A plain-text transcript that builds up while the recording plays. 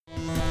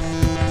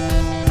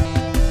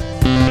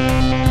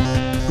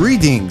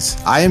Greetings,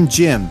 I am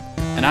Jim.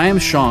 And I am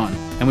Sean,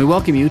 and we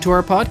welcome you to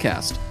our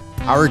podcast.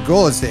 Our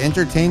goal is to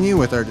entertain you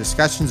with our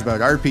discussions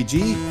about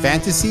RPG,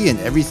 fantasy, and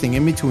everything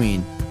in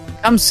between.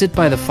 Come sit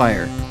by the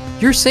fire.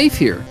 You're safe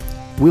here.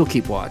 We'll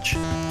keep watch.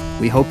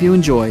 We hope you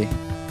enjoy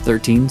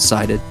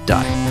 13-Sided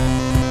Die.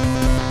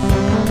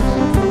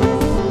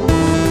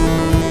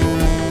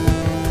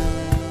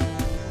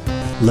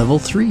 Level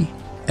 3,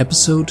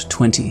 Episode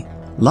 20,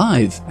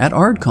 live at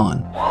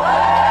AardCON.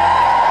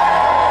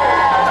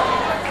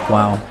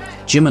 Wow,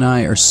 Jim and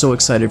I are so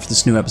excited for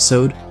this new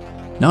episode.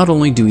 Not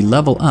only do we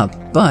level up,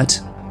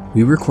 but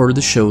we recorded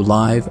the show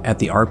live at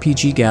the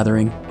RPG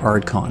gathering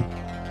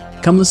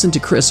AardCON. Come listen to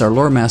Chris, our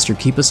lore master,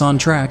 keep us on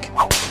track.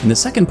 In the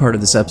second part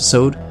of this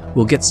episode,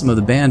 we'll get some of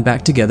the band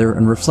back together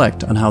and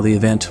reflect on how the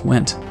event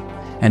went.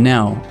 And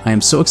now, I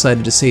am so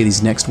excited to say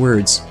these next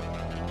words.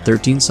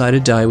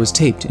 13-Sided Die was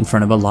taped in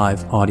front of a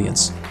live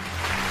audience.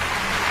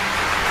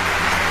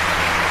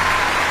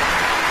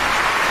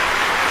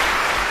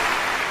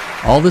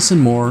 All this and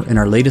more in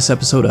our latest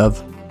episode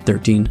of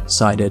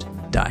 13-Sided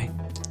Die.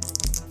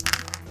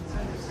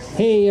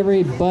 Hey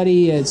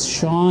everybody, it's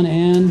Sean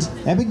and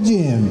Epic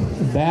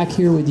Jim back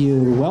here with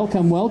you.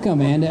 Welcome,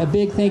 welcome, and a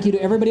big thank you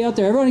to everybody out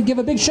there. Everyone give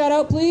a big shout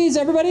out, please,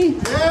 everybody.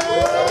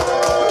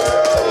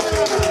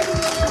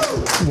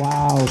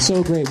 Wow,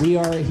 so great. We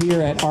are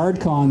here at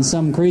AardCON.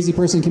 Some crazy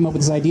person came up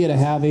with this idea to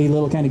have a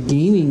little kind of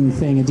gaming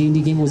thing, a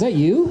D&D game. Was that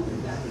you?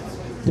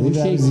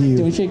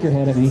 Don't shake your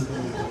head at me.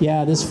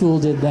 Yeah, this fool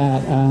did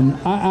that.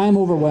 I'm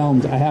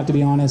overwhelmed, I have to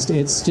be honest.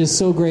 It's just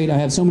so great. I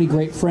have so many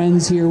great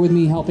friends here with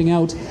me helping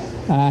out.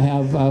 I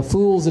have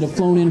fools that have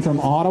flown in from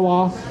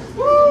Ottawa,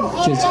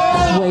 which is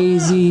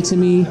crazy to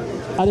me.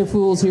 Other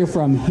fools here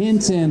from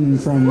Hinton,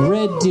 from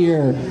Red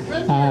Deer,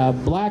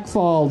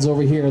 Blackfalds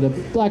over here, the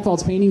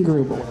Blackfalds painting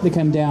group. They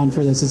come down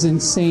for this. It's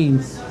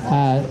insane.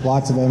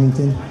 Lots of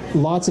Edmonton.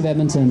 Lots of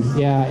Edmonton.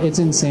 Yeah, it's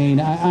insane.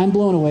 I'm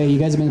blown away. You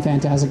guys have been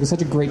fantastic. It's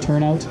such a great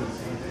turnout,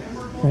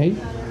 right?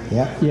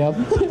 Yep.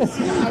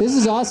 This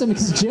is awesome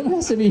because Jim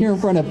has to be here in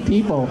front of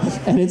people,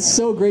 and it's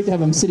so great to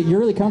have him sitting. You're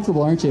really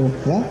comfortable, aren't you?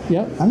 Yeah.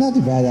 Yep. I'm not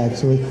too bad,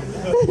 actually.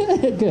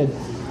 Good.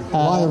 A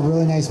lot of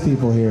really nice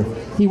people here.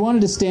 He wanted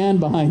to stand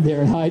behind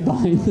there and hide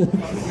behind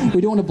the...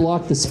 We don't want to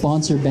block the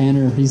sponsor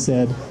banner, he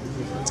said,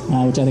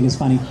 which I think is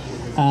funny.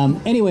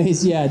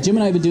 Anyways, yeah, Jim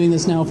and I have been doing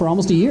this now for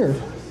almost a year.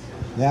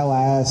 That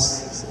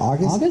last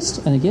August?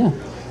 I think, yeah.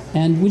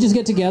 And we just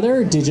get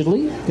together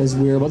digitally, because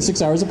we're about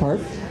 6 hours apart,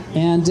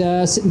 and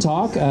sit and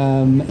talk,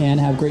 and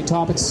have great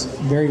topics,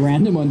 very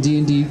random on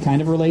D&D kind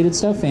of related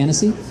stuff,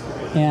 fantasy.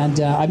 And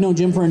I've known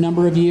Jim for a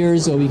number of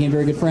years, so we became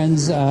very good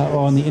friends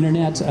on the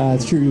internet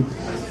through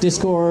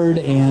Discord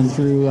and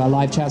through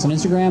live chats on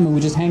Instagram, and we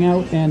just hang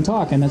out and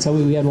talk, and that's how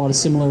we had a lot of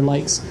similar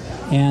likes.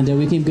 And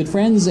we became good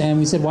friends, and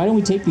we said, why don't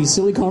we take these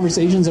silly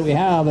conversations that we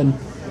have and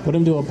put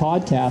them to a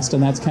podcast,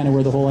 and that's kind of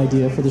where the whole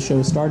idea for the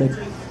show started.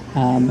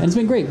 And it's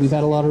been great. We've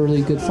had a lot of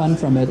really good fun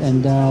from it,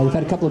 and we've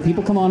had a couple of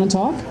people come on and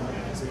talk.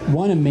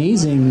 One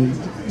amazing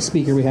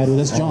speaker we had with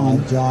us,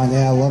 John. John,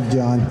 yeah, I love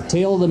John.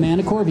 Tale of the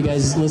Manicore, if you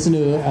guys listen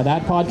to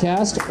that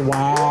podcast.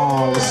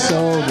 Wow,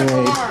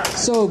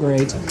 so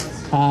great.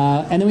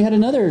 And then we had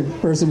another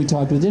person we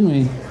talked with, didn't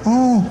we?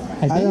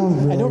 I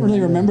don't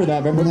really remember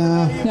that. Remember?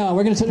 No,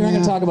 we're going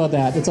to talk about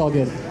that. It's all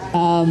good.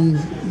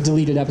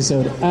 Deleted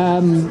episode.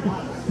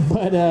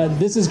 But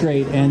this is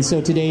great, and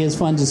so today is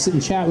fun to sit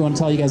and chat. We want to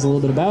tell you guys a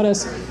little bit about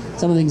us,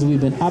 some of the things we've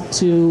been up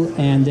to,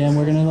 and then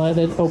we're going to let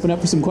it open up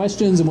for some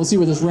questions, and we'll see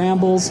where this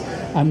rambles.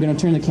 I'm going to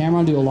turn the camera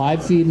on, do a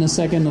live feed in a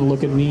second, and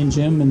look at me and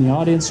Jim in the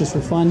audience just for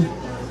fun.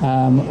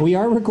 We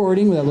are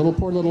recording with a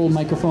poor little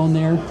microphone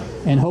there,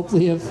 and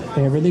hopefully if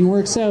everything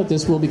works out,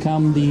 this will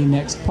become the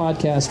next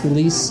podcast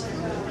release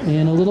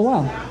in a little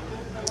while.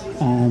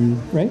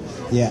 Right?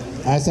 Yeah,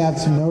 I just have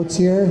some notes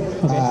here.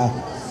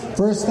 Okay.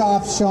 First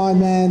off, Sean,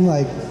 man,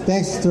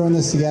 thanks for throwing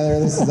this together.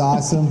 This is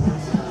awesome.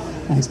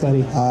 Thanks, buddy.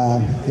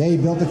 Yeah, you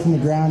built it from the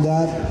ground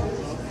up.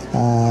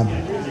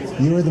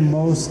 You are the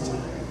most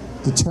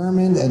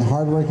determined and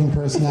hardworking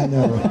person I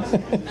know.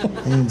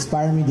 And you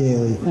inspire me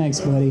daily.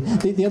 Thanks, buddy.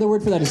 The other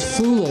word for that is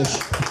foolish.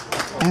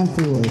 And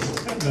foolish.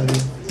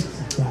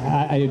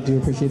 Yeah, I do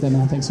appreciate that,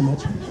 man. Thanks so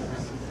much.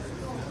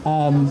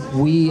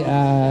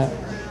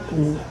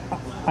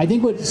 I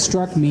think what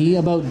struck me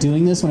about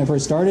doing this when I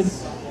first started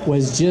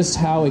was just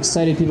how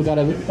excited people got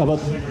about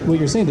what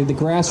you're saying, the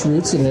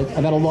grassroots of it.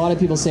 I've had a lot of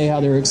people say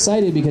how they're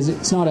excited because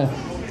it's not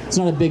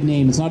a big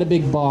name, it's not a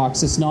big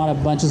box, it's not a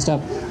bunch of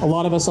stuff. A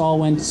lot of us all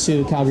went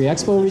to Calgary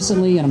Expo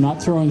recently, and I'm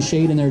not throwing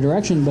shade in their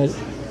direction, but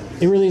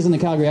it really isn't the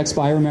Calgary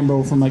Expo I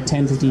remember from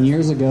 10, 15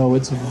 years ago.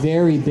 It's a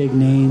very big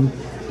name,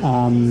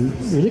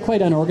 really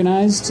quite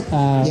unorganized.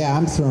 Yeah,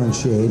 I'm throwing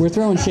shade. We're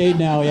throwing shade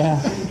now, yeah.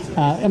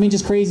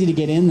 Just crazy to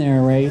get in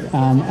there, right?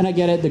 And I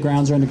get it, the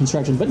grounds are under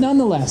construction, but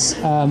nonetheless,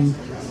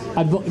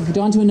 I've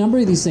gone to a number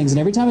of these things, and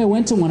every time I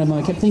went to one of them,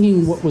 I kept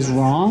thinking what was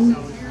wrong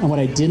and what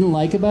I didn't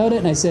like about it,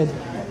 and I said,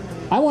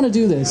 I want to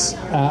do this.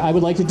 I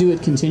would like to do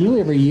it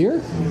continually every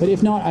year, but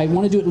if not, I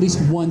want to do it at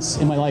least once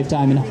in my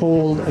lifetime and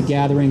hold a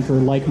gathering for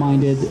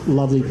like-minded,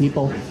 lovely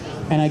people.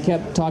 and I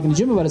kept talking to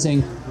Jim about it,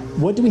 saying,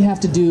 what do we have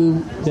to do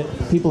that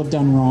people have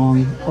done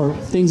wrong, or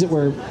things that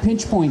were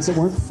pinch points that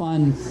weren't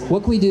fun?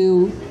 What can we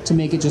do to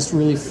make it just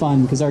really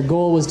fun? Because our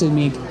goal was to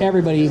make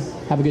everybody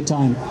have a good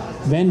time.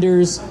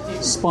 Vendors,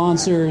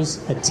 sponsors,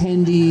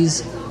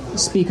 attendees,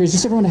 speakers,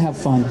 just everyone to have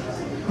fun.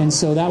 And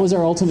so that was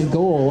our ultimate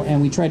goal,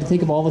 and we tried to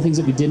think of all the things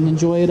that we didn't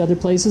enjoy at other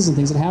places and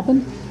things that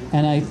happened.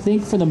 And I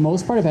think for the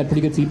most part, I've had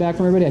pretty good feedback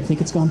from everybody. I think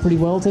it's gone pretty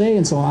well today,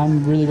 and so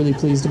I'm really, really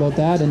pleased about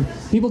that. And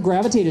people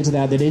gravitated to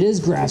that it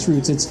is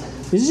grassroots.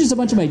 This is just a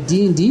bunch of my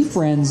D&D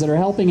friends that are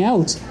helping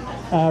out,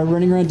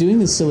 running around doing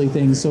this silly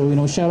thing.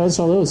 So, shout outs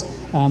to all those.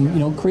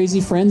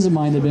 Crazy friends of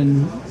mine that have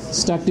been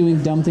stuck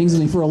doing dumb things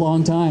with me for a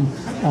long time.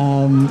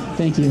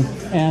 Thank you.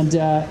 And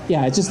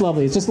it's just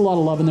lovely. It's just a lot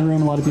of love in the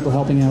room, a lot of people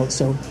helping out.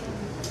 So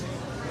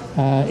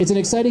it's an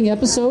exciting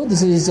episode.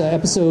 This is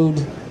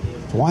episode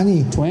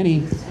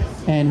 20.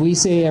 And we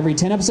say every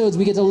 10 episodes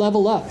we get to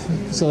level up.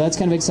 So that's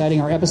kind of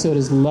exciting. Our episode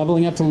is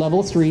leveling up to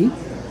level 3.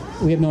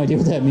 We have no idea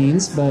what that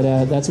means, but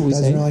that's what we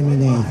say. Doesn't really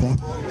mean anything.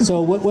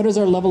 So what is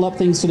our level up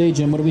things today,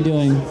 Jim? What are we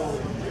doing?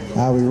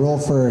 We roll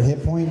for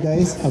hit point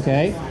dice.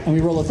 Okay. And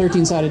we roll a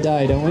 13-sided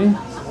die, don't we?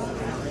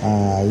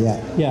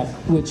 Yeah. Yeah,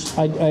 which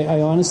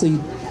I honestly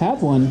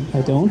have one.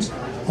 I don't.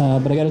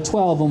 But I got a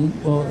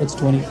 12. It's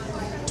 20.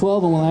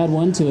 12, and we'll add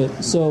 1 to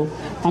it. So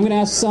I'm going to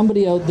ask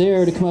somebody out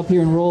there to come up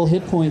here and roll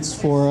hit points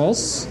for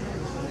us.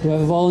 Do I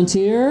have a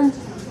volunteer?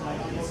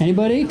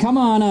 Anybody? Come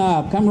on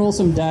up. Come roll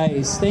some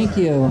dice. Thank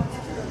you.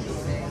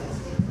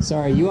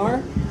 Sorry, you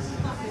are?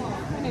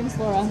 My name's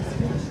Laura.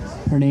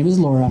 Her name is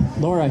Laura.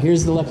 Laura,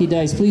 here's the lucky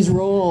dice. Please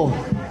roll.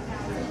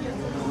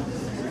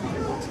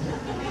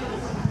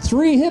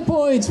 3 hit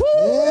points. Woo!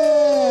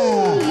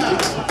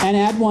 Yeah! And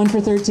add 1 for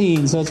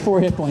 13, so it's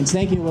 4 hit points.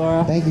 Thank you,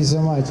 Laura. Thank you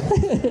so much.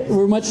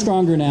 We're much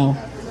stronger now.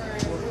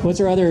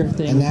 What's our other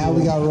thing? And now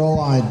we got to roll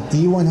on a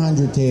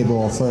D100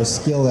 table for a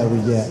skill that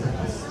we get.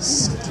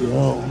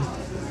 Skill.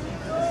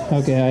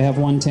 Okay, I have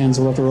 110,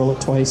 so we'll have to roll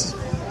it twice.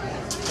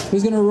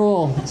 Who's going to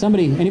roll?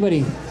 Somebody.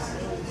 Anybody?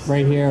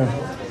 Right here.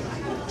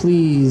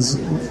 Please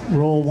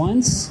roll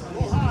once.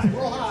 Roll high.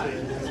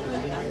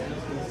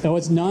 Oh,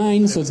 it's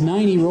 9, so it's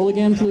 90. Roll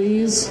again,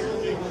 please.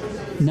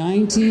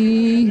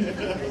 90.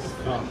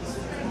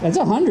 That's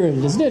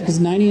 100, isn't it? Because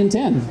 90 and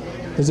 10.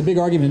 There's a big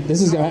argument.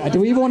 Do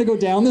we even want to go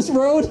down this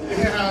road?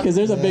 Because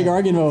there's a big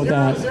argument with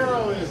that.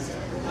 Zero is.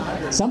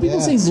 Some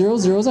people say 0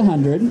 is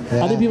 100.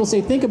 Yeah. Other people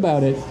say, think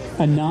about it.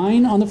 A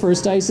 9 on the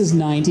first dice is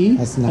 90.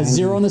 That's A 90.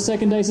 0 on the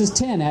second dice is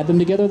 10. Add them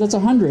together, that's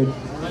 100.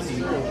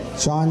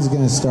 Sean's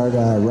going to start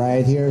a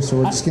riot here, so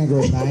we're just going to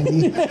go with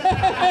 90.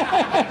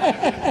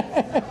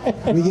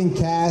 We can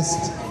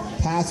cast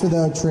Pass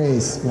Without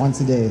Trace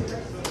once a day,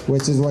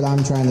 which is what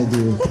I'm trying to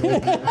do.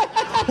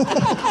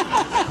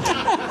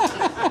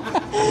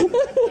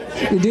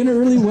 You're doing it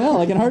really well.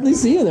 I can hardly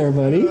see you there,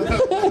 buddy.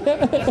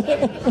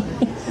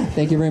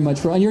 Thank you very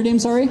much. And your name,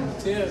 sorry?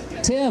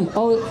 Tim.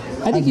 Oh,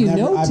 I think I've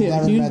know Tim.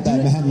 I've never met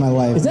that man in my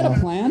life. Is that no. a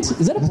plant?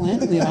 Is that a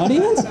plant in the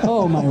audience?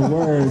 Oh, my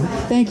word.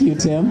 Thank you,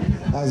 Tim.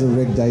 That was a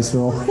rigged dice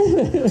roll.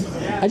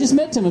 I just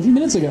met Tim a few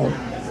minutes ago.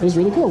 It was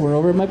really cool. We're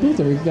over at my booth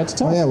and we got to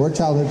talk. Oh, yeah, we're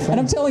childhood And I'm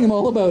friends. telling him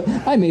all about,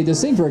 I made this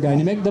thing for a guy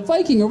named the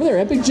Viking over there,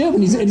 Epic Jim,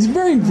 and he's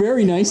very,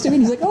 very nice to me.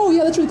 And he's like, oh,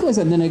 yeah, that's really cool. I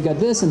said, and then I got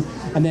this, and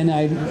then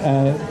I,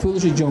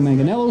 foolishly, Joe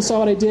Manganello saw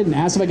what I did and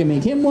asked if I could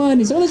make him one.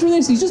 He said, oh, that's really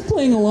nice. He's just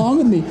playing along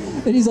with me.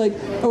 And he's like,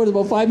 oh, it was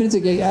about 5 minutes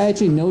ago. I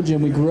actually know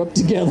Jim. We grew up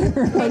together.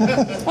 Like,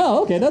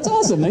 oh, okay, that's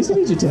awesome. Nice to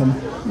meet you, Tim.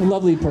 A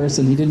lovely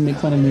person. He didn't make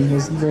fun of me. He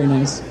was very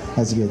nice.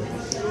 That's good.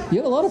 You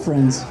have a lot of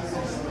friends.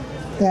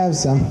 Yeah, I have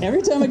some.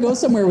 Every time I go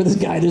somewhere with this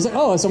guy, there's like,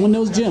 oh, someone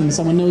knows Jim.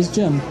 Someone knows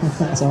Jim.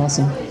 That's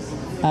awesome.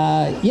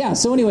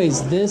 So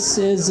anyways, this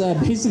is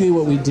basically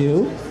what we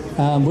do.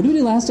 What did we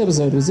do last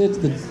episode? Was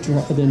it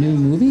the new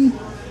movie?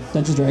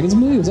 Dungeons & Dragons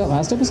movie? Was that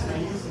last episode?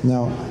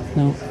 No.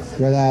 No.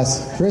 You gotta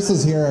ask. Chris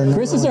is here.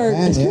 Chris is our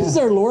fan, Chris is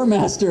our lore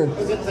master.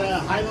 Is it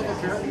high-level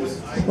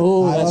characters?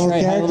 Oh, that's High-level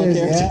right. High-level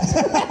characters.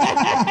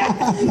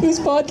 Yeah. Whose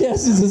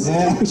podcast is this?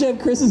 Yeah. We should have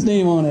Chris's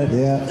name on it.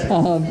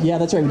 Yeah.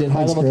 That's right. We did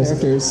high-level Chris.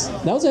 characters.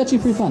 That was actually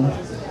pretty fun.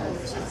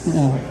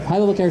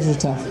 High-level characters are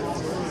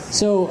tough.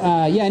 So,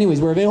 anyways,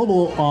 we're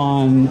available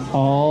on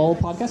all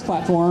podcast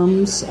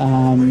platforms. You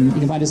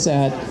can find us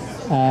at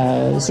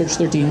search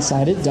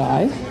 13-sided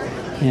die.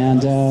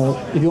 And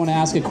if you want to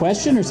ask a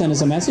question or send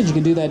us a message, you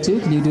can do that too.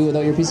 Can you do it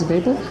without your piece of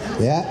paper?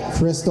 Yeah.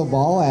 Crystal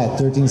Ball at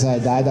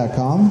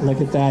 13sidedie.com.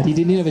 Look at that. He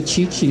didn't even have a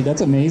cheat sheet. That's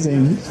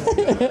amazing.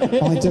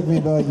 Only took me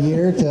about a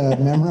year to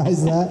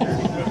memorize that.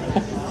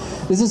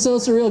 This is so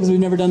surreal because we've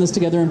never done this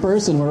together in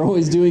person. We're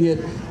always doing it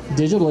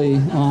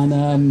digitally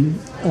on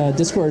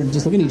Discord,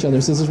 just looking at each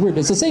other. So this is weird.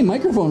 It's the same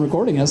microphone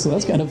recording us, so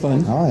that's kind of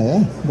fun. Oh,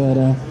 yeah. But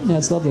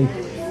it's lovely.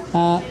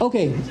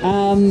 Okay.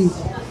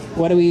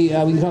 What do we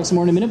can talk some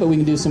more in a minute, but we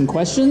can do some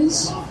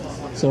questions.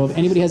 So if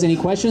anybody has any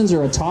questions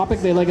or a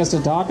topic they'd like us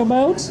to talk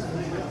about,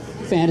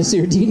 fantasy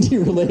or D&D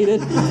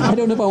related, I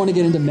don't know if I want to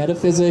get into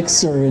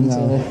metaphysics or into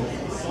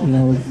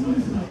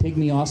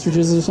pygmy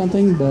ostriches or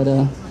something, but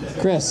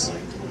Chris.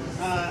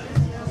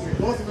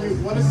 Both of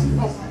What is?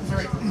 Oh,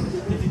 sorry.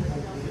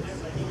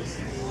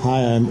 Hi,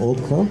 I'm Old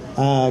Crow.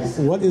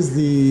 What is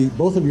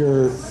both of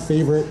your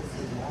favorite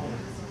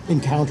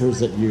encounters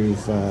that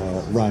you've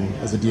run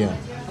as a DM?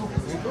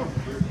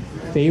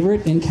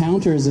 Favorite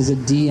encounters as a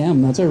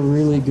DM? That's a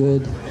really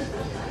good...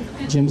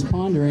 Jim's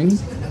pondering.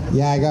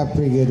 Yeah, I got a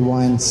pretty good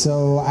one.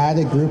 So I had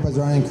a group I was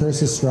running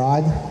Curse of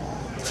Strahd,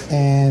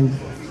 and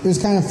it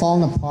was kind of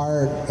falling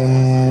apart,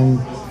 and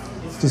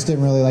just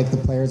didn't really like the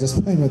players I was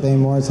playing with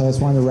anymore, so I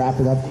just wanted to wrap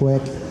it up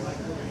quick.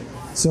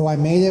 So I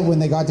made it when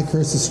they got to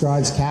Curse of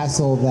Strahd's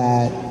castle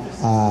that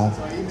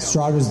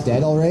Strahd was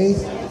dead already,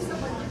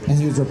 and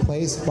he was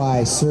replaced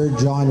by Sir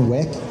John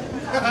Wick.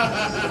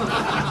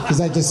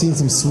 Because I just seen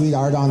some sweet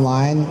art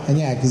online, and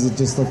yeah, because it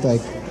just looked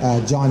like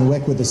John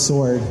Wick with a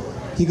sword.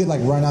 He could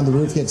like run on the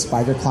roof, get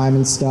spider climb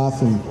and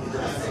stuff, and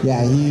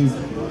yeah, he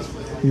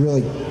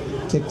really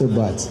kicked their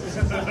butts.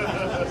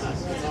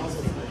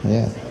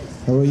 Yeah.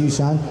 How about you,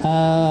 Sean?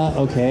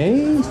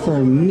 Okay, for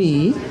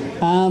me,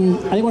 I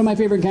think one of my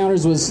favorite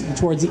encounters was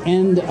towards the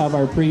end of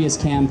our previous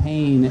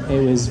campaign.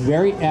 It was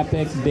very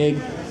epic,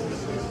 big.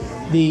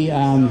 The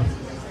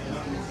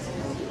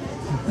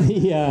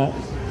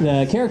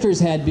characters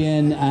had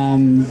been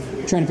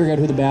trying to figure out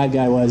who the bad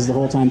guy was the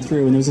whole time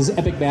through, and there was this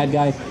epic bad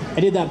guy. I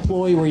did that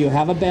ploy where you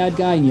have a bad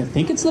guy and you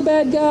think it's the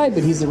bad guy,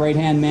 but he's the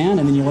right-hand man,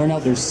 and then you learn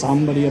out there's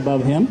somebody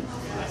above him.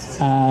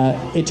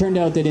 It turned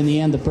out that in the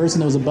end, the person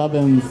that was above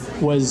him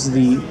was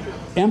the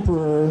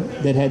emperor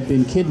that had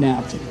been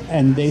kidnapped,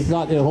 and they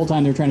thought the whole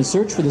time they were trying to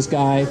search for this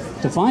guy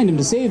to find him,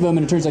 to save him,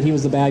 and it turns out he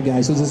was the bad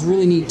guy. So it was this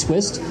really neat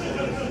twist.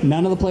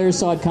 None of the players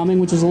saw it coming,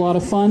 which was a lot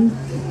of fun.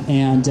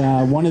 And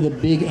one of the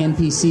big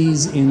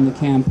NPCs in the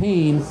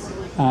campaign,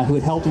 who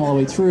had helped him all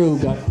the way through,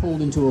 got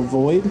pulled into a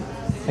void.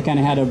 I kind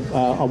of had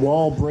a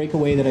wall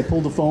breakaway that I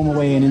pulled the foam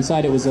away, and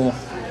inside it was a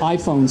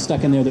iPhone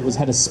stuck in there that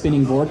had a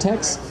spinning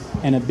vortex,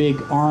 and a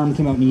big arm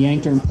came out and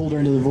yanked her and pulled her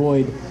into the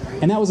void.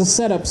 And that was a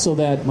setup so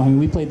that,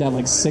 we played that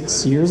like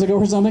 6 years ago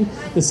or something.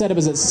 The setup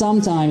is that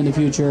sometime in the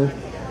future,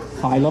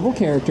 high-level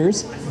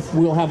characters,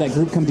 we'll have that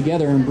group come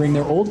together and bring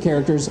their old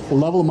characters,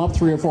 level them up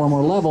 3 or 4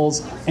 more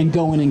levels, and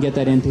go in and get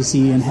that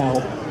NPC in hell,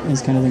 and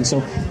this kind of thing.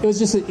 So it was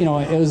just, it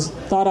was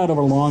thought out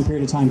over a long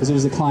period of time because it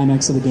was the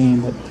climax of the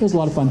game, but it was a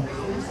lot of fun.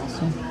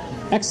 So,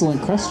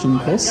 excellent question,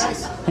 Chris.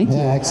 Thank you.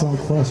 Yeah, excellent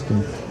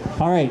question.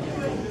 All right.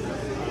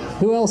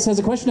 Who else has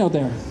a question out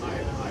there?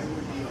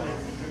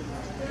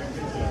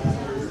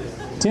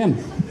 Tim.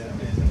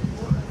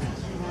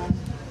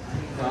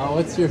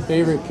 What's your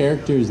favorite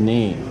character's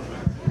name?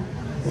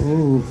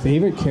 Ooh,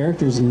 favorite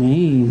character's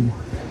name.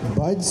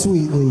 Bud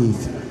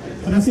Sweetleaf.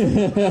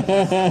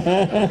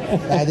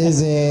 That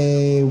is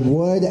a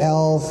wood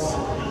elf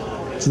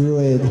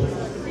druid.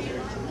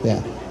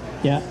 Yeah.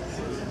 Yeah.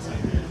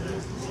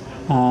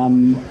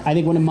 I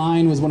think one of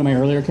mine was one of my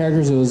earlier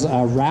characters. It was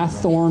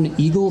Wraththorn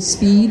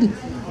Eaglespeed,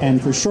 and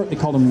for short they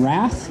called him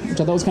Wrath, which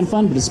I thought was kind of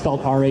fun, but it's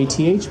spelled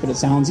R-A-T-H, but it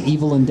sounds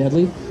evil and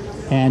deadly.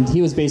 And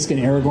he was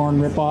basically an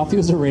Aragorn ripoff. He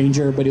was a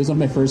ranger, but he was one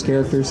of my first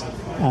characters.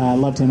 I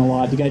loved him a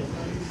lot. He got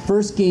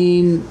first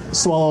game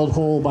swallowed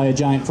whole by a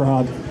giant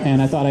frog, and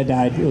I thought I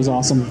died. It was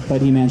awesome,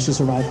 but he managed to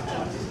survive.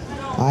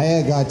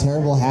 I got a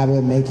terrible habit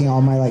of making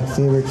all my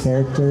favorite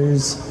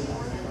characters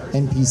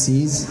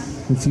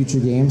NPCs in future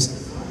games.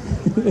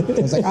 I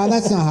was like, oh,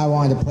 that's not how I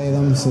wanted to play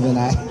them, so then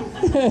I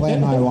play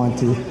them how I want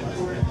to.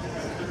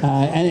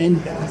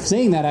 And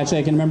saying that, actually,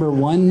 I can remember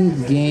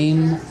one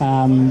game,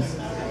 I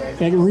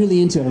got really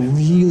into it. I'm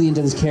really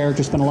into this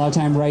character, spent a lot of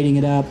time writing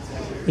it up,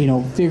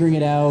 figuring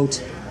it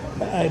out,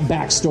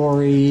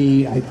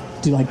 backstory. I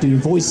do doing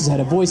voices. I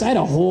had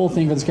a whole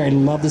thing for this character.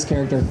 I love this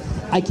character.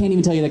 I can't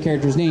even tell you the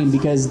character's name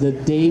because the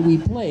day we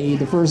played,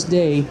 the first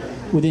day,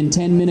 within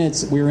 10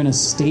 minutes, we were in a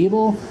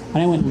stable,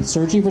 and I went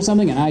searching for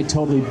something, and I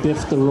totally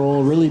biffed the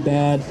roll really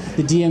bad.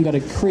 The DM got a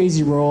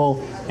crazy roll,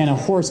 and a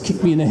horse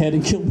kicked me in the head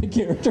and killed my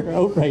character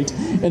outright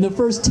in the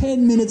first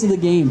 10 minutes of the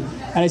game.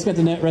 And I spent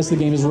the rest of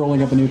the game just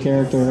rolling up a new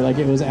character.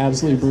 It was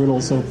absolutely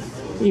brutal. So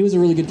he was a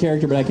really good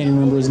character, but I can't even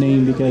remember his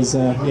name because,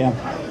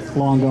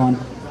 long gone.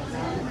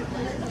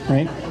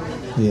 Right?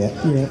 Yeah.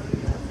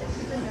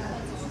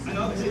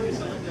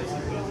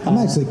 I'm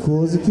actually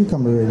cool as a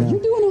cucumber right now. You're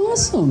doing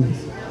awesome.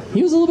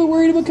 He was a little bit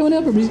worried about coming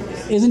up, but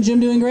isn't Jim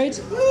doing great?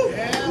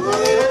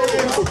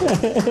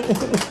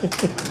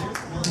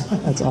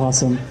 That's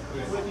awesome.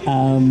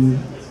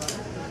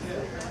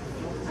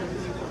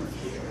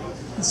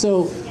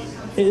 So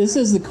this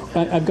is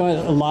I've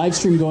got a live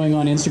stream going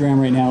on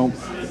Instagram right now,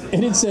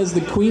 and it says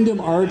the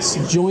Queendom Arts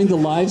joined the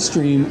live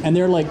stream, and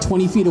they're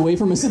 20 feet away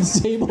from us at the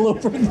table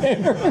over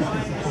there.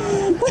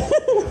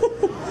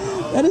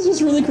 That is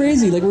just really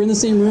crazy. We're in the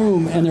same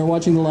room and they're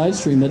watching the live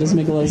stream. That doesn't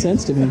make a lot of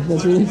sense to me.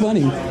 That's really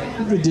funny.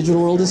 The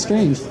digital world is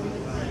strange.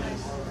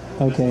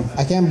 Okay.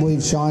 I can't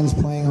believe Sean's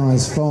playing on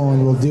his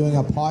phone while doing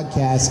a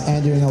podcast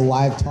and doing a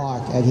live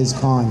talk at his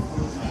con.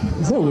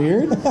 Is that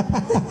weird?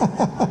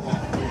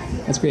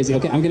 That's crazy.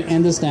 Okay, I'm going to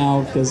end this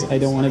now because I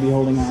don't want to be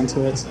holding on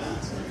to it.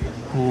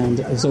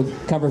 And so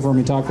cover for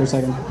me. Talk for a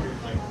second.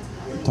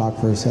 Talk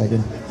for a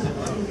second.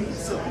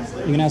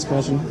 You can ask a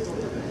question.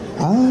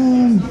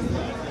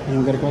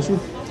 Anyone got a question?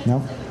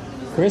 No.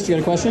 Chris, you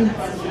got a question?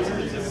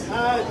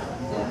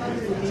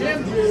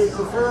 Jim, do you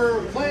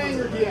prefer playing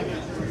or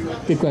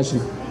DMing? Good question.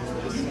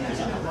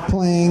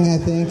 Playing, I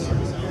think.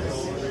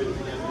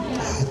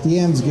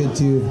 DM's good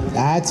too.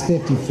 That's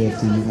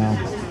 50-50, you know.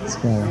 It's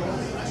better.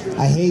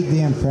 I hate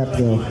DM prep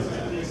though.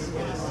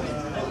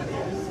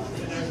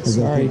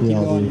 Sorry, keep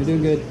going. You're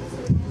doing good.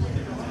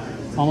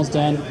 Almost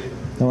done.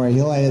 Don't worry,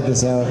 he'll edit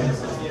this out.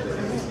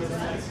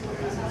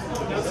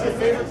 What's your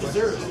favorite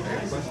dessert?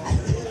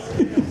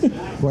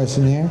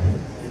 Question here.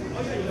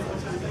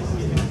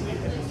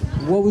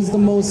 What was the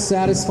most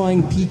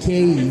satisfying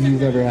PK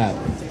you've ever had?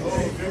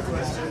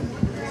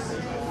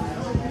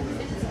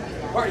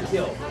 Party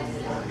kill.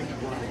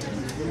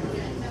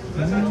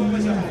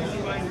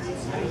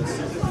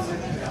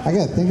 I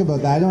gotta think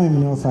about that. I don't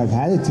even know if I've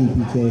had a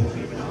TPK.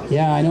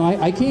 Yeah, I know.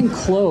 I came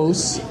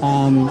close.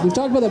 We've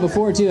talked about that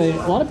before too. A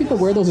lot of people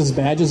wear those as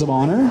badges of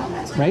honor,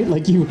 right?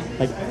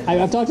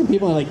 I've talked to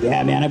people and they're like,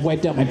 yeah, man, I've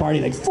wiped out my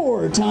party like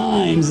 4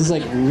 times. It's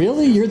like,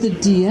 really? You're the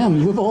DM.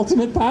 You have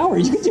ultimate power.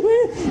 You can do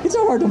it. It's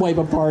not hard to wipe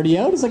a party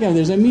out. It's like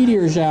there's a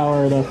meteor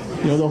shower. The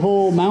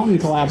whole mountain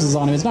collapses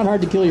on him. It's not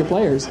hard to kill your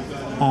players.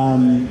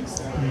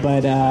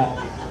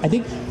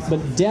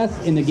 But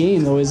death in the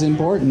game though is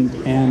important,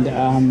 and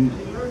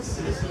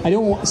I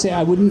don't say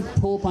I wouldn't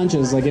pull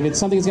punches. Like if it's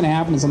something's going to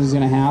happen, something's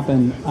going to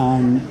happen.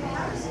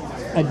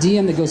 A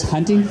DM that goes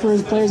hunting for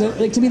his players,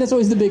 like to me, that's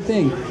always the big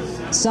thing.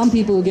 Some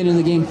people who get in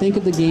the game think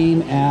of the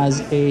game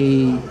as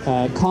a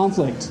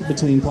conflict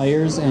between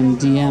players and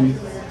DM,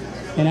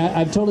 and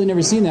I've totally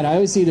never seen that. I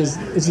always see it as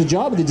it's the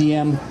job of the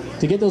DM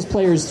to get those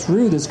players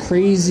through this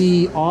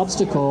crazy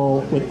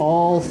obstacle with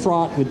all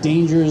fraught with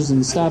dangers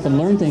and stuff and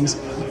learn things,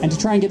 and to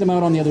try and get them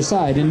out on the other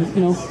side.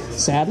 And,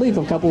 sadly, if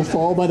a couple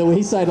fall by the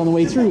wayside on the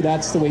way through,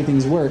 that's the way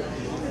things work.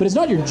 But it's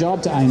not your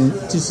job to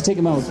just to take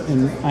them out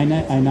and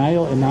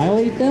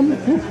annihilate them.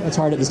 That's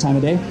hard at this time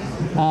of day.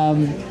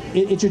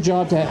 It's your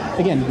job to,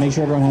 again, make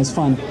sure everyone has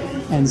fun.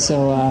 And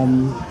so,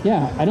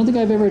 I don't think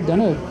I've ever done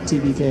a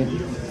TBK.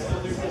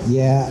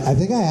 Yeah, I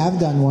think I have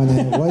done one,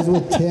 and it was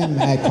with Tim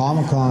at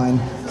Comic-Con.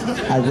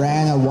 I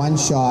ran a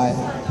one-shot.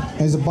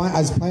 I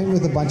was playing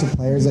with a bunch of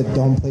players that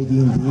don't play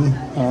D&D,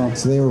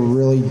 so they were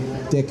really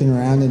dicking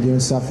around and doing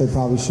stuff they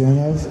probably shouldn't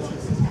have.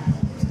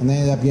 And they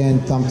ended up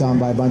getting thumped on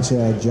by a bunch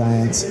of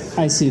giants.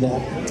 I see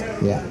that.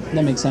 Yeah.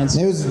 That makes sense.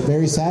 And it was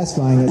very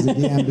satisfying as a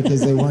DM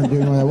because they weren't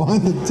doing what I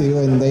wanted to,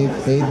 and they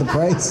paid the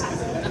price.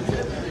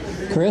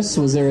 Chris,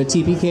 was there a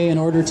TPK in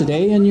order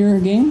today in your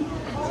game?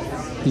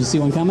 Did you see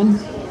one coming?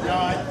 No,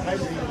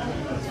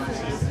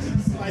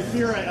 I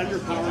fear I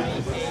underpowered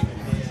him.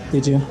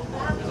 Did you?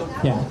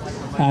 Yeah.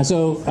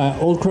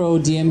 Old Crow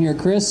DM here,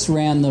 Chris,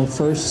 ran the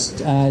first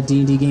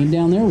D&D game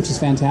down there, which is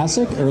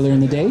fantastic, earlier in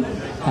the day.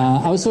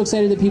 I was so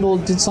excited that people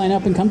did sign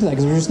up and come to that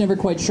because we were just never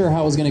quite sure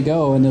how it was going to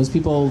go, and those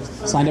people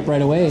signed up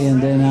right away.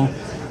 And then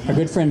our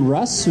good friend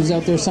Russ, who's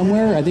out there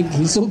somewhere, I think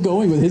he's still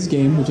going with his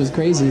game, which is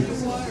crazy.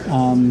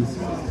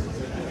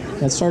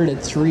 That started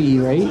at 3,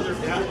 right?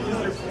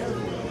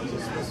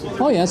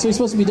 Oh, yeah, so he's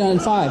supposed to be done in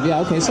 5.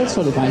 Yeah, okay, so that's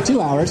totally fine. 2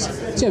 hours.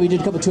 So, yeah, we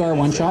did a couple 2-hour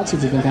one-shots,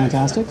 which has been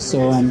fantastic.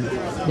 So,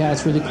 yeah,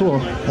 it's really cool.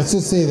 Let's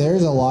just say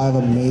there's a lot of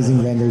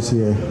amazing vendors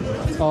here.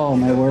 Oh,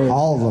 my word.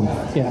 All of them.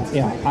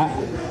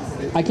 Yeah.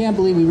 I can't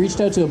believe we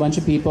reached out to a bunch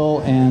of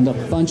people, and a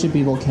bunch of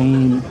people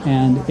came,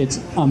 and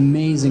it's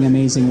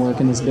amazing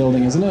work in this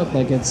building, isn't it?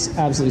 Like, it's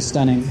absolutely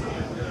stunning.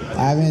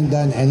 I haven't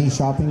done any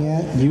shopping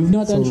yet. You've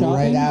not done shopping?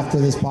 Right after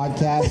this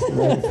podcast,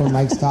 right before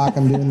Mike's talk,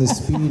 I'm doing the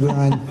speed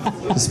run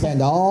to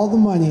spend all the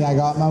money I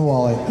got in my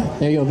wallet.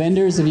 There you go,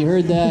 vendors. Have you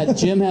heard that?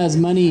 Jim has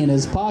money in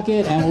his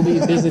pocket and will be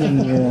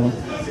visiting you.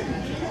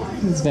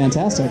 It's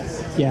fantastic.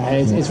 Yeah,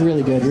 it's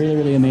really good,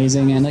 really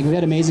amazing. And like we've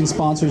had amazing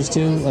sponsors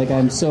too. Like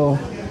I'm so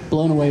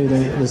blown away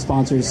with the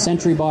sponsors.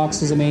 Century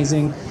Box is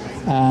amazing.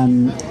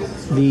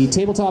 The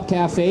Tabletop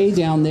Cafe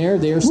down there,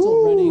 they're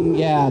still running.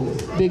 Yeah,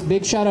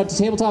 big shout out to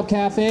Tabletop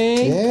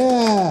Cafe.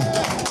 Yeah.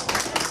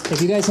 If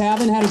you guys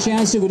haven't had a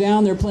chance to go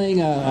down, they're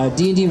playing a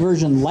D&D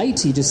version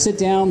light. You just sit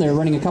down. They're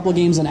running a couple of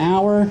games an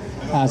hour,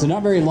 so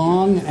not very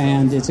long,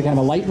 and it's a kind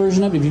of a light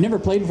version of it. If you've never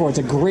played before, it's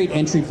a great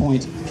entry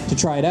point to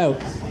try it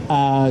out.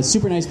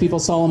 Super nice people.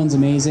 Solomon's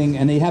amazing,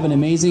 and they have an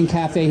amazing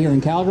cafe here in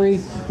Calgary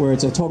where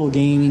it's a total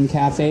gaming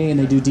cafe, and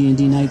they do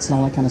D&D nights and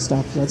all that kind of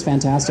stuff. That's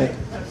fantastic.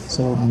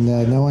 So, and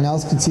no one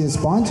else can see the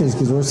sponsors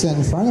because we're sitting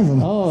in front of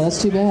them. Oh,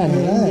 that's too bad.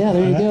 Yeah,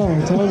 there you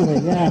go. Totally,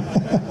 yeah.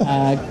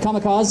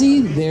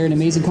 Kamikaze, they're an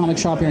amazing comic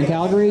shop here in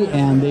Calgary,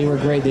 and they were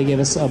great. They gave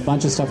us a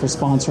bunch of stuff for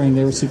sponsoring.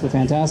 They were super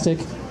fantastic.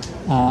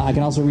 I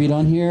can also read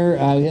on here.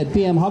 We had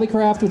PM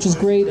Hobbycraft, which is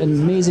great,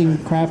 amazing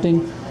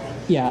crafting.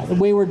 Yeah, the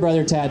Wayward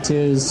Brother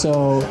Tattoos.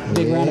 So,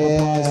 big round of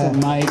applause for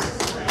Mike.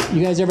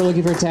 You guys ever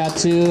looking for a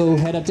tattoo,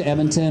 head up to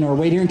Edmonton or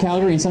wait here in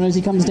Calgary, and sometimes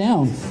he comes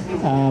down.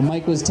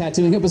 Mike was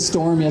tattooing up a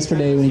storm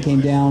yesterday when he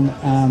came down.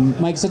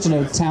 Mike's such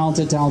a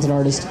talented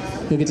artist.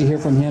 You'll get to hear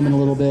from him in a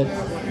little bit.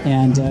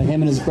 And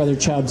him and his brother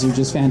Chubbs are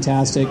just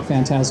fantastic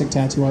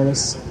tattoo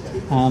artists.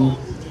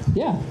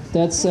 Yeah,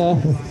 that's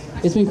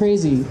it's been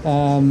crazy.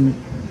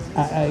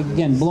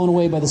 again, blown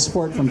away by the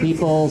support from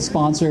people,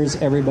 sponsors,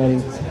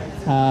 everybody.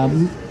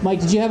 Mike,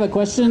 did you have a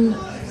question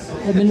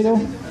a minute ago?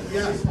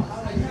 Yes.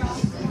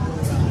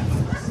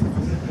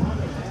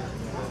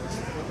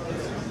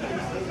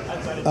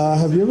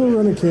 Have you ever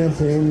run a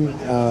campaign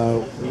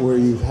where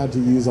you've had to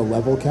use a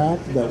level cap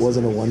that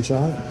wasn't a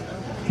one-shot?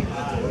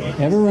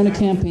 Ever run a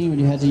campaign when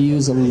you had to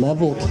use a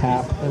level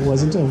cap that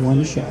wasn't a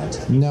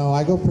one-shot? No,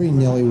 I go pretty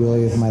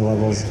nilly-willy with my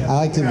levels. I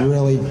like to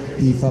really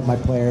beef up my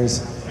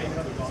players.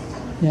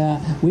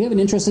 Yeah, we have an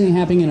interesting thing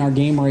happening in our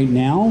game right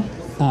now.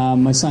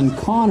 My son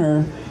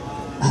Connor,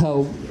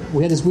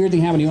 we had this weird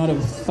thing happen. He wound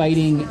up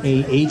fighting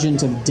a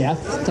agent of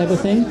death type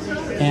of thing,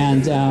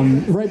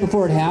 and right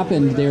before it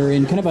happened, they were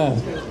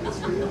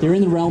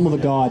in the realm of a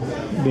god,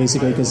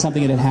 basically, because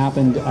something had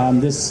happened.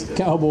 This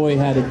cowboy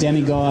had a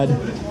demigod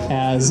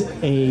as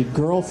a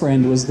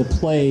girlfriend was the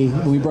play.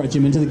 We brought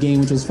Jim into the game,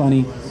 which was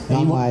funny.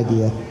 Not my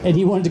idea. And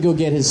he wanted to go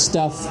get his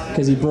stuff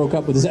because he broke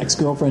up with his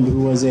ex-girlfriend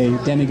who was a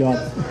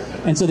demigod.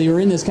 And so they were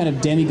in this kind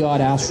of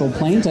demigod astral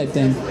plane type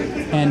thing,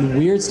 and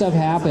weird stuff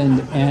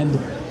happened, and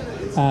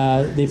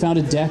they found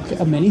a deck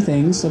of many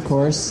things, of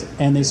course,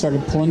 and they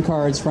started pulling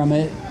cards from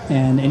it.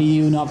 And any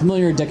of you not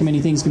familiar, a deck of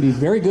many things can be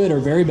very good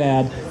or very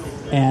bad.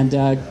 And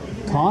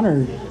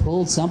Connor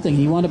pulled something.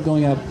 He wound up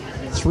going up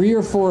 3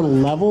 or 4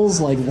 levels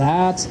like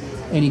that,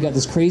 and he got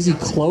this crazy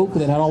cloak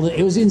that had all the...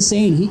 It was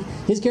insane.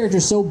 His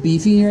character's so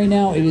beefy right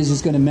now, it is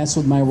just going to mess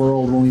with my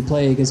world when we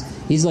play, because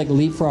he's like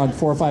leapfrog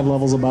 4 or 5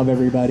 levels above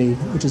everybody,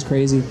 which is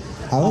crazy.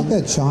 I like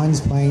that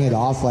Sean's playing it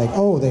off like,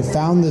 oh, they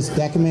found this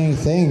deck of many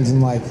things,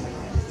 and like,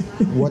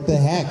 what the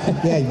heck?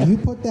 Yeah, you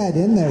put that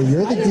in there.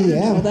 You're the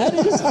DM. That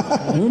is,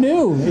 who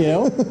knew?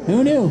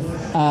 Who knew?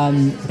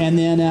 And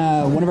then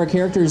one of our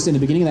characters in the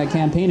beginning of that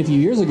campaign a few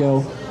years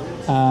ago,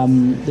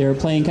 they were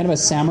playing kind of a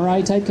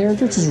samurai type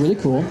character, which was really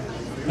cool.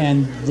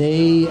 And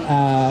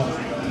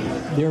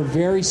they're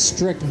very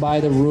strict by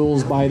the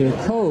rules, by their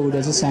code,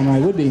 as a samurai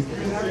would be.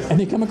 And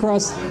they come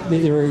across,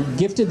 they were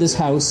gifted this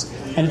house,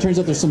 and it turns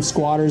out there's some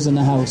squatters in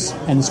the house,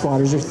 and the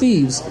squatters are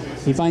thieves.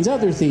 He finds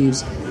out they're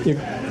thieves.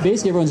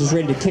 Basically, everyone's just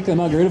ready to kick them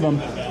out, get rid of them.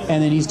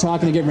 And then he's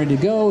talking to get ready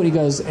to go, and he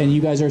goes, and you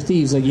guys are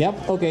thieves. Like,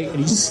 yep, okay. And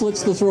he just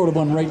slits the throat of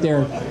one right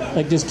there,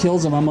 like just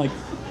kills him. I'm like,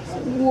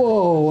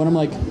 whoa. And I'm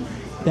like,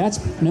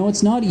 no,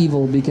 it's not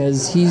evil,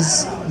 because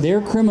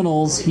they're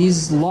criminals.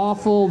 He's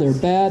lawful. They're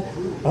bad.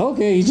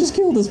 Okay, he just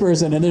killed this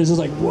person. And then it's just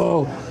like,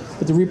 whoa.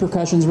 But the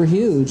repercussions were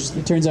huge.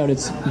 It turns out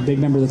it's a big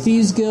member of the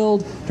Thieves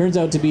Guild. Turns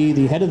out to be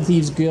the head of the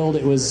Thieves Guild.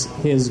 It was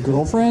his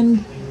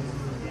girlfriend.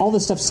 All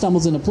this stuff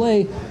stumbles into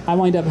play. I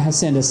wind up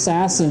send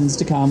assassins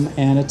to come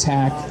and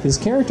attack this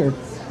character.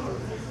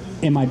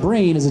 In my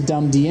brain, as a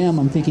dumb DM,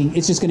 I'm thinking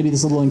it's just going to be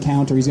this little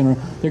encounter. They're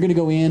going to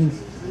go in,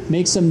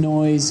 make some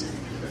noise.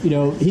 He's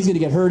going to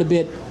get hurt a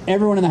bit.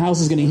 Everyone in the house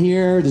is going to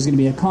hear. There's going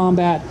to be a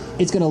combat.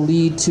 It's going to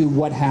lead to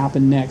what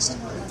happened next.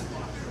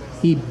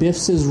 He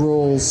biffs his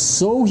rolls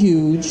so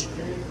huge.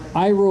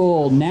 I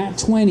roll nat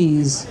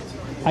 20s.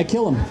 I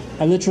kill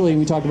him.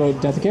 We talked about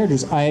death of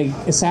characters. I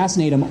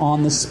assassinate him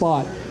on the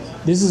spot.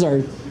 This is our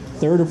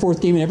 3rd or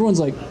 4th game, and everyone's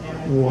like,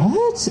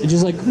 what? It's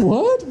just like,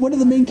 what? One of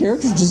the main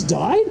characters just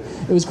died?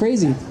 It was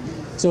crazy.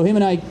 So him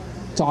and I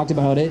talked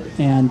about it,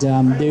 and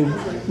they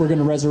were going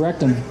to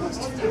resurrect him.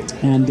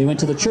 And they went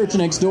to the church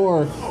next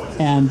door,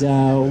 and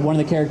one of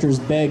the characters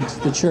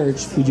begged the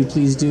church, would you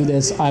please do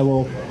this? I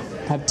will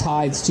have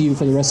tithes to you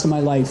for the rest of my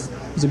life.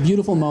 It was a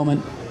beautiful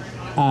moment.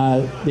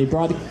 They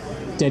brought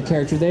the dead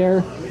character there,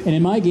 and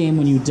in my game,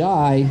 when you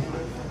die,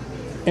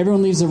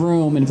 everyone leaves the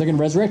room, and if they're going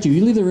to resurrect you,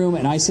 you leave the room,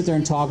 and I sit there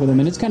and talk with them,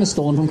 and it's kind of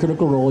stolen from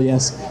Critical Role,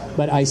 yes,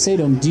 but I say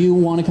to them, do you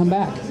want to come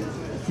back?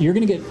 You're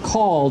going to get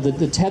called,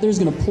 the tether's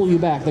going to pull you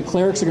back, the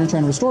clerics are going to try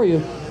and restore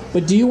you,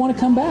 but do you want to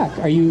come back?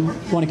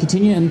 Want to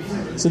continue?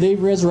 And so they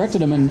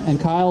resurrected him, and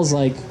Kyle's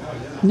like,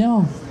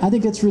 no, I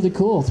think that's really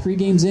cool. 3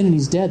 games in, and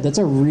he's dead. That's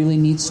a really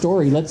neat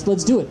story.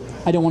 Let's do it.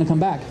 I don't want to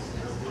come back.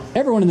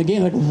 Everyone in the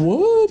game like,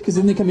 what? Because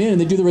then they come in and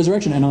they do the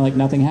resurrection, and I'm like,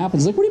 nothing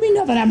happens. Like, what do you mean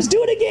nothing happens?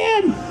 Do it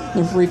again!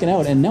 They're freaking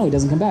out, and no, he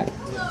doesn't come back.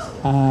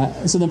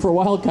 So then for a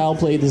while, Kyle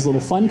played this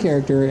little fun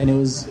character, and it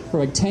was, for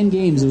like 10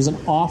 games, it was an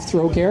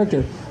off-throw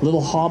character, a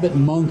little hobbit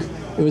monk.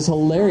 It was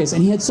hilarious,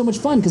 and he had so much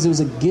fun because it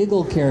was a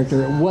giggle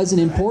character. It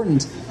wasn't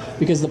important,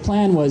 because the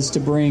plan was to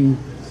bring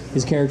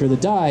his character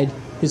that died,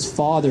 his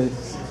father,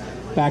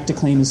 back to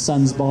claim his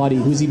son's body,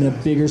 who's even a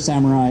bigger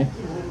samurai.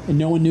 And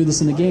no one knew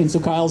this in the game. So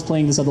Kyle's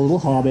playing this other little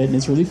hobbit, and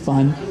it's really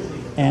fun.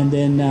 And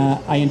then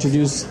I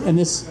introduce, and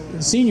this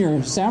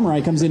senior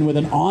samurai comes in with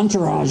an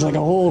entourage, like a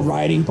whole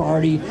riding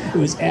party. It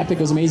was epic.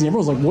 It was amazing.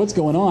 Everyone's like, what's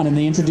going on? And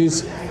they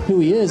introduce who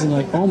he is, and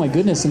they're like, oh my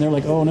goodness. And they're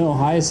like, oh no,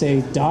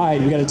 Hayase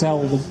died. We got to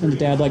tell the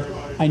dad, like,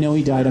 I know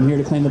he died. I'm here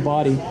to claim the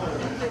body.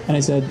 And I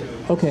said,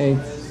 okay.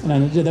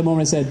 And at that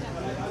moment I said,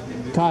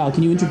 Kyle,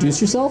 can you introduce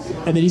yourself?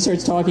 And then he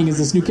starts talking as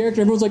this new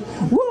character. Everyone's like,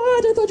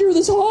 what? I thought you were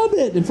this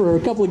hobbit. And for a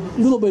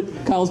little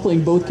bit, Kyle's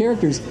playing both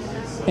characters.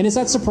 And it's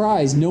that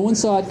surprise. No one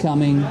saw it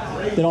coming.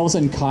 That all of a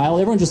sudden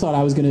everyone just thought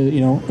I was going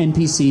to,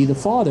 NPC the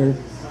father.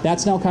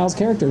 That's now Kyle's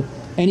character.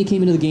 and he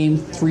came into the game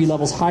 3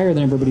 levels higher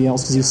than everybody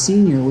else because he's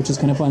senior, which is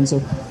kind of fun.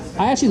 So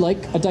I actually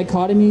like a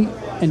dichotomy,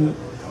 and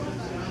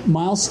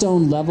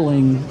milestone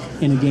leveling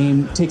in a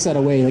game takes that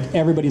away. Like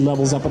everybody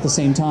levels up at the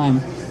same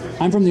time.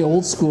 I'm from the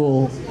old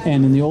school,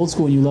 and in the old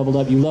school when you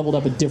leveled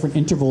up at different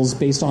intervals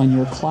based on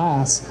your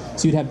class.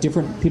 So you'd have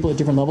different people at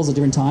different levels at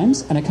different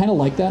times, and I kind of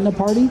like that in a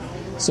party.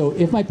 So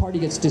if my party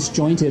gets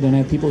disjointed and I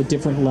have people at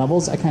different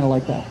levels, I kind of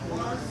like that.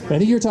 But I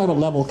think you were talking about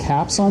level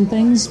caps on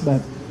things,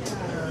 but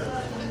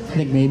I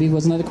think maybe,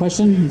 wasn't that the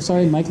question? I'm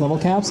sorry, Mike, level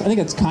caps? I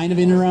think it's kind of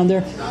in and around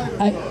there.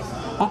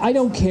 I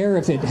don't care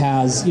if it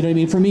has, you know what I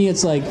mean? For me,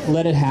 it's like,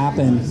 let it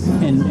happen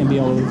and be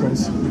all over the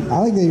place. I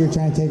like that you're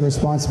trying to take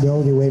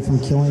responsibility away from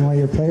killing one of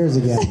your players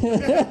again.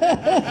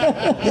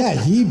 Yeah,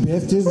 he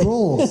biffed his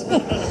rolls.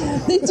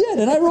 They did,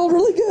 and I rolled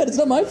really good. It's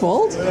not my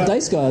fault.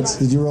 Dice gods.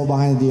 Did you roll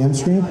behind the DM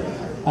screen?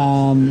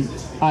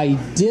 I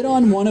did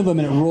on one of them,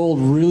 and it rolled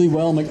really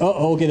well. I'm like,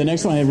 oh, okay, the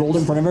next one I rolled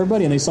in front of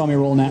everybody, and they saw me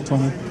roll nat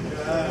 20.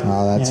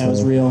 Oh, that's it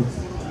was real.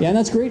 Yeah, and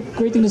that's great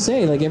thing to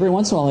say. Like, every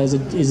once in a while, as a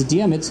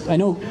DM, I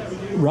know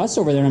Russ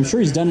over there, and I'm sure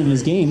he's done it in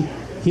his game,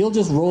 he'll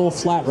just roll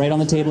flat right on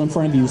the table in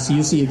front of you, so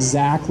you see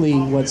exactly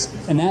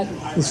and that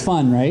is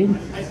fun, right?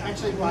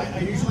 I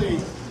usually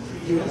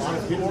do a lot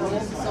of hit rolls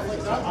and stuff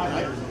like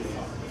that.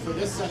 For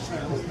this session,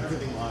 I rolled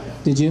everything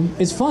live. Did you?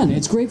 It's fun.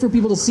 It's great for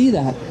people to see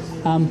that.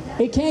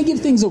 It can give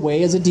things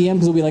away as a DM,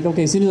 because it'll be like,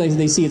 okay, as soon as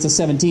they see it's a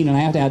 17 and I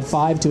have to add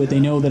 5 to it, they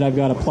know that I've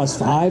got a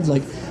 +5.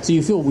 Like, so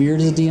you feel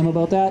weird as a DM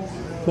about that.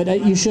 But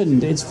you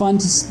shouldn't. It's fun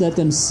to let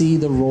them see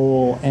the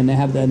roll and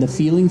have the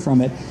feeling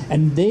from it.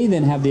 And they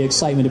then have the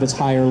excitement if it's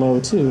high or low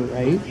too,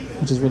 right?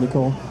 Which is really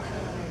cool.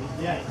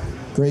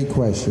 Great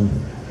question.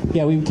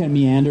 Yeah, we kind of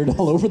meandered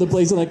all over the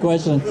place on that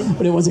question,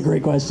 but it was a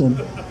great question.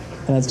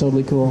 And that's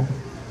totally cool.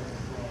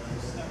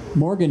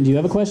 Morgan, do you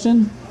have a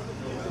question?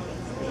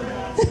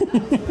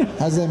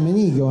 How's that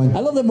mini going?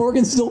 I love that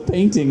Morgan's still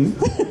painting.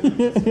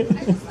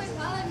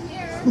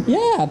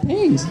 Yeah,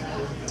 paint.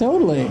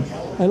 Totally.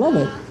 I love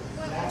it.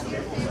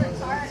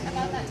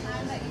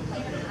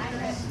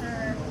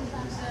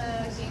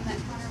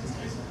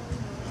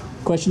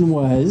 Question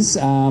was,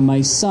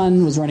 my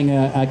son was running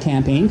a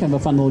campaign, kind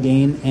of a fun little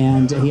game,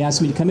 and he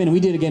asked me to come in, and we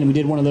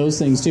did one of those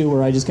things too,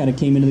 where I just kind of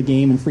came into the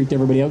game and freaked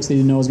everybody out because they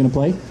didn't know I was going to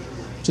play,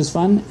 which is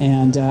fun,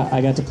 and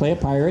I got to play a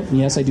pirate, and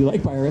yes, I do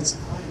like pirates.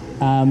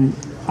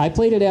 I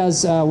played it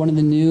as one of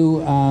the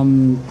new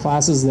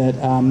classes that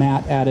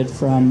Matt added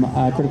from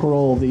Critical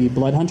Role, the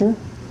Blood Hunter,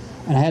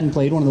 and I hadn't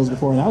played one of those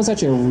before, and that was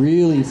actually a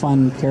really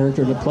fun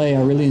character to play.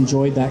 I really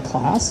enjoyed that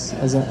class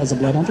as a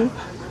Blood Hunter.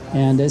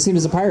 And it seemed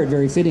as a pirate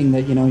very fitting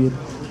that, you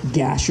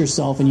gash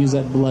yourself and use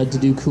that blood to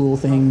do cool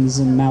things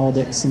and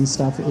maledicts and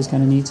stuff. It was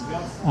kind of neat.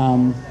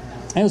 And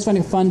it was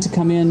fun to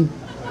come in,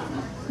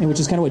 which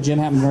is kind of what Jim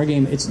happened in our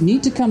game. It's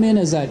neat to come in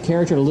as that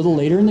character a little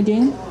later in the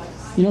game.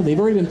 They've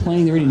already been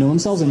playing, they already know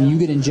themselves, and you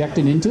get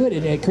injected into it.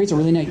 It creates a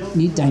really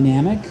neat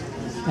dynamic,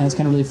 and it's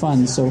kind of really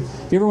fun. So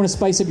if you ever want to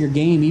spice up your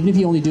game, even if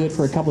you only do it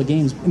for a couple of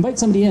games, invite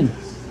somebody in.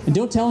 And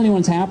don't tell anyone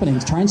it's happening.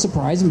 Try and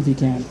surprise them if you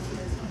can.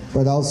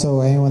 But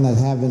also, anyone that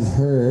haven't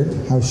heard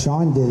how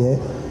Sean did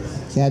it,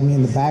 he had me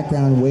in the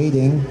background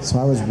waiting, so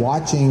I was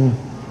watching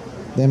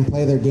them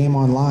play their game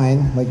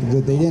online. Like,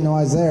 they didn't know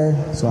I was there,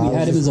 so I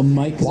had him as a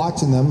mic,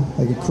 watching them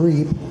like a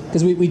creep.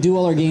 Because we do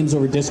all our games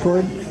over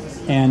Discord,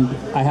 and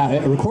I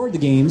record the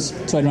games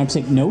so I don't have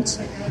to take notes,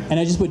 and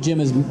I just put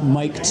Jim as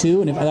mic 2,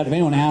 and if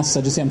anyone asks,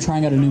 I just say I'm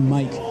trying out a new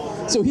mic.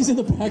 So he's in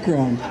the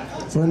background.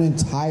 For an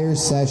entire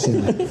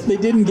session. They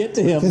didn't get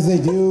to him. Because they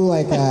do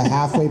like a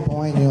halfway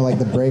point, like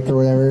the break or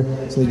whatever.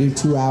 So they do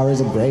 2 hours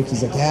of break.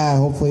 He's like, yeah,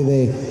 hopefully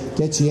they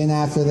get you in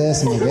after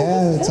this. I'm like,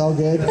 yeah, it's all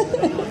good.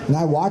 And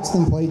I watched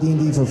them play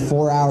D&D for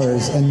 4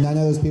 hours, and none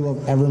of those people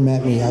have ever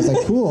met me. I was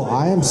like, cool,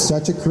 I am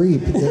such a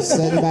creep. Just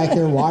sitting back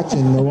here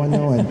watching, no one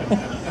knowing.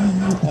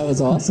 That was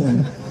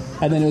awesome.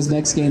 And then it was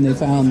next game they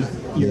found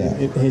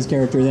his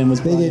character then was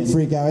They did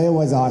freak out. It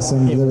was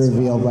awesome, the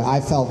reveal, but I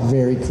felt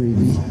very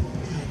creepy.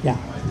 Yeah.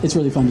 It's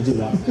really fun to do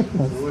that.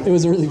 It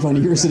was really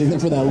funny. You were sitting there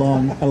for that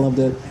long. I loved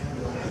it.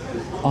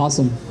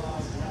 Awesome.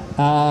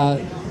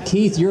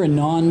 Keith, you're a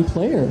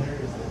non-player.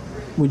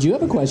 Would you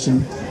have a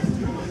question?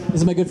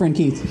 This is my good friend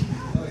Keith.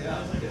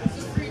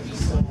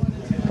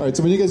 All right,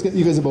 so when you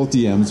guys are both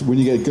DMs, when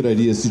you get good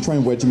ideas, do you try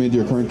and wedge them into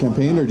your current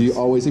campaign, or do you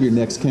always have your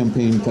next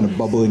campaign kind of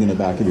bubbling in the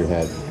back of your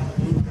head?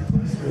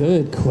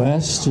 Good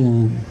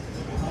question.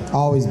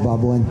 Always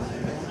bubbling.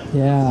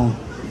 Yeah,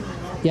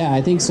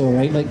 I think so,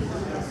 right?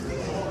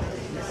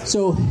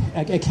 So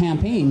a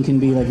campaign can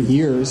be like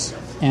years,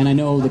 and I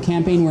know the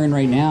campaign we're in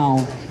right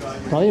now,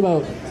 probably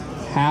about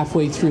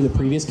halfway through the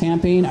previous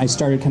campaign, I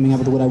started coming up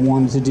with what I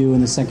wanted to do in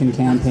the second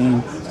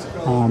campaign.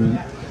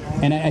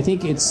 And I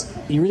think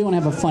you really want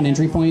to have a fun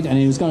entry point, and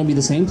it was going to be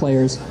the same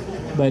players,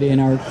 but in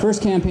our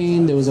first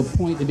campaign, there was a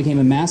point that became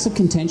a massive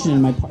contention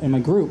in my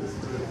group,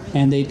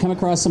 and they'd come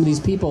across some of these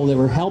people that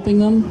were helping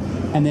them,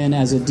 and then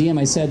as a DM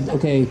I said,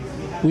 okay,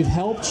 we've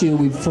helped you,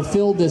 we've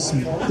fulfilled this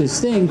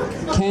thing,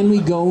 can we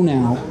go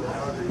now?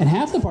 And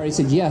half the party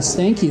said, yes,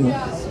 thank you,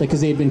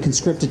 because they had been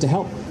conscripted to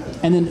help.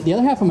 And then the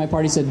other half of my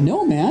party said,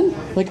 no, man,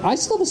 like, I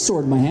still have a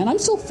sword in my hand. I'm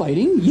still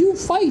fighting. You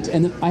fight.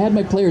 And I had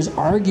my players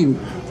argue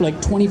for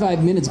like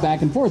 25 minutes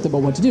back and forth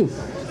about what to do.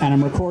 And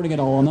I'm recording it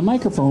all on the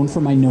microphone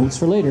for my notes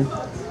for later.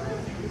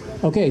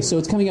 Okay, so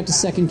it's coming up to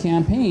second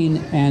campaign,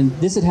 and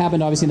this had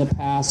happened obviously in the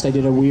past. I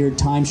did a weird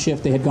time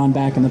shift. They had gone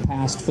back in the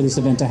past for this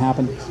event to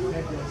happen.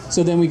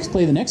 So then we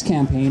play the next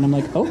campaign. I'm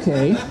like,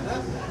 okay,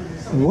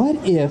 what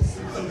if,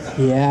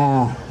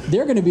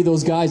 they're going to be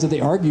those guys that they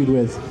argued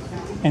with.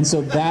 And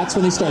so that's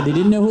when they started. They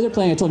didn't know who they're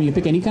playing. I told them, you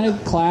pick any kind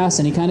of class,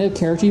 any kind of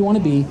character you want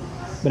to be,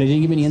 but I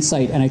didn't give any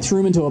insight. And I threw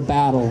them into a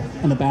battle,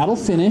 and the battle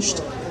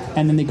finished,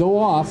 and then they go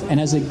off,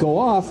 and as they go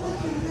off,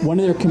 one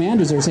of their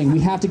commanders are saying, we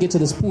have to get to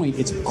this point.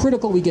 It's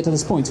critical we get to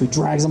this point. So he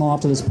drags them all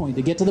up to this point.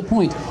 They get to the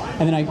point,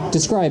 and then I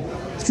describe,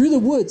 through the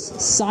woods,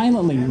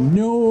 silently,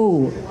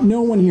 no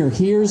one here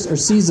hears or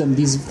sees them.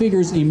 These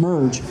figures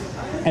emerge,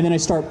 and then I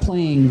start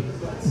playing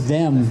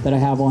them that I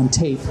have on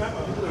tape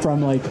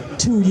from like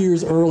 2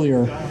 years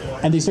earlier,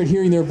 and they start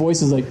hearing their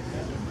voices like,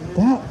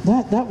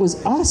 that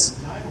was us.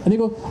 And they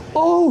go,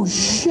 oh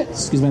shit,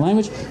 excuse my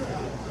language,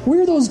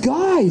 we're those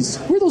guys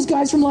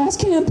from last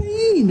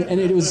campaign. And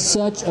it was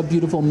such a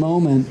beautiful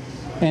moment.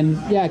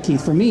 And yeah,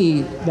 Keith, for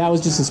me, that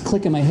was just this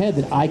click in my head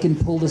that I can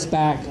pull this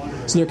back.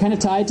 So they're kind of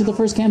tied to the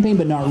first campaign,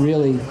 but not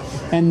really.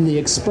 And the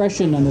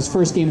expression on this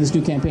first game of this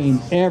new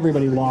campaign,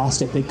 everybody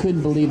lost it. They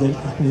couldn't believe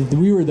that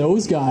we were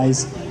those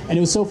guys. And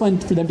it was so fun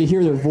for them to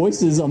hear their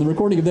voices on the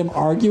recording of them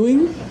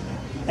arguing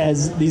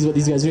as these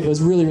guys. It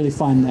was really, really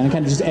fun. And I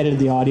kind of just edited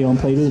the audio and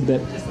played with it a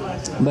bit.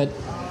 But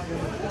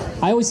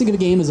I always think of a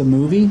game as a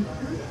movie,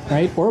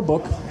 right, or a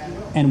book,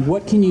 and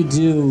what can you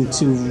do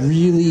to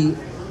really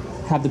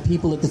have the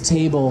people at the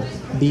table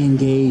be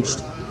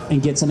engaged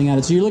and get something out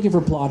of it. So you're looking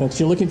for plot hooks,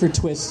 you're looking for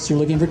twists, you're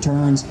looking for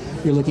turns,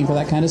 you're looking for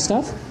that kind of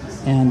stuff,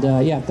 and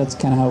that's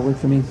kind of how it worked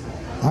for me.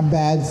 I'm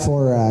bad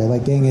for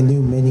like getting a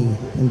new mini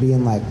and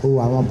being like, oh,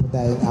 I want to put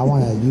that, I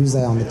want to use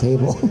that on the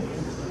table.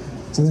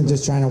 So then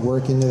just trying to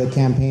work into the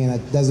campaign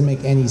that doesn't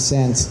make any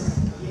sense.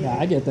 Yeah,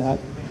 I get that.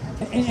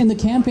 And the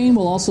campaign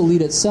will also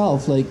lead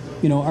itself. Like,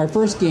 our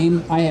first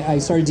game, I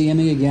started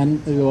DMing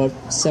again about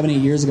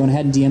 7-8 years ago, and I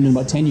hadn't DM'd in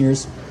about 10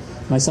 years.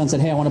 My son said,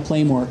 hey, I want to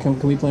play more. Can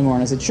we play more?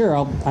 And I said, sure,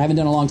 I haven't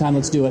done it in a long time,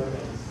 let's do it.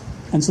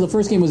 And so the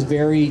first game was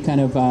very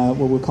kind of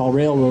what we call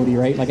railroady,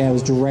 right? Like I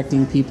was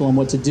directing people on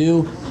what to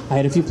do. I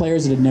had a few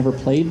players that had never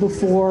played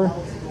before.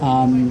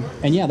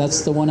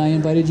 That's the one I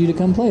invited you to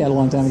come play at a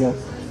long time ago.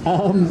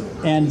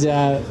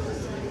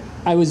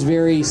 I was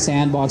very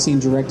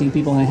sandboxing, directing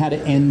people, and I had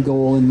an end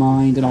goal in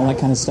mind and all that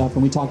kind of stuff.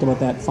 And we talked about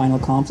that final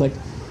conflict.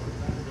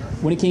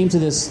 When it came to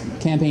this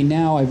campaign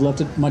now, I've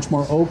left it much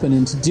more open.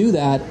 And to do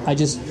that, I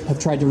just have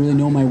tried to really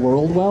know my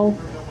world well.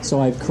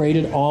 So I've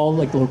created all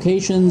like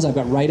locations. I've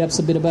got write-ups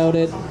a bit about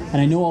it. And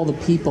I know all the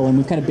people, and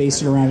we've kind of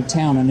based it around a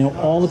town. I know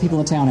all the people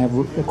in town. I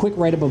have a quick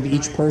write-up of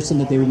each person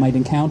that they might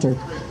encounter.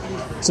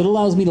 So it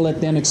allows me to let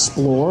them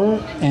explore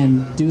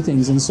and do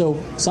things. And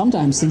so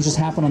sometimes things just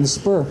happen on the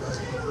spur.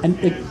 And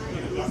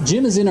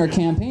Jim is in our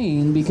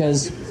campaign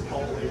because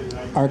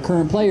our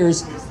current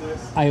players,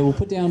 I will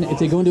put down, if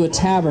they go into a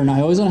tavern,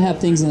 I always want to have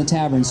things in the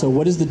tavern. So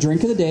what is the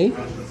drink of the day,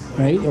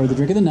 right, or the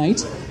drink of the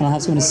night? And I'll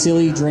have some kind of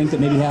silly drink that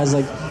maybe has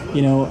like,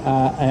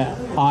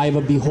 eye of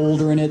a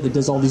beholder in it that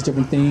does all these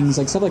different things,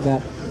 like stuff like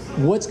that.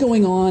 What's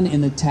going on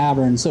in the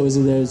tavern? So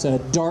there's a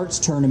darts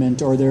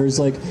tournament, or there's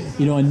like,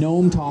 a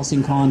gnome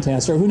tossing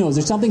contest, or who knows,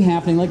 there's something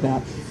happening like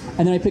that.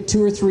 And then I picked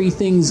 2 or 3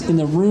 things in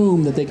the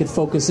room that they could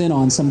focus in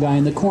on. Some guy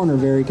in the corner,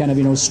 very kind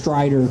of,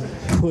 Strider,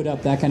 put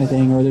up, that kind of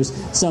thing. Or there's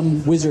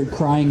some wizard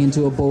crying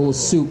into a bowl of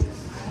soup.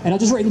 And I'll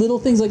just write little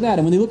things like that.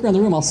 And when they look around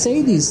the room, I'll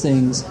say these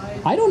things.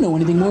 I don't know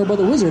anything more about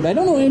the wizard. I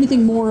don't know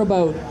anything more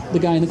about the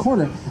guy in the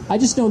corner. I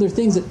just know there are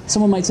things that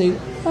someone might say,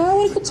 I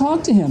want to go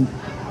talk to him.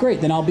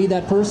 Great, then I'll be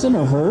that person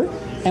or her,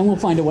 and we'll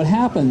find out what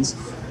happens.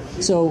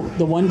 So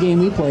the one game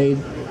we played,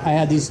 I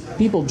had these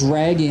people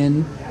drag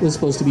in, it was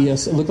supposed to be,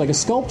 it looked like a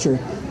sculpture.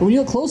 But when you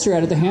look closer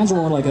at it, the hands were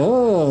more like,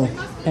 oh.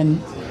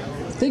 And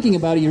thinking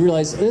about it, you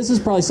realize this is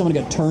probably someone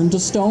who got turned to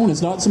stone.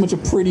 It's not so much a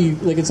pretty,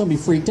 like it's somebody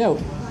freaked out.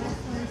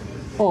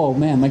 Oh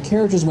man, my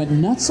characters went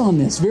nuts on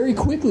this. Very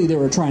quickly, they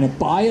were trying to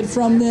buy it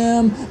from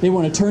them. They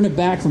want to turn it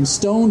back from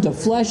stone to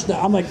flesh.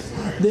 I'm like,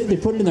 they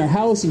put it in their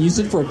house and used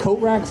it for a coat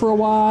rack for a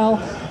while.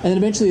 And then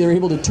eventually they were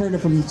able to turn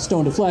it from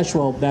stone to flesh.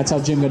 Well, that's how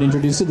Jim got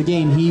introduced to the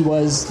game. He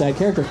was that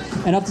character.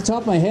 And off the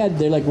top of my head,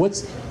 they're like,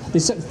 they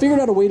figured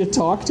out a way to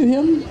talk to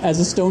him as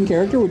a stone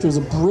character, which was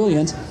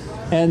brilliant.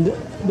 And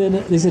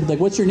then they said, like,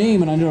 what's your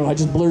name? And I don't know, I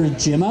just blurted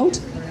Jim out.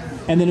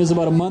 And then it was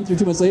about a month or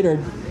 2 months later,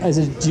 I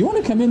said, do you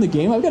want to come in the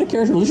game? I've got a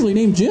character literally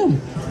named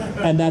Jim.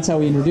 And that's how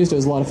we introduced it. It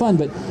was a lot of fun.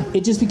 But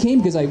it just became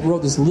because I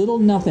wrote this little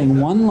nothing,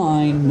 one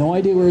line, no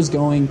idea where it was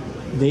going.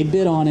 They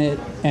bid on it,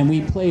 and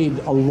we played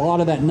a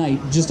lot of that night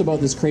just about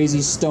this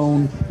crazy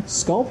stone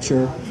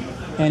sculpture,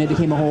 and it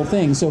became a whole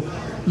thing. So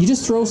you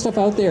just throw stuff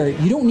out there.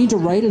 You don't need to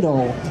write it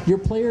all. Your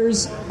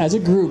players, as a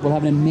group, will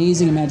have an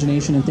amazing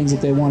imagination and things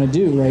that they want to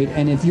do, right?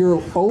 And if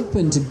you're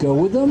open to go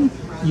with them,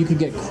 you could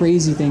get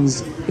crazy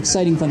things,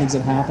 exciting fun things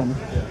that happen.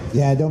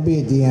 Yeah, don't be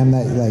a DM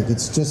that, like,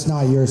 it's just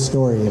not your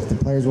story. If the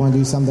players want to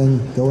do something,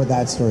 go with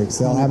that story, because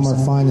they'll 100%. Have more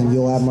fun and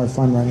you'll have more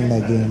fun running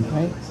that game.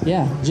 Right?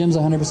 Yeah, Jim's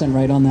 100%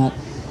 right on that.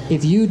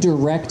 If you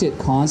direct it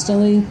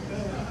constantly,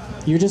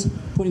 you're just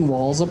putting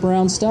walls up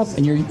around stuff,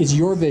 and it's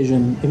your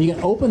vision. If you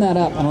can open that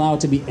up and allow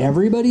it to be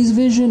everybody's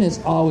vision, it's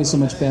always so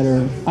much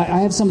better. I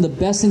have some of the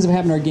best things that have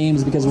happened in our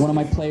games because one of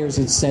my players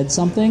had said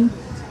something,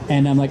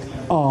 and I'm like,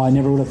 oh, I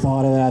never would have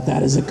thought of that.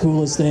 That is the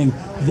coolest thing.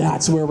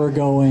 That's where we're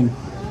going.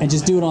 And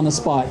just do it on the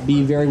spot.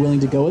 Be very willing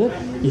to go with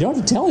it. You don't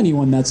have to tell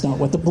anyone that's not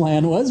what the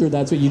plan was, or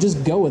that's what you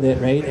just go with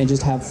it, right? And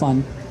just have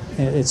fun.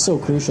 It's so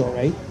crucial,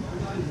 right?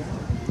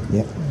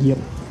 Yep.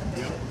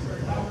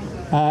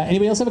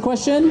 Anybody else have a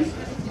question?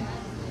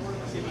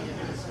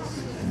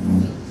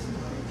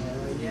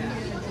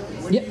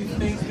 What do you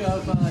think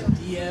of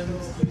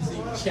DMs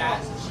using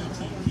chat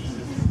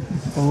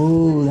GTP?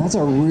 Oh, that's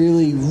a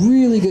really,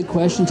 really good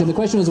question, Tim. The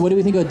question was, what do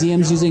we think about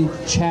DMs using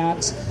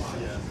chat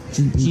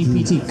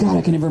GPT? God,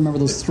 I can never remember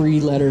those 3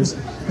 letters.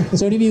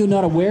 So any of you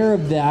not aware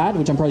of that,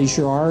 which I'm probably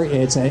sure are,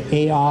 it's an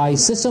AI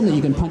system that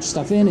you can punch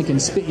stuff in, it can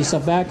spit your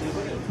stuff back.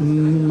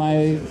 I'm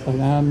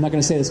not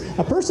going to say this.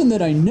 A person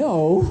that I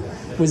know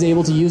was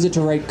able to use it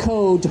to write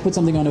code to put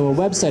something onto a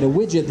website, a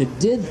widget that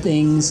did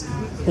things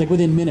like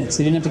within minutes.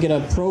 They didn't have to get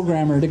a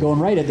programmer to go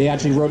and write it. They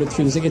actually wrote it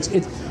through this thing. It's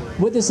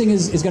what this thing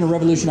is going to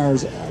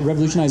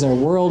revolutionize our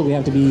world. We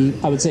have to be,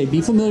 I would say,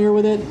 be familiar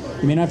with it.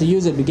 You may not have to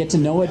use it, but get to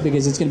know it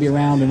because it's going to be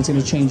around and it's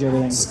going to change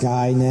everything.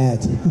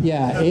 Skynet.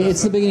 Yeah,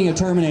 it's the beginning of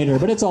Terminator,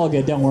 but it's all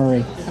good. Don't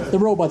worry. The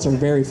robots are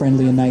very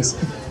friendly and nice.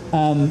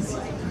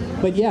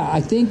 But yeah,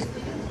 I think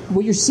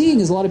what you're seeing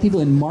is a lot of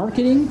people in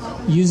marketing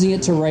using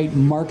it to write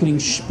marketing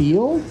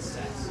spiel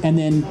and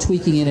then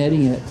tweaking and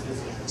editing it.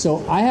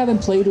 So I haven't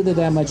played with it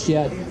that much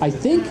yet. I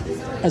think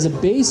as a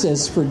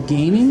basis for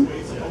gaming,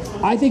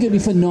 I think it'd be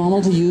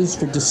phenomenal to use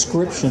for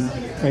description,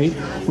 right?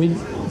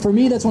 For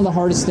me, that's one of the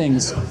hardest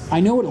things.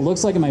 I know what it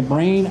looks like in my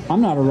brain.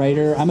 I'm not a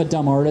writer. I'm a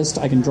dumb artist.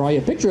 I can draw you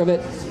a picture of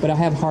it, but I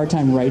have a hard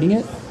time writing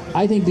it.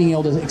 I think being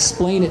able to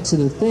explain it to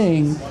the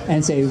thing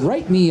and say,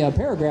 write me a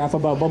paragraph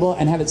about blah, blah,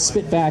 and have it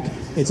spit back,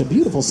 it's a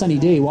beautiful sunny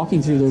day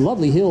walking through the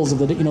lovely hills of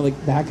the,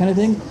 like that kind of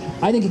thing.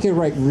 I think it could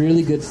write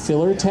really good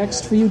filler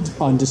text for you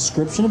on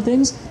description of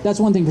things. That's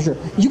one thing for sure.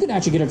 You could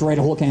actually get it to write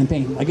a whole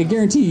campaign. Like I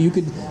guarantee you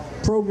could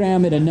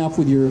program it enough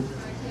with your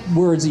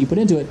words that you put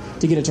into it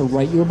to get it to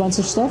write you a bunch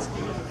of stuff.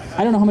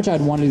 I don't know how much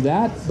I'd want to do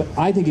that, but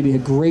I think it'd be a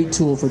great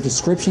tool for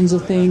descriptions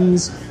of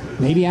things,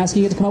 maybe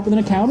asking it to come up with an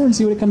encounter and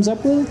see what it comes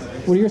up with.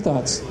 What are your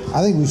thoughts?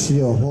 I think we should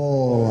do a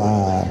whole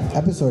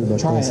episode about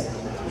Try this.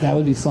 it. That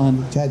would be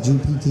fun. Chat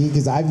GPT,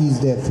 because I've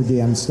used it for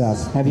DM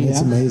stuff. Have you?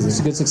 It's amazing. It's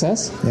a good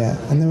success? Yeah.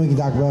 And then we can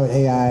talk about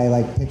AI,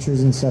 like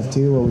pictures and stuff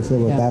too, what we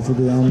feel about that for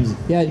DMs.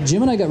 Yeah,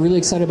 Jim and I got really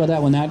excited about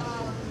that when that,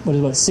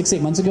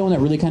 6-8 months ago, when that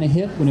really kind of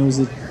hit, when it was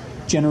the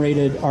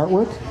generated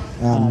artwork.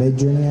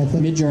 Mid-Journey, I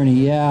think. Mid-Journey,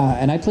 yeah.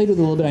 And I played with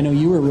it a little bit. I know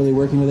you were really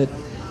working with it.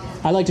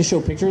 I like to show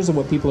pictures of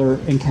what people are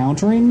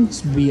encountering,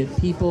 be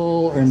it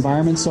people or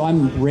environments. So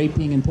I'm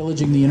raping and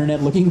pillaging the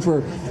internet looking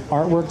for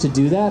artwork to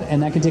do that,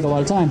 and that can take a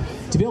lot of time.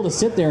 To be able to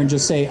sit there and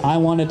just say, I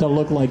want it to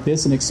look like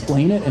this and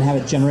explain it and have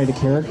it generate a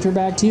character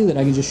back to you that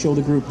I can just show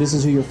the group, this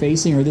is who you're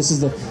facing or this is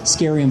the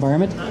scary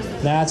environment,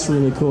 that's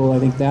really cool. I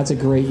think that's a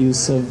great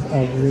use of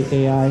the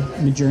AI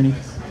Mid-Journey.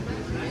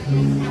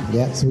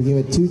 Yeah, so we give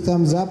it 2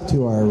 thumbs up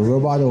to our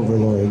robot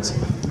overlords.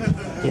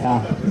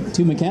 Yeah,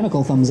 2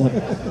 mechanical thumbs up.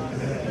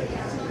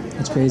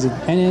 That's crazy.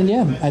 And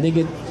yeah, I think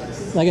it,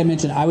 like I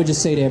mentioned, I would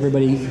just say to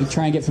everybody,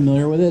 try and get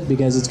familiar with it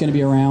because it's going to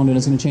be around and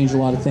it's going to change a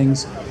lot of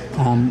things.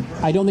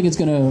 I don't think it's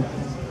going to,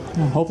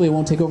 hopefully it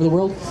won't take over the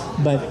world,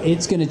 but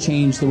it's going to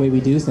change the way we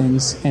do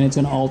things and it's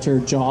going to alter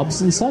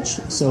jobs and such.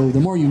 So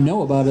the more you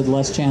know about it, the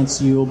less chance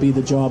you'll be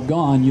the job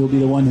gone. You'll be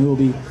the one who will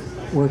be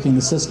working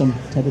the system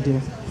type of deal.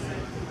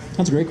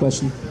 That's a great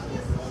question.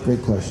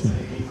 Great question.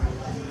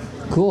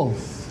 Cool.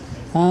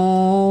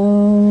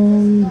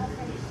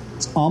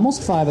 It's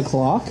almost 5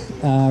 o'clock.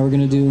 We're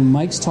going to do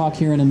Mike's talk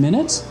here in a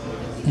minute.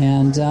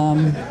 And,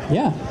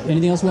 yeah,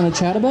 anything else we want to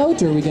chat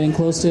about, or are we getting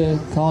close to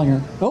calling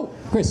her? Oh,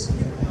 Chris.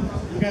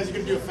 You guys are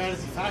going to do a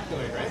fantasy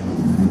factoid, right?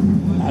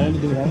 I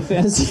didn't do that.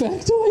 Fantasy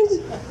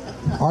factoid?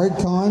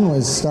 AardCON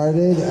was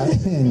started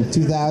in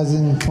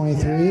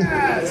 2023.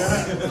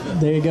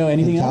 There you go.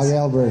 Anything else?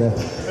 Calgary,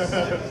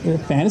 Alberta.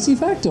 Fantasy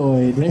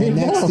factoid. There you go.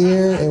 Next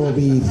year, it will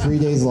be 3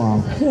 days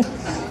long.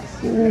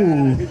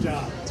 Ooh. Good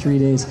job. 3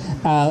 days.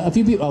 A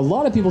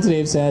lot of people today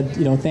have said,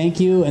 thank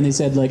you, and they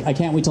said, I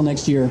can't wait till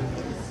next year.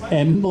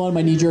 And a lot of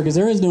my knee jerk is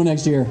there is no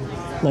next year.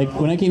 Like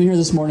when I came here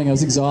this morning, I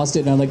was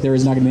exhausted, and I'm like, there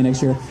is not going to be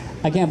next year.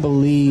 I can't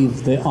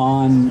believe the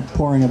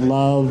pouring of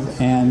love,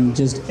 and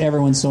just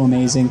everyone's so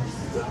amazing.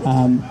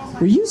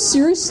 Were you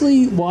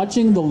seriously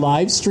watching the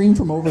live stream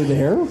from over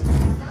there?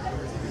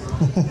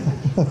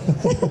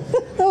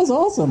 That was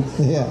awesome.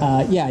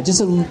 Yeah.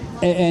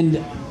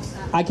 And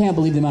I can't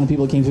believe the amount of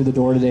people that came through the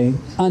door today.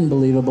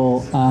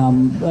 Unbelievable.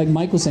 Like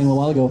Mike was saying a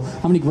while ago,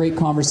 how many great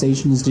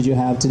conversations did you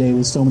have today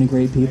with so many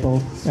great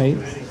people, right?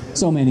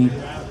 So many.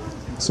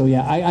 So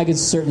yeah, I could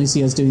certainly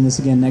see us doing this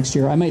again next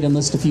year. I might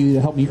enlist a few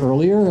to help me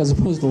earlier as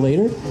opposed to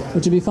later,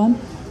 which would be fun.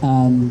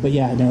 But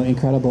yeah, no,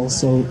 incredible.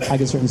 So I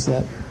could certainly see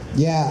that.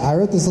 Yeah, I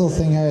wrote this little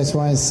thing here. I just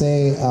want to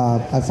say,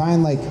 I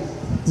find like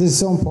this is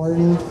so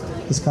important,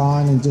 this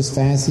con, and just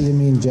fantasy to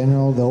me in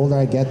general. The older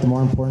I get, the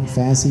more important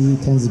fantasy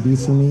tends to be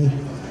for me.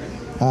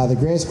 The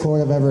greatest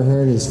quote I've ever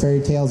heard is, "Fairy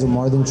tales are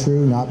more than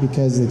true, not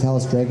because they tell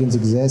us dragons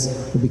exist,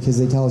 but because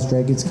they tell us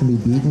dragons can be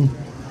beaten."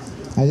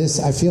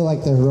 I feel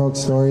like the heroic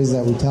stories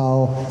that we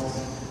tell,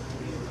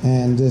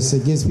 and just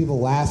it gives people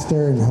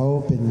laughter and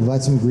hope and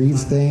lets them grieve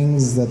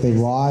things that they've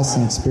lost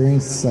and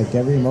experienced, like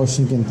every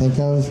emotion you can think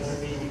of,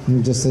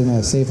 and just in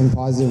a safe and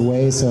positive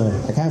way. So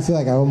I kind of feel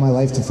like I owe my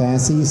life to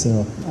fantasy.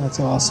 So that's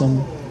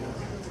awesome.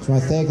 Just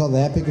want to thank all the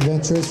epic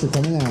adventurers for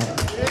coming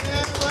out.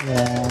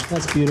 Yeah,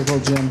 that's beautiful,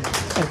 Jim.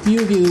 A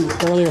few of you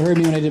earlier heard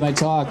me when I did my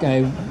talk.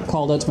 I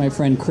called out to my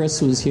friend Chris,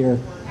 who was here.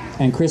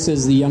 And Chris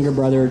is the younger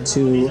brother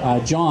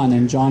to John.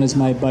 And John is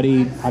my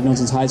buddy. I've known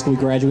since high school. We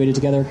graduated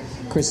together.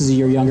 Chris is a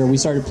year younger. We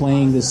started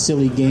playing this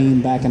silly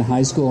game back in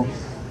high school.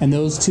 And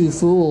those two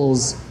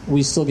fools,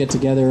 we still get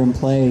together and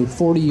play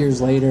 40 years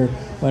later.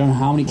 I don't know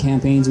how many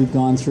campaigns we've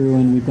gone through,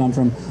 and we've gone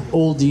from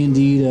old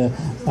D&D to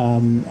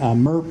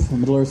MERP,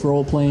 Middle-earth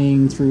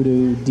role-playing, through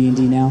to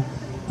D&D now.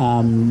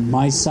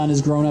 My son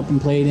has grown up and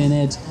played in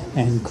it,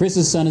 and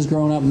Chris's son has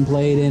grown up and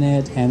played in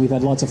it, and we've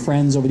had lots of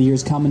friends over the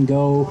years come and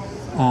go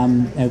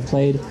and have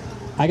played.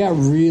 I got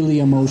really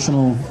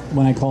emotional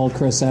when I called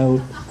Chris out.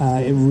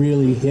 It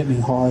really hit me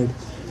hard.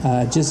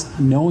 Just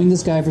knowing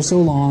this guy for so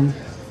long,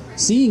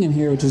 seeing him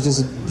here, which was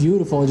just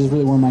beautiful, it just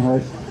really warmed my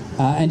heart.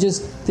 And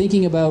just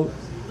thinking about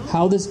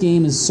how this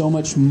game is so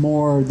much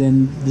more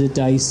than the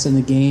dice and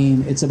the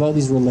game. It's about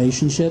these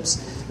relationships.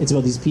 It's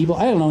about these people.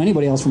 I don't know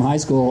anybody else from high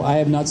school. I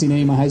have not seen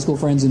any of my high school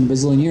friends in a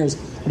bazillion years,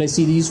 but I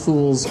see these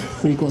fools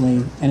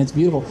frequently, and it's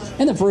beautiful.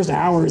 And the first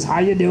hour is how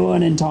you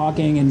doing and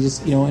talking, and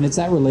just, and it's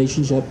that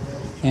relationship.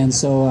 And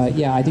so,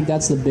 I think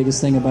that's the biggest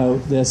thing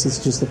about this.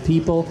 It's just the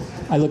people.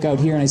 I look out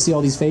here and I see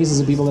all these faces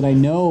of people that I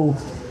know,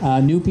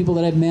 new people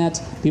that I've met,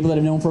 people that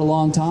I've known for a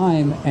long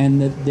time, and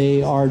that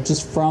they are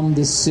just from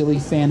this silly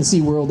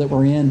fantasy world that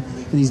we're in,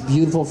 and these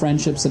beautiful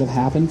friendships that have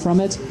happened from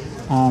it.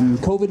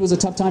 COVID was a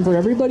tough time for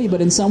everybody, but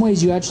in some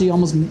ways you actually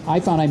I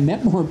found I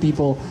met more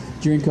people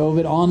during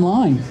COVID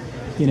online,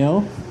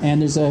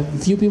 and there's a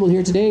few people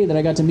here today that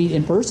I got to meet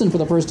in person for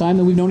the first time,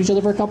 and we've known each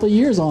other for a couple of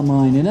years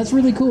online, and that's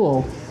really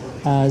cool.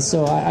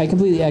 So I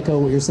completely echo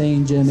what you're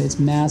saying, Jim. It's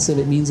massive.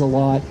 It means a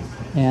lot.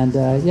 And,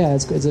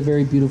 it's a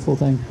very beautiful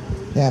thing.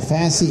 Yeah,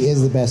 fantasy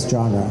is the best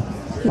genre,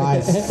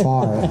 by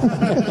far.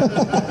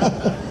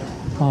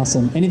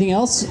 Awesome. Anything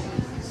else?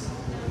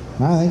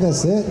 No, I think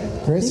that's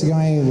it. Chris, you got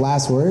any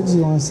last words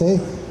you want to say?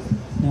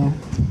 No.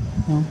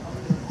 I'm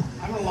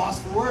at a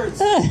loss for words.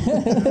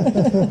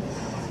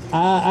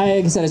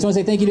 Like I said, I just want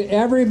to say thank you to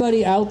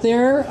everybody out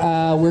there.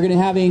 We're going to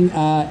having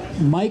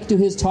Mike do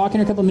his talk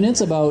in a couple of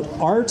minutes about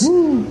art.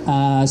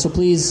 So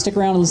please stick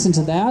around and listen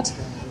to that.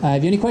 If you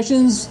have any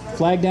questions,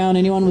 flag down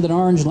anyone with an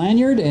orange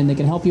lanyard and they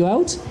can help you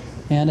out.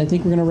 And I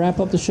think we're going to wrap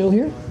up the show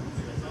here.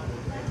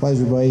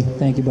 Pleasure, buddy.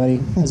 Thank you, buddy.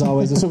 As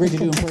always, it's so great to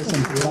do in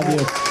person. Love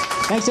you.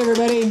 Thanks,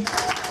 everybody.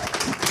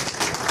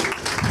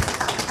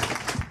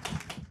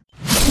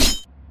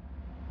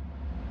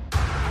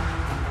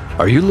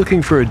 Are you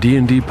looking for a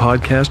D&D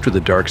podcast with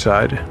a dark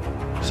side?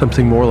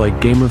 Something more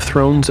like Game of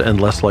Thrones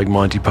and less like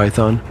Monty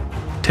Python?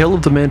 Tale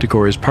of the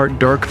Manticore is part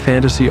dark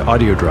fantasy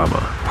audio drama,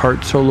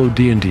 part solo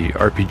D&D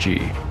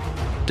RPG.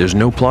 There's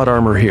no plot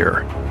armor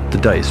here. The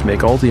dice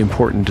make all the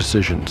important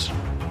decisions.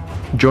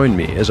 Join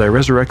me as I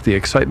resurrect the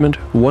excitement,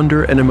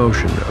 wonder, and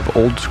emotion of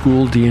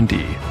old-school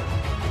D&D.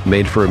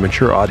 Made for a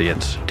mature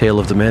audience, Tale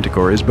of the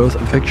Manticore is both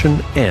a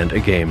fiction and a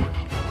game.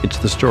 It's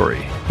the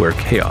story where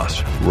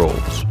chaos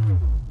rolls.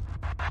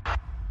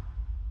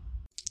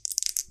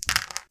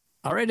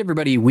 All right,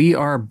 everybody, we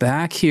are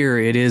back here.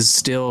 It is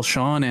still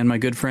Sean and my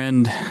good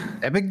friend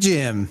Epic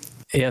Jim.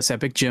 Yes,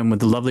 Epic Jim with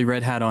the lovely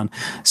red hat on.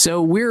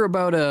 So we're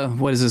about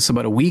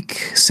about a week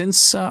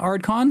since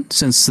AardCon,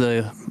 since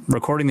the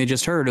recording they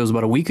just heard. It was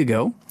about a week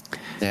ago.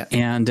 Yeah.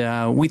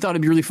 And we thought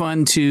it'd be really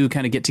fun to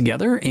kind of get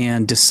together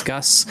and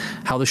discuss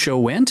how the show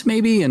went,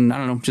 maybe. And I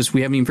don't know, just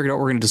we haven't even figured out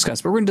what we're going to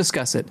discuss, but we're going to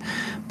discuss it.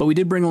 But we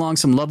did bring along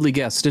some lovely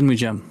guests, didn't we,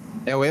 Jim?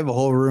 Yeah, we have a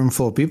whole room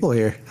full of people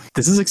here.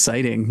 This is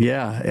exciting.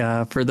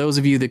 Yeah. For those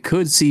of you that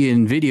could see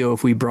in video,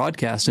 if we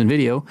broadcast in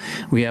video,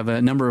 we have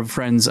a number of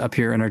friends up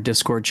here in our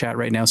Discord chat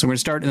right now. So we're going to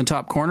start in the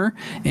top corner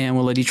and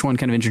we'll let each one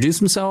kind of introduce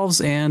themselves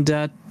and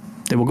then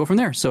we'll go from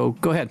there. So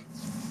go ahead.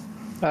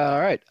 All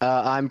right.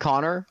 I'm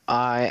Connor.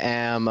 I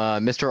am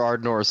Mr.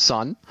 Ardnor's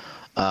son.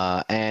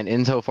 And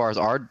insofar as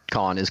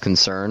AardCon is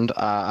concerned,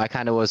 I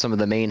kind of was some of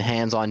the main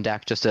hands on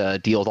deck just to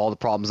deal with all the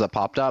problems that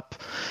popped up,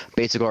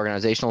 basic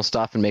organizational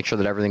stuff, and make sure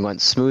that everything went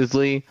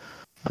smoothly,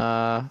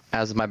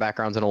 as my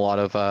background's in a lot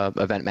of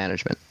event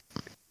management.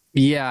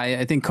 Yeah,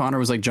 I think Connor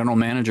was like general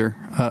manager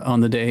on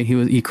the day.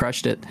 He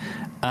crushed it.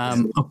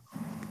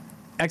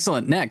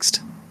 Excellent.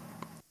 Next.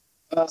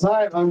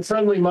 Hi, I'm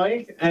Friendly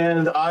Mike,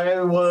 and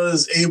I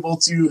was able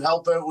to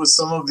help out with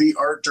some of the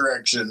art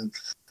direction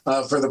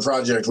for the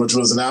project, which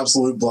was an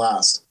absolute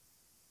blast.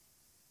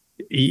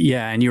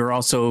 Yeah, and you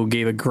also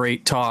gave a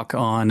great talk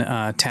on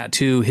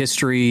tattoo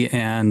history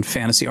and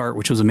fantasy art,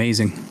 which was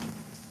amazing.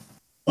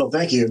 Well,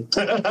 thank you.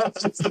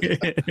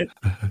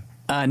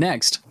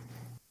 Next.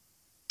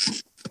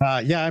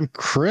 Yeah, I'm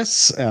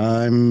Chris.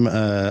 I'm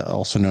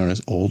also known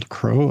as Old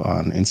Crow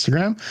on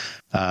Instagram.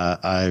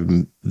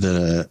 I'm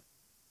the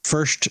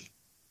first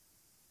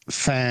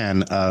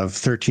fan of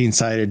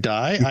 13-Sided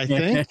Die, I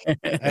think.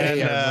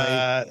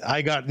 And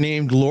I got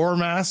named Lore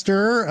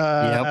Master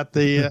at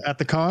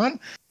the con.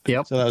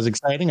 Yep. So that was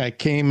exciting. I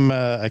came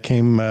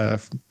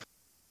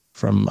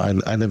from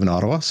I live in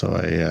Ottawa, so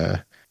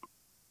I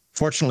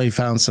fortunately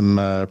found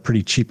some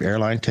pretty cheap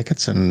airline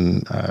tickets,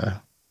 and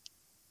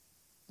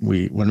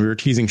when we were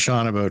teasing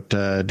Sean about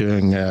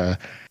doing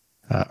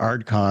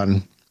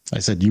AardCon, I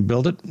said, "You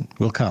build it,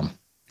 we'll come."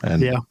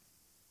 And yeah,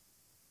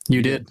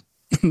 you did.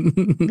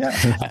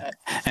 Yeah.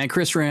 And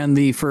Chris ran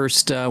the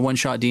first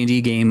one-shot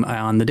D&D game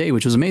on the day,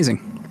 which was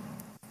amazing.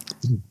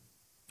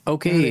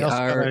 Okay.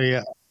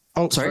 Sorry.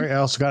 I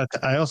also got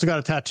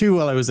a tattoo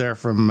while I was there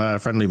from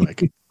Friendly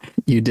Mike.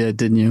 You did,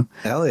 didn't you?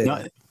 Hell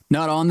yeah.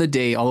 Not on the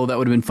day, although that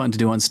would have been fun to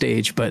do on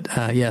stage, but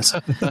yes.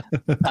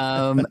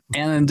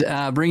 And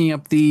bringing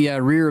up the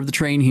rear of the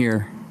train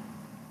here.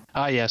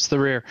 Yes, the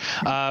rear.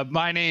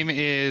 My name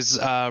is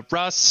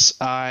Russ.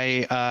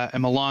 I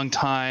am a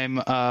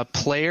longtime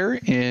player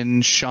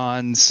in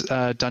Sean's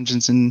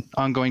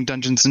ongoing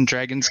Dungeons and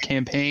Dragons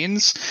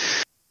campaigns.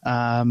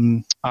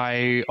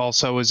 I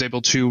also was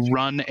able to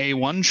run a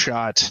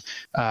one-shot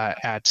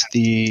at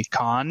the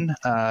con.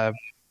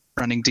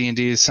 Running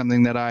D&D is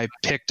something that I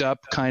picked up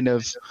kind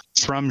of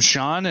from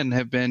Sean and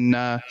have been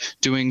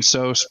doing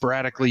so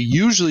sporadically,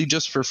 usually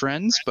just for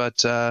friends,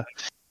 but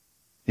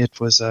it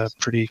was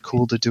pretty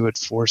cool to do it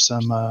for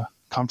some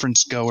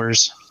conference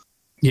goers.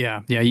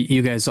 Yeah,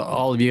 you guys,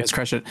 all of you guys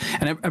crushed it.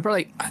 And I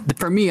probably,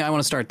 for me, I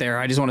want to start there.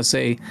 I just want to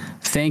say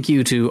thank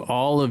you to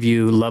all of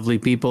you lovely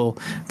people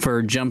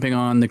for jumping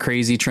on the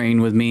crazy train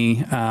with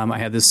me. I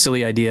had this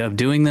silly idea of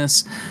doing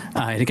this. It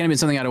kind of been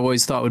something I'd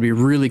always thought would be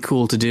really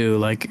cool to do.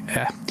 Like,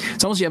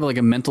 it's almost you have like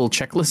a mental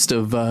checklist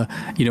of,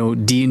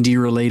 D&D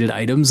related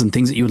items and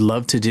things that you would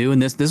love to do.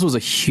 And this was a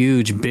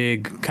huge,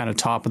 big kind of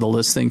top of the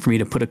list thing for me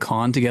to put a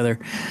con together.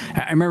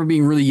 I remember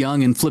being really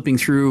young and flipping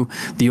through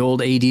the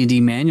old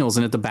AD&D manuals,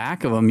 and at the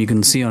back of them, you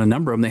can see on a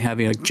number of them, they have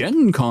like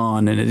Gen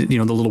Con and, the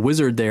little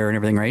wizard there and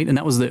everything, right? And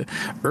that was the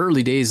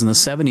early days in the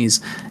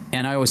 70s.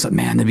 And I always thought,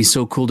 man, that'd be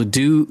so cool to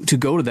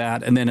go to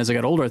that. And then as I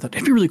got older, I thought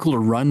it'd be really cool to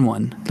run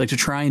one, like to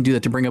try and do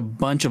that, to bring a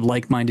bunch of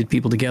like-minded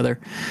people together.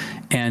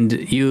 And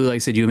you, like I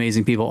said, you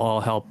amazing people all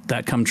helped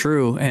that come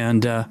true.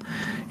 And, a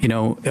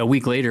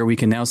week later, we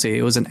can now say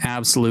it was an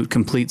absolute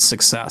complete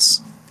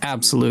success.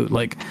 Absolute.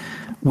 Like,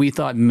 we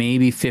thought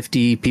maybe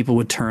 50 people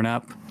would turn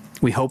up.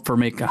 We hoped for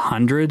make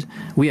 100.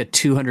 We had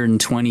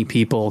 220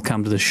 people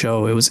come to the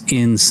show. It was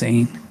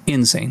insane.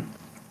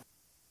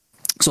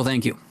 So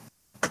thank you.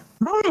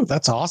 Oh,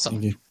 that's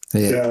awesome.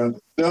 Yeah.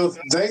 No,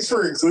 thanks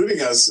for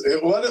including us.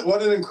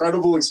 What an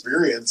incredible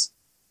experience.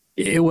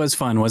 It was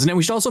fun, wasn't it?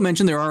 We should also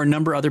mention there are a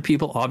number of other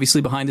people,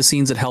 obviously, behind the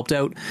scenes that helped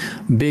out.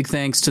 Big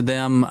thanks to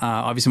them.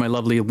 Obviously, my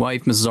lovely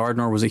wife, Mrs.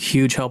 Ardnor, was a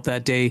huge help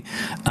that day.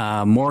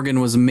 Morgan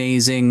was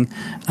amazing.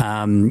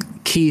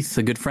 Keith,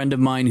 a good friend of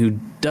mine who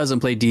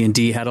doesn't play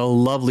D&D, had a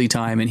lovely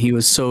time, and he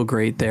was so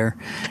great there.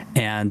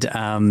 And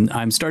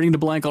I'm starting to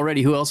blank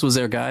already. Who else was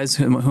there, guys?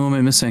 Who am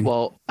I missing?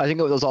 Well, I think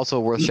it was also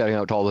worth shouting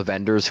out to all the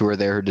vendors who were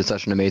there, who did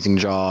such an amazing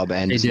job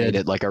and just made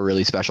it like a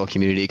really special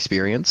community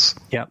experience.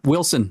 Yeah,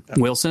 Wilson,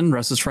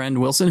 Russ's friend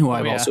Wilson, who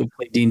I've also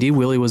played D&D.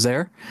 Willie was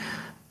there.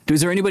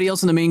 Is there anybody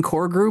else in the main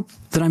core group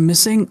that I'm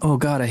missing? Oh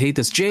God, I hate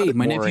this. Jay,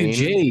 my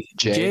nephew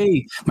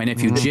Jay, my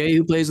nephew Jay,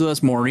 who plays with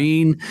us.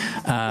 Maureen,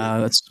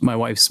 that's my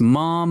wife's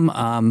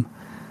mom.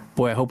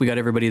 Boy, I hope we got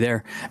everybody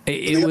there.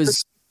 It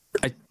was.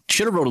 I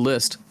should have wrote a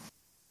list.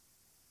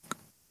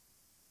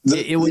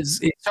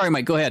 Sorry,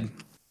 Mike. Go ahead.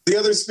 The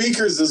other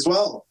speakers as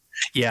well.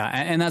 Yeah,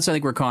 and that's I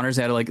think where Connor's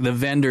at. Like the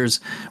vendors,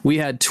 we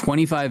had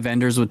 25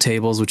 vendors with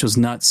tables, which was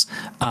nuts.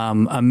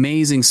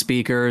 Amazing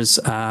speakers.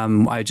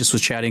 I just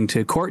was chatting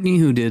to Courtney,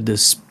 who did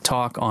this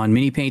talk on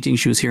mini painting.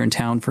 She was here in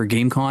town for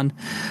GameCon,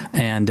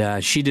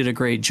 and she did a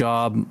great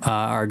job.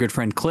 Our good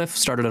friend Cliff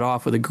started it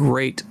off with a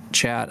great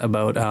chat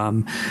about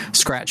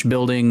scratch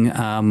building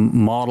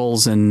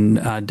models and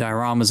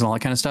dioramas and all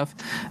that kind of stuff.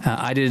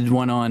 I did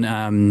one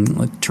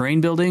on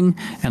terrain building,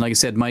 and like I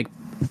said, Mike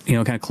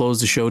kind of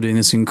closed the show doing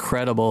this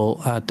incredible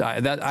that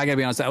I gotta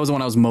be honest, that was the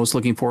one I was most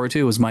looking forward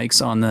to, was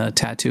Mike's on the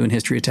tattoo and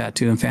history of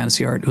tattoo and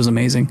fantasy art. It was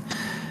amazing.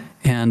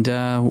 And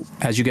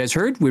as you guys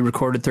heard, we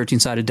recorded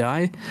 13-Sided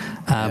Die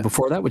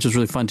before that, which was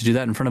really fun to do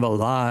that in front of a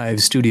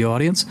live studio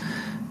audience.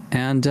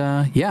 And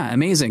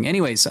amazing.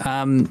 Anyways,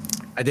 I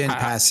didn't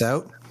pass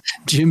out.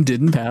 Jim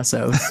didn't pass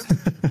out.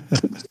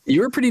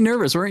 You were pretty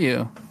nervous, weren't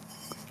you?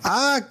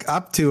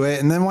 Up to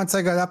it, and then once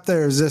I got up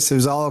there, it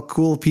was all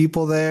cool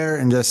people there,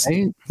 and just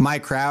my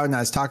crowd, and I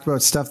was talking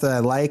about stuff that I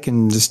like,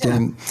 and just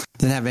didn't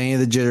have any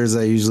of the jitters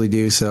I usually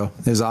do. So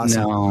it was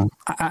awesome. No,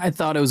 I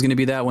thought it was going to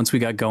be that once we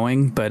got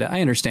going, but I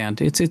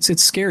understand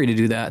it's scary to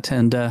do that.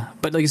 And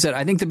but like I said,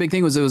 I think the big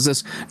thing was it was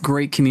this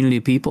great community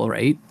of people,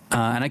 right?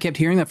 And I kept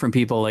hearing that from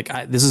people, like,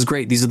 this is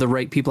great. These are the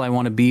right people I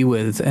want to be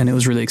with, and it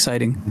was really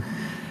exciting.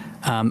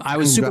 I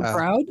was super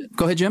proud.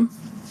 Go ahead, Jim.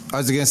 I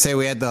was going to say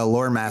we had the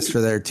lore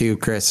master there too,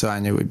 Chris, so I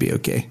knew it would be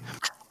okay.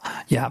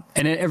 Yeah,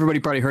 and everybody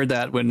probably heard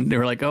that when they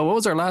were like, "Oh, what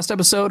was our last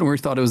episode?" And we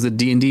thought it was the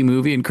D&D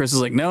movie, and Chris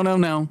is like, "No,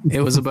 it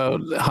was about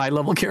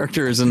high-level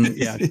characters." And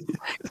yeah,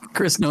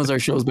 Chris knows our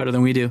shows better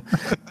than we do.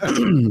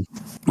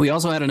 We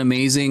also had an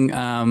amazing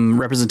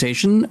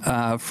representation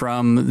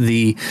from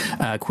the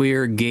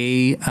queer,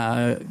 gay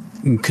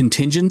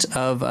contingent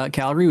of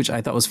Calgary, which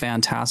I thought was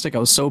fantastic. I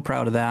was so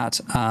proud of that.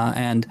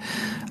 And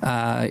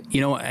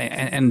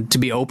to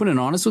be open and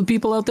honest with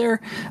people out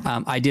there,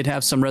 I did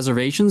have some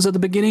reservations at the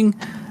beginning,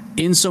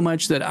 in so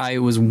much that I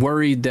was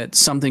worried that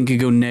something could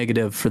go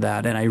negative for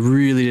that. And I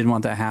really didn't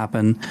want that to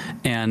happen.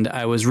 And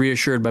I was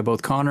reassured by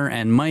both Connor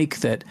and Mike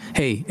that,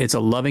 hey, it's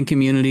a loving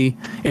community.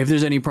 If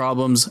there's any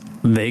problems,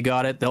 they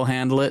got it. They'll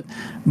handle it.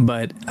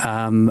 But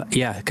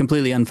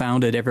completely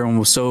unfounded. Everyone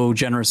was so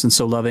generous and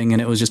so loving.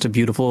 And it was just a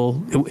beautiful,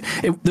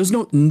 there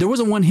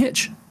wasn't one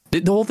hitch.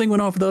 The whole thing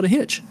went off without a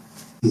hitch.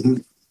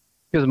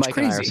 Because Mike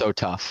and I are so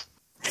tough.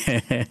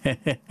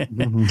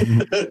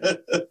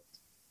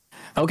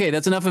 Okay,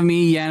 that's enough of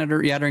me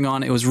yattering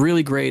on. It was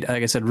really great.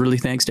 Like I said, really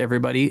thanks to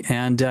everybody.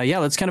 And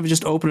let's kind of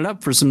just open it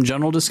up for some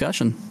general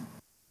discussion.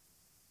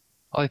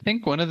 Well, I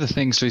think one of the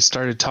things we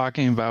started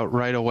talking about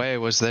right away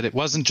was that it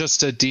wasn't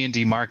just a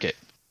D&D market.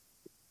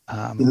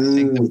 I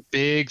think the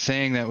big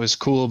thing that was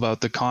cool about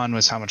the con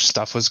was how much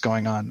stuff was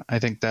going on. I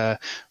think the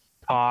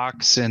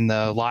talks and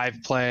the live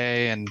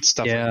play and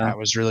stuff like that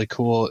was really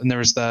cool. And there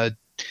was the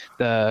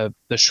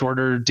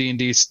shorter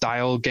D&D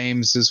style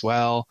games as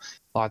well.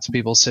 Lots of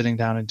people sitting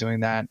down and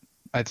doing that.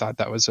 I thought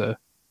that was a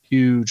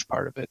huge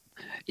part of it.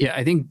 Yeah,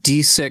 I think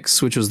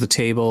D6, which was the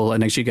table,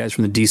 and actually guys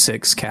from the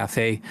D6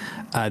 Cafe,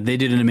 they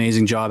did an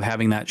amazing job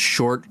having that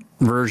short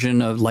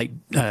version of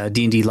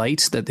D&D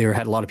Lite that they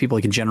had a lot of people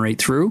that could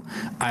generate through.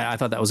 I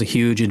thought that was a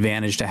huge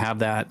advantage to have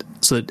that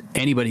so that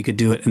anybody could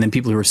do it, and then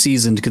people who were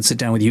seasoned could sit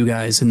down with you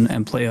guys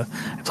and play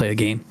a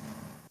game.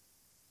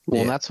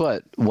 Well, that's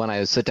what, when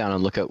I sit down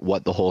and look at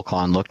what the whole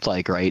con looked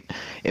like, right?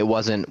 It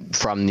wasn't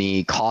from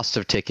the cost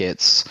of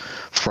tickets,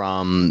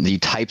 from the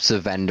types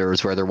of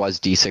vendors where there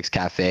was D6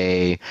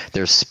 Cafe,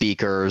 there's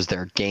speakers,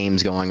 there are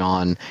games going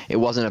on. It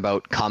wasn't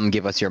about come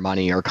give us your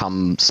money or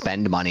come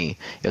spend money.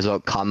 It was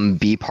about come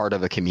be part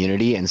of a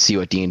community and see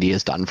what D&D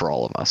has done for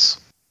all of us.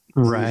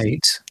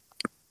 Right.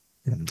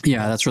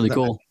 Yeah, that's really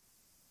cool.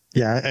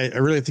 Yeah, I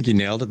really think you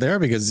nailed it there,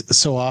 because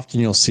so often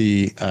you'll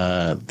see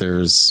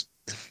there's,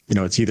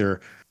 it's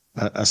either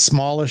a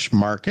smallish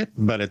market,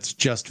 but it's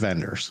just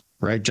vendors,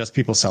 right? Just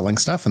people selling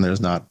stuff, and there's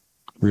not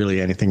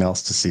really anything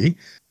else to see.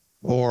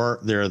 Or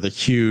they're the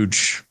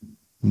huge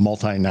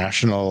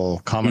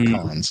multinational Comic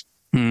Cons,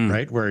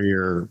 right? Where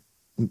you're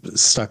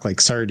stuck like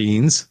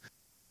sardines,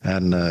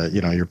 and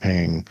you're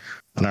paying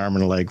an arm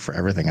and a leg for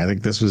everything. I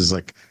think this was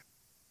like,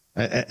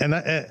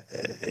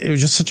 it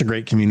was just such a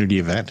great community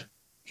event,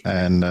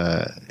 and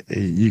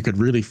you could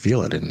really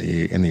feel it in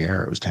the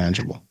air. It was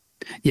tangible.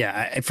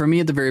 Yeah, for me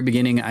at the very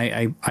beginning,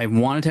 I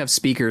wanted to have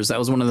speakers. That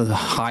was one of the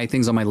high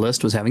things on my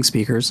list, was having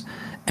speakers.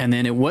 And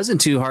then it wasn't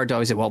too hard to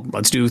always say, well,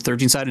 let's do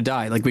 13-sided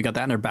die. Like, we got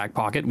that in our back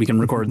pocket. We can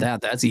record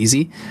that. That's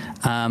easy.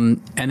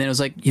 And then it was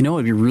like,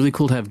 it'd be really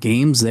cool to have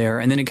games there.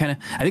 And then it kind of,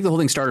 I think the whole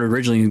thing started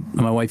originally,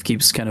 my wife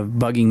keeps kind of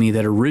bugging me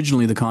that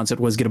originally the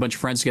concept was get a bunch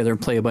of friends together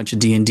and play a bunch of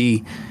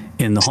D&D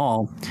in the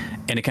hall.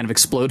 And it kind of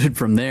exploded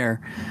from there.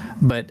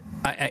 But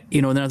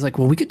then I was like,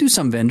 well, we could do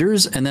some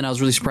vendors. And then I was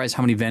really surprised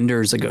how many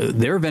vendors,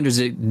 there were vendors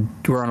that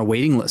were on a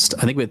waiting list.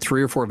 I think we had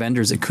 3 or 4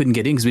 vendors that couldn't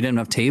get in because we didn't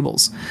have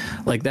tables.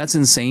 Like, that's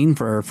insane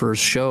for our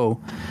first show.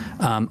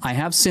 I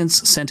have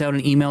since sent out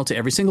an email to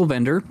every single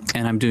vendor,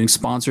 and I'm doing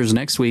sponsors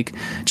next week,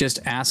 just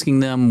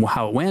asking them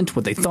how it went,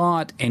 what they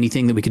thought,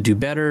 anything that we could do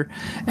better.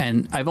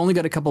 And I've only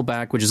got a couple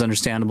back, which is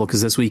understandable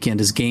because this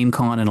weekend is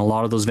GameCon, and a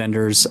lot of those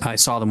vendors, I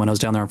saw them when I was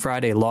down there on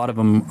Friday. A lot of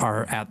them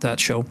are at that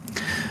show.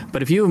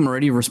 But a few of them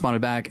already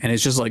responded back, and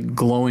it's just like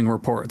glowing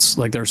reports.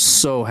 Like, they're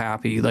so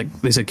happy.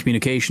 Like, they said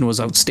communication was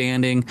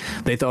outstanding.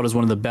 They thought it was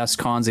one of the best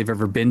cons they've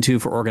ever been to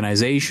for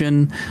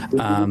organization.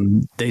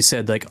 They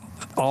said like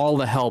all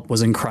the help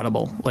was incredible.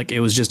 Like, it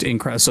was just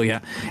incredible. So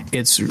yeah,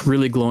 it's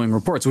really glowing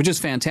reports, which is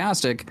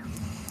fantastic.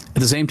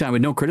 At the same time,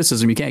 with no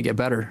criticism, you can't get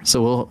better.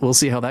 So we'll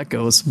see how that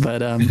goes.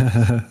 But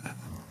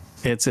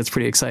it's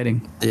pretty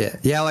exciting.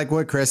 Yeah, like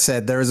what Chris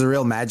said, there was a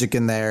real magic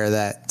in there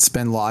that's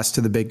been lost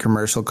to the big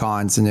commercial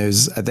cons, and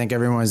I think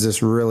everyone was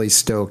just really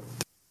stoked,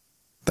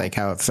 like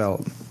how it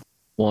felt.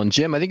 Well, and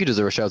Jim, I think you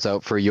deserve a shout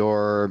out for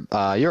your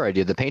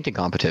idea, the painting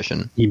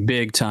competition.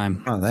 Big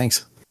time. Oh,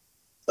 thanks.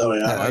 Oh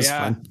yeah, that was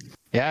fun.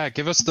 Yeah,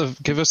 give us the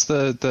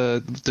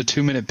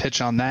 2-minute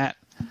pitch on that.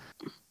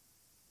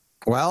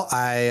 Well,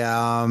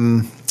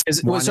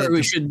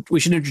 we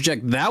should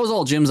interject. That was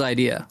all Jim's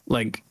idea.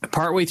 Like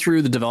partway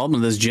through the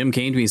development of this, Jim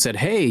came to me and said,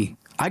 "Hey,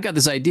 I got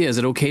this idea. Is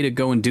it okay to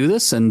go and do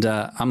this?" And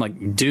I'm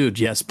like, "Dude,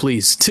 yes,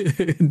 please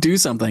do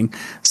something."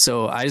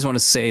 So I just want to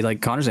say,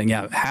 like Connor's saying,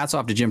 yeah, hats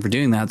off to Jim for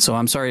doing that. So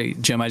I'm sorry,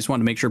 Jim. I just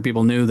wanted to make sure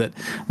people knew that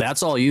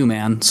that's all you,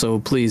 man. So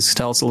please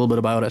tell us a little bit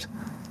about it.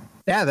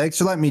 Yeah, thanks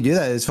for letting me do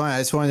that. It's fun. I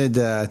just wanted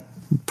to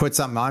put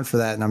something on for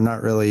that, and I'm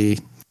not really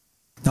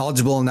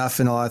knowledgeable enough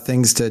in a lot of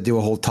things to do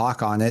a whole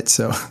talk on it.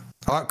 So,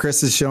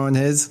 Chris is showing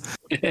his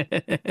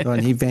when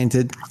he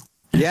painted.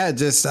 Yeah,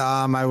 just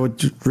I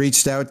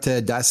reached out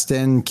to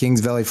Dustin,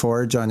 Kings Valley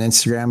Forge on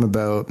Instagram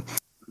about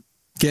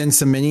getting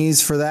some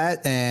minis for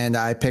that, and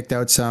I picked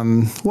out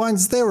some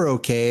ones. They were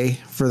okay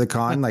for the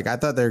con. Like I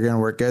thought they were going to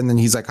work good, and then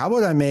he's like, "How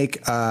about I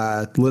make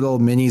little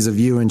minis of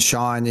you and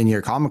Sean in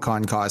your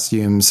Comic-Con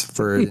costumes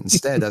for it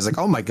instead?" I was like,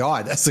 "Oh my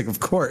god!" That's like, of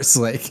course,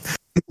 like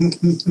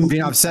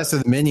being obsessed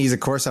with minis. Of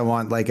course, I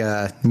want like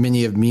a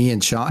mini of me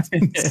and Sean.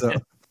 So.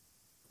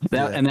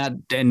 And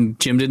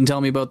Jim didn't tell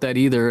me about that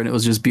either, and it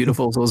was just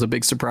beautiful. So it was a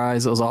big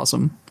surprise. It was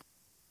awesome.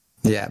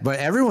 Yeah, but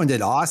everyone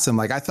did awesome.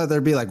 Like I thought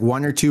there'd be like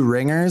 1 or 2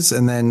 ringers,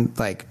 and then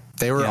like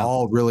they were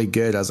all really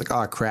good. I was like,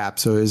 oh crap!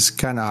 So it was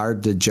kind of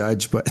hard to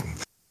judge, but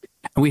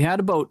we had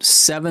about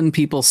 7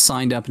 people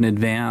signed up in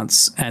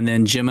advance, and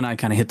then Jim and I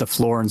kind of hit the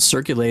floor and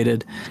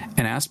circulated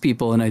and asked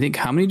people. And I think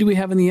how many do we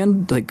have in the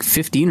end? Like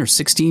 15 or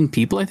 16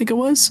 people, I think it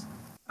was.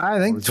 I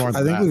think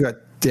we got.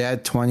 Yeah,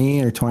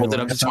 20 or 21. Was it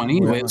up to 20?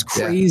 It was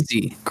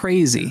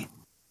crazy.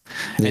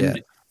 Yeah.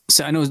 And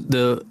so I know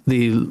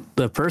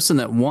the person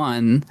that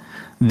won,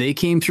 they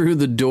came through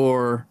the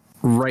door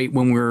right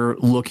when we were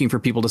looking for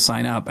people to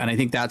sign up, and I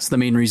think that's the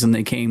main reason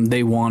they came.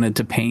 They wanted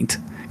to paint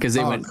because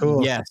they went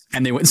yes,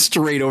 and they went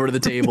straight over to the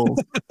table.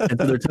 And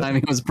their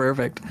timing was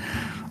perfect.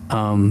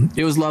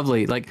 It was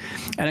lovely. Like,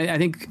 and I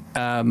think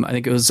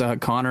it was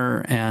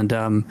Connor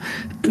and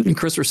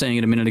Chris were saying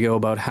it a minute ago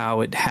about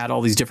how it had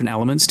all these different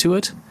elements to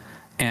it.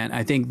 And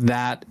I think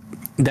that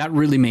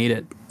really made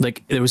it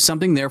like there was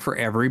something there for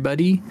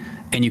everybody,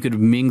 and you could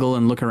mingle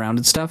and look around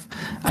and stuff.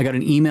 I got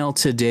an email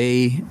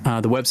today.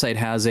 The website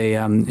has a,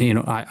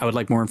 I would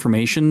like more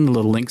information, a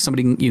little link,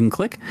 somebody you can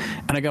click.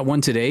 And I got one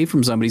today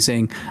from somebody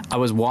saying, I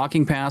was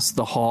walking past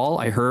the hall.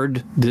 I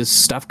heard this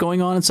stuff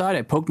going on inside.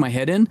 I poked my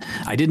head in.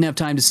 I didn't have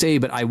time to stay,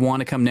 but I want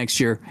to come next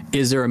year.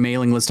 Is there a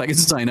mailing list I can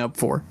sign up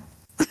for?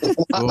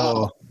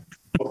 Oh.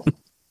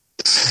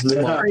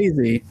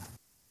 Crazy.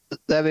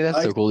 I mean,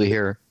 that's so cool to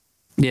hear.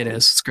 It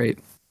is. It's great.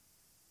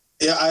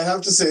 Yeah, I have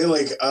to say,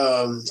 like,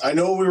 I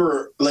know we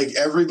were, like,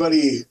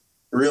 everybody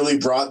really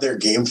brought their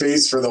game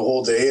face for the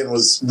whole day and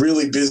was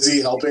really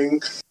busy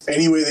helping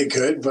any way they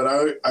could, but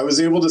I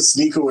was able to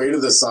sneak away to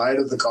the side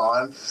of the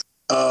con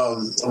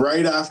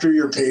right after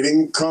your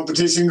painting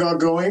competition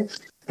got going,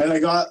 and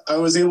I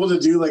was able to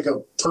do, like, a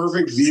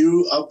perfect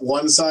view up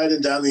one side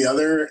and down the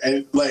other,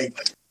 and, like,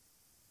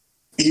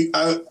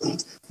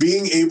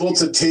 being able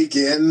to take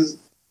in,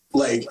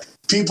 like,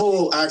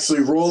 people actually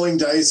rolling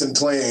dice and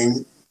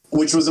playing,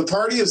 which was a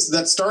party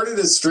that started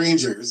as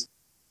strangers,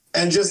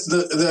 and just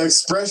the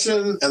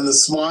expression and the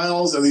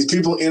smiles and these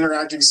people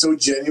interacting so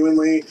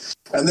genuinely,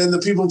 and then the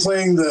people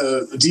playing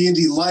the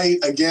D&D Light,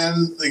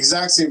 again, the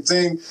exact same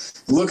thing,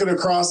 looking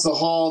across the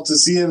hall to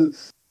seeing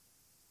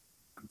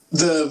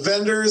the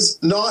vendors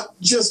not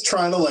just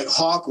trying to like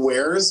hawk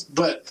wares,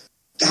 but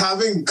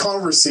having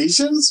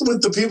conversations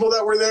with the people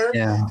that were there.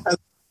 Yeah. And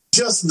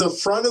just the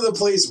front of the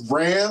place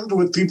rammed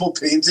with people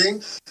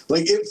painting.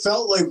 Like it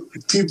felt like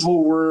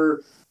people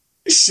were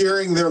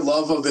sharing their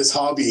love of this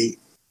hobby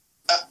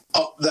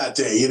that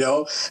day, you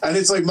know? And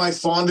it's like my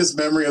fondest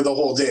memory of the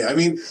whole day. I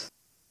mean,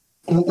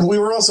 we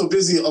were also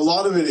busy. A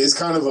lot of it is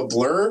kind of a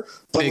blur,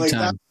 but Big like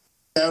time.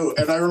 Out.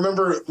 And I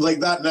remember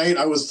like that night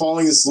I was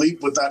falling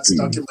asleep with that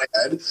stuck in my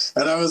head.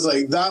 And I was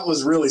like, that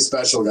was really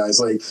special, guys.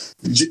 Like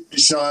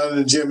Sean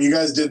and Jim, you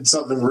guys did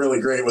something really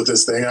great with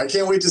this thing. I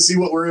can't wait to see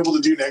what we're able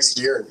to do next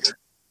year.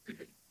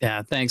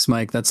 Yeah, thanks,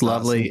 Mike. That's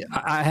lovely.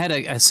 Awesome. I had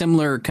a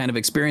similar kind of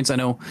experience. I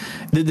know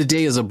the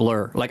day is a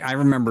blur. Like I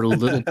remember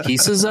little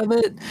pieces of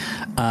it,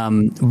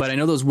 but I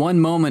know there was one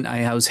moment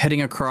I was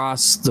heading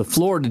across the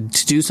floor to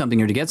do something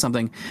or to get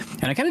something,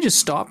 and I kind of just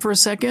stopped for a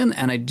second,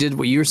 and I did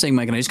what you were saying,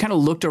 Mike, and I just kind of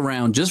looked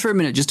around just for a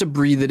minute, just to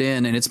breathe it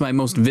in, and it's my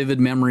most vivid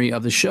memory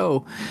of the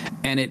show,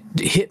 and it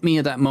hit me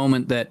at that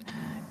moment that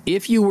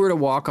if you were to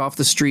walk off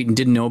the street and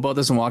didn't know about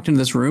this and walked into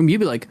this room, you'd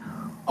be like,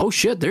 oh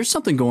shit, there's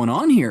something going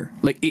on here.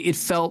 Like it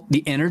felt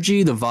the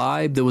energy, the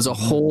vibe, there was a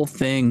whole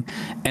thing.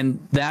 And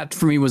that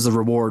for me was the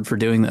reward for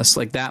doing this.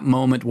 Like that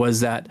moment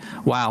was that,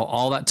 wow,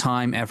 all that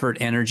time, effort,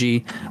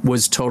 energy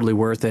was totally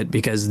worth it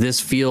because this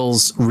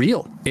feels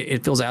real.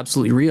 It feels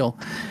absolutely real.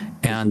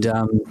 And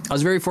I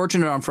was very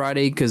fortunate on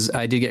Friday because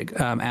I did get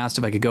asked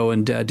if I could go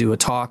and do a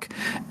talk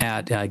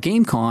at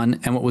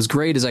GameCon. And what was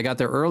great is I got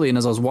there early, and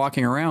as I was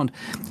walking around,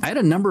 I had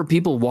a number of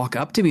people walk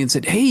up to me and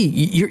said, hey,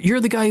 you're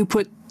the guy who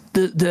put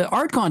the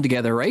AardCon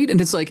together, right?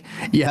 And it's like,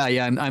 yeah,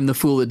 I'm the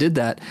fool that did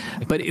that.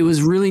 But it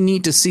was really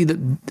neat to see that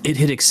it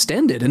had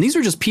extended. And these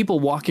are just people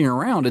walking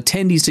around,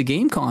 attendees to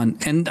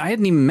GameCon. And I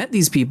hadn't even met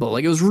these people.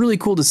 Like, it was really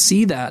cool to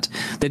see that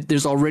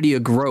there's already a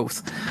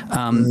growth.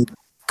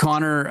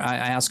 Connor, I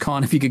asked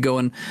Con if he could go,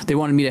 and they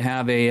wanted me to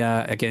have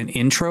an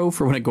intro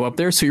for when I go up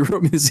there. So he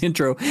wrote me this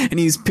intro, and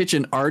he's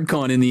pitching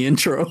AardCon in the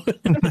intro.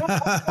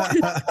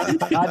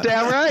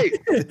 Goddamn right.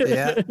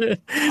 Yeah.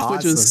 Awesome.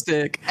 Which was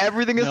sick.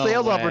 Everything is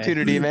sales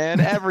opportunity,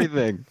 man.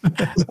 Everything.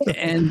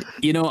 And,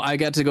 I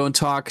got to go and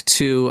talk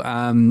to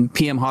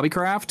PM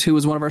Hobbycraft, who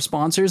was one of our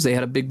sponsors. They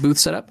had a big booth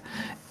set up.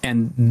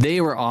 And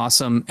they were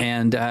awesome,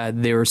 and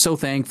they were so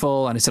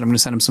thankful. And I said I'm going to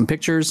send them some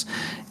pictures.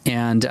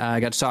 And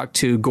I got to talk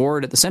to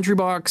Gord at the Sentry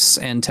Box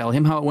and tell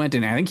him how it went.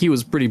 And I think he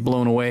was pretty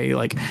blown away.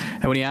 Like,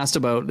 when he asked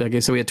about, like I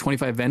said, we had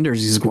 25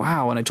 vendors. He's like,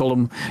 wow. And I told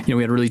him,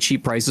 we had really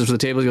cheap prices for the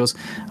table. He goes,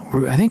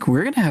 I think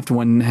we're going to have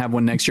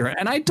one next year.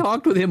 And I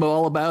talked with him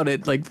all about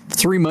it like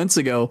 3 months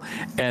ago,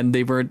 and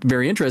they weren't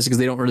very interested because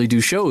they don't really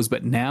do shows.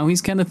 But now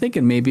he's kind of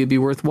thinking maybe it'd be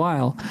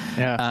worthwhile.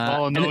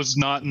 Yeah. And those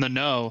not in the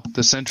know,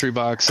 the Sentry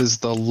Box is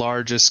the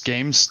largest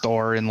game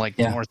store in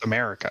North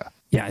America.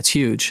 Yeah, it's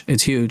huge.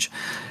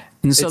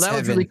 And so that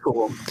was really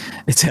cool.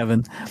 It's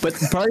heaven. But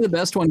probably the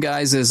best one,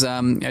 guys, is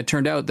it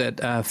turned out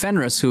that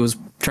Fenris, who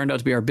turned out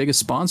to be our biggest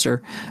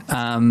sponsor,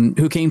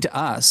 who came to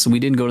us, we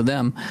didn't go to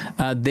them,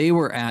 they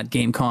were at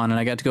GameCon, and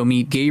I got to go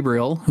meet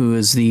Gabriel, who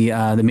is the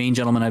main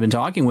gentleman I've been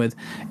talking with.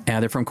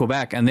 They're from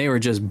Quebec, and they were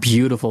just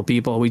beautiful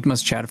people. We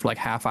must have chatted for like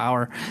half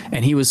hour,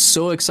 and he was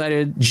so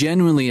excited,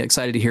 genuinely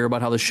excited to hear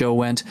about how the show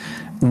went,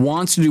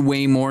 wants to do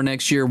way more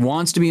next year,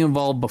 wants to be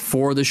involved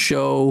before the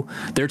show.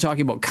 They're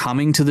talking about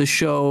coming to the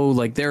show.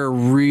 Like, they're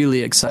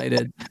really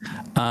excited.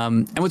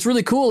 And what's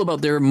really cool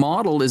about their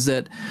model is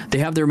that they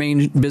have their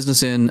main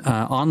business in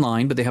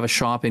online, but they have a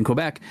shop in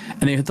Quebec,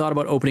 and they had thought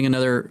about opening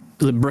another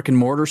brick and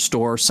mortar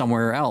store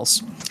somewhere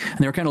else. And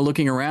they were kind of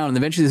looking around, and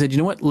eventually they said, you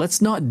know what,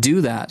 let's not do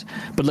that,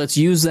 but let's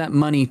use that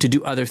money to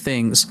do other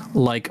things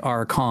like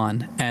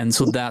AardCON. And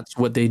so that's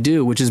what they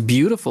do, which is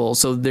beautiful.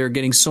 So they're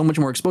getting so much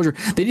more exposure.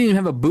 They didn't even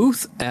have a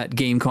booth at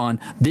GameCon.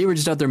 They were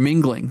just out there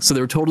mingling. So they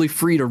were totally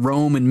free to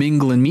roam and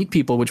mingle and meet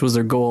people, which was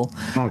their goal.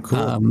 Oh,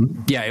 cool.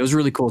 Yeah, it was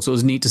really cool. So it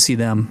was neat to see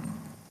them.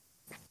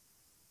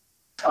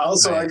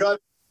 Also, I got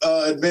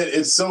to admit,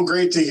 it's so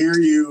great to hear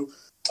you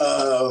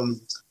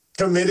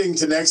committing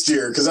to next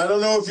year, because I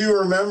don't know if you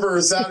remember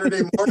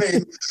Saturday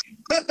morning.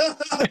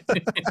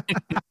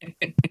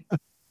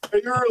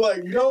 You were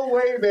like, no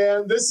way,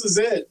 man, this is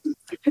it.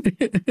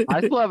 I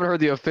still haven't heard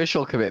the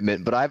official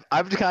commitment, but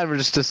I've kind of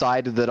just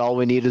decided that all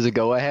we need is a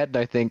go-ahead, and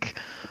I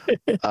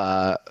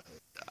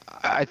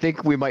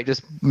think we might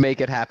just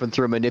make it happen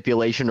through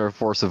manipulation or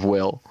force of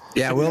will.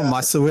 Yeah, we're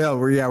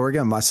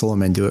gonna muscle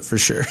them into it for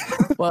sure.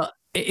 Well,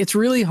 it's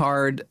really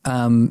hard.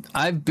 You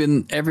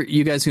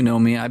guys who know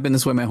me, I've been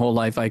this way my whole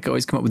life. I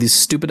always come up with these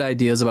stupid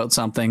ideas about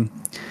something,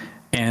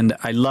 and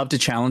I love to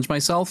challenge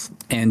myself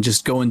and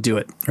just go and do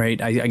it.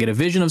 Right? I get a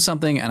vision of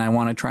something, and I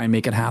want to try and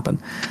make it happen.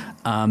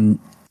 And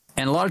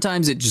a lot of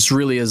times it just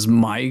really is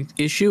my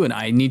issue, and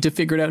I need to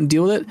figure it out and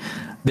deal with it.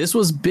 This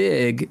was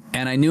big,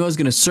 and I knew I was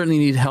going to certainly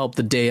need help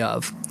the day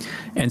of.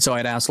 And so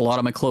I'd asked a lot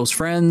of my close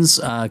friends,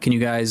 can you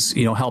guys,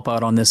 help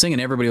out on this thing?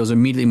 And everybody was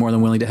immediately more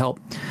than willing to help.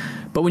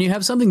 But when you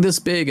have something this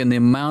big and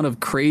the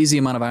crazy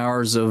amount of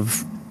hours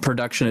of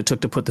production it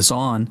took to put this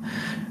on,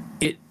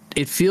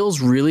 it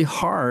feels really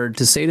hard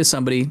to say to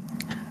somebody,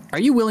 are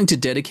you willing to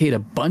dedicate a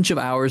bunch of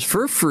hours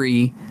for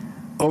free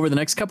over the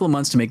next couple of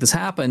months to make this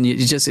happen?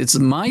 It's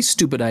my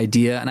stupid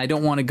idea, and I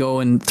don't want to go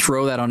and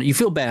throw that on. You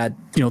feel bad,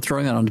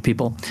 throwing that onto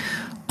people.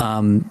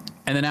 And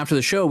then after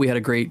the show, we had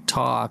a great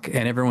talk,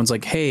 and everyone's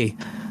like, hey,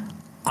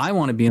 I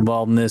want to be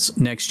involved in this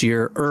next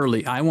year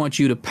early. I want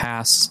you to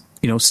pass,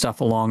 stuff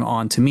along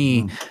on to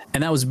me.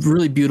 And that was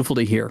really beautiful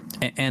to hear.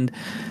 And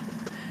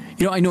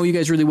I know you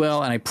guys really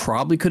well, and I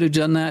probably could have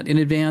done that in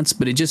advance,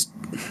 but it just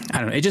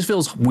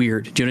feels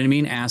weird. Do you know what I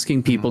mean?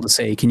 Asking people to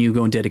say, can you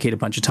go and dedicate a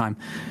bunch of time,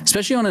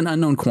 especially on an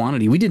unknown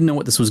quantity. We didn't know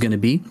what this was going to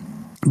be,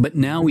 but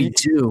now we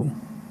do.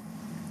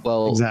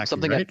 Well,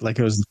 exactly, right? Like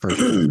it was the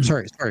first.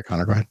 sorry,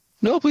 Connor, go ahead.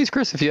 No, please,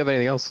 Chris, if you have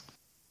anything else.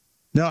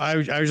 No, I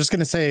was just going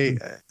to say,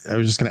 I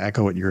was just going to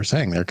echo what you were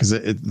saying there, because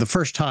the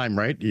first time,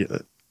 right?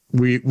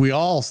 We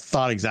all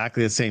thought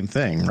exactly the same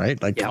thing,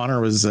 right? Like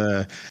Connor was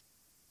the.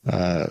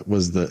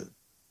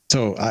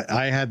 So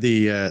I had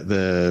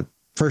the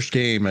first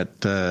game at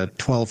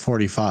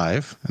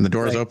 12:45, and the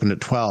doors opened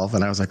at 12,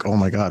 and I was like, oh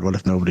my God, what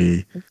if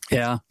nobody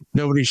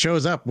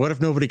shows up? What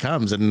if nobody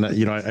comes? And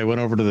I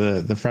went over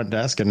to the front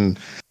desk, and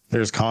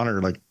there's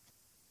Connor like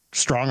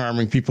strong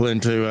arming people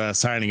into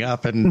signing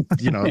up, and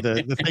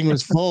the thing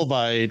was full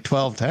by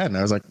 12:10.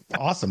 I was like,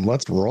 awesome,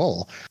 let's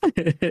roll.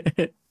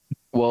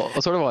 Well,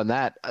 sort of on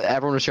that,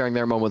 everyone was sharing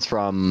their moments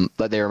from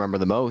that they remember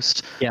the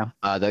most. Yeah.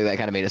 That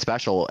kind of made it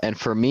special. And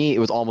for me, it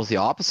was almost the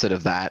opposite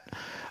of that.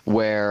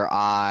 where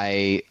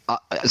I've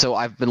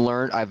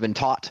been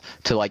taught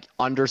to like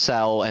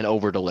undersell and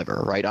over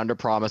deliver, right? Under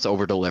promise,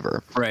 over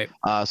deliver. Right.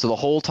 So the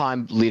whole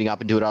time leading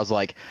up into it, I was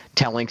like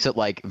telling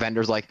like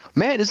vendors like,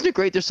 man, isn't it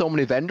great? There's so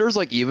many vendors.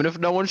 Like even if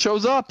no one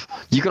shows up,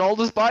 you can all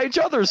just buy each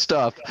other's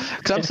stuff.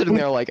 Because I'm sitting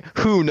there like,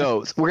 who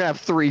knows? We're gonna have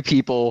 3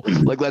 people.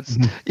 Like let's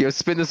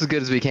spin this as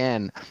good as we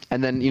can.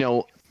 And then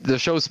the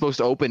show's supposed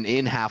to open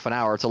in half an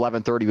hour. It's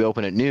 11:30. We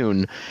open at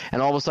noon,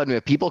 and all of a sudden we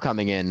have people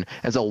coming in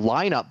as a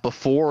lineup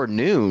before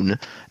noon,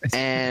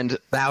 and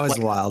that was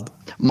wild.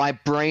 My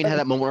brain had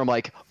that moment where I'm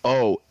like,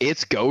 "Oh,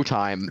 it's go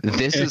time.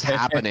 This is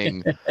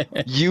happening.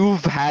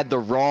 You've had the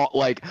wrong.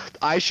 Like,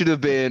 I should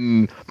have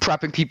been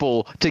prepping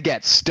people to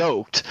get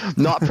stoked,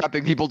 not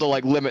prepping people to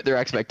like limit their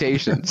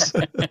expectations."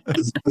 And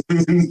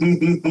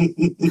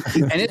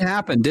it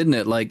happened, didn't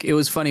it? Like, it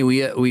was funny.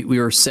 We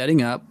were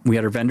setting up. We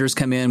had our vendors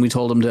come in. We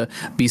told them to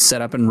be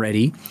set up and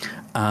ready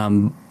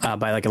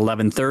by like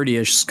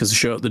 11:30ish because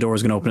the door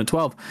was going to open at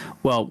 12.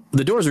 Well,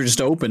 the doors were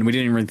just open. We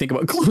didn't even really think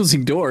about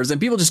closing doors,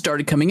 and people just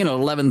started coming in at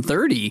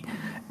 11:30,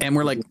 and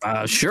we're like,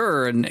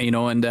 sure. And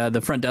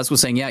the front desk was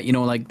saying, yeah,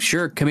 like,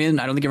 sure, come in.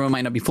 I don't think everyone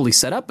might not be fully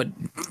set up, but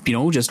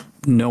just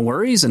no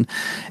worries.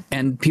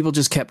 And people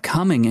just kept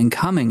coming and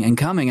coming and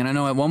coming. And I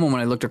know at one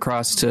moment I looked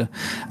across to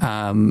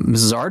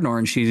Mrs. Ardnor,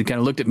 and she kind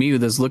of looked at me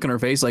with this look on her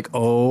face like,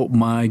 oh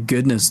my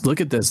goodness,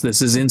 look at this.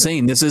 This is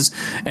insane.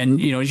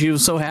 And she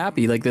was so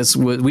happy. Like this,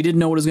 we didn't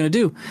know what it was going to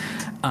do.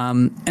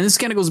 And this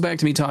kind of goes back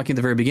to me talking at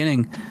the very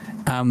beginning.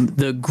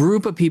 The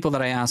group of people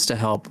that I asked to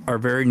help are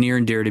very near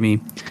and dear to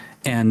me.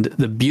 And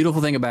the beautiful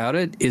thing about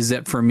it is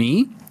that for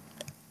me,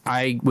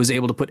 I was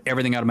able to put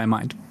everything out of my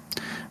mind.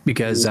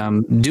 Because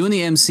doing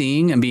the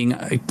emceeing and being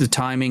the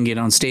timing,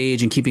 getting on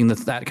stage and keeping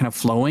that kind of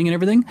flowing and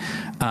everything,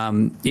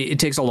 it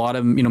takes a lot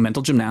of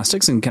mental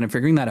gymnastics and kind of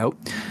figuring that out.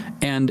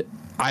 And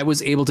I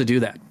was able to do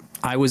that.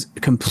 I was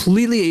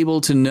completely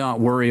able to not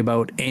worry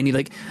about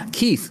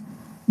Keith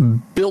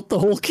built the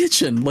whole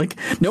kitchen. Like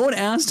no one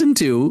asked him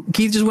to.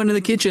 Keith just went in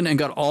the kitchen and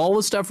got all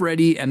the stuff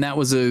ready, and that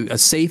was a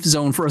safe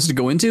zone for us to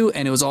go into,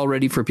 and it was all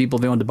ready for people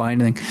if they wanted to buy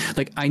anything.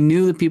 Like I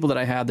knew the people that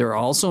I had, they were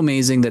all so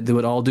amazing that they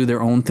would all do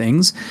their own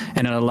things,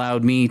 and it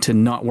allowed me to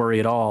not worry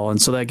at all.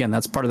 And so that, again,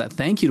 that's part of that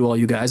thank you to all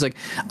you guys. Like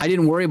I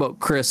didn't worry about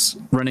Chris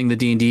running the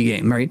D&D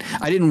game, right?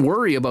 I didn't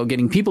worry about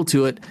getting people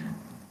to it.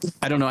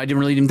 I don't know. I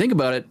didn't really even think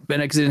about it, but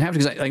because I didn't have to,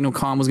 because I know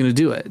Con was going to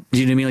do it. Do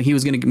you know what I mean? Like he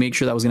was going to make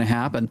sure that was going to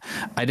happen.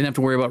 I didn't have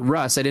to worry about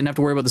Russ. I didn't have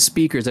to worry about the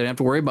speakers. I didn't have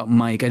to worry about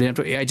Mike.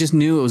 I just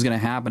knew it was going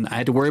to happen. I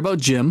had to worry about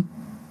Jim.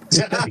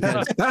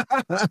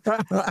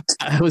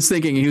 I was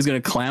thinking he was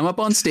going to clam up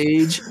on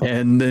stage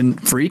and then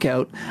freak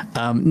out.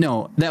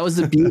 No, that was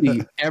the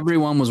beauty.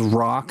 Everyone was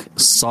rock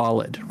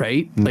solid,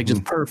 right? Mm-hmm. Like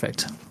just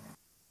perfect.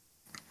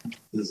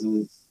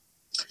 Mm-hmm.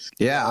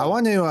 Yeah, I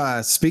want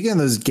to, speaking of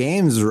those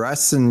games,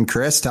 Russ and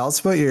Chris, tell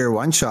us about your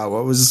one shot.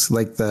 What was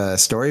like the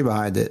story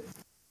behind it?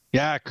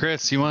 Yeah,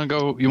 Chris, you want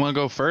to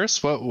go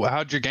first?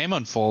 How'd your game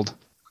unfold?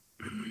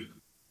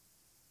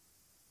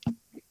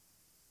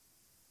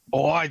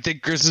 Oh, I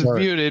think Chris is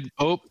muted.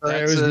 Oh,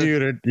 I was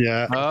muted.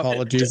 Yeah,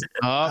 apologies.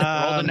 Rolled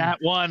a nat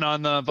 1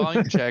 on the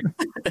volume check.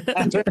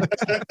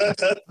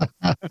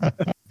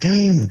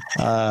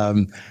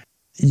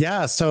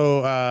 Yeah,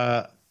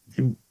 so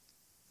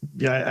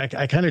yeah,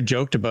 I kind of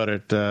joked about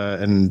it,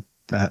 and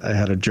I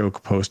had a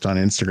joke post on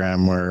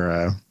Instagram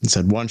where it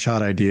said one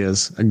shot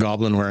ideas, a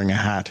goblin wearing a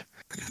hat.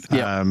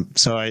 Yeah.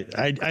 So I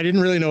didn't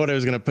really know what I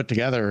was going to put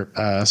together.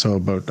 So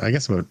about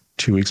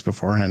 2 weeks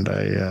beforehand,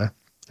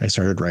 I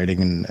started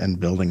writing and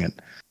building it.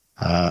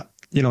 I've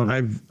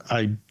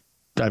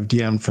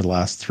DM'd for the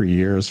last 3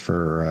 years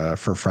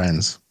for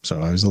friends.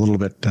 So I was a little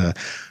bit,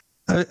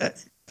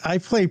 I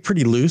play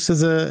pretty loose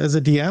as a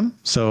DM,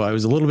 so I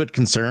was a little bit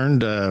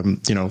concerned.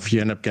 If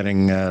you end up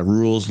getting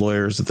rules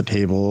lawyers at the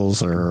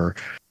tables, or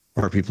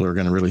people are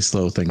going to really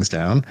slow things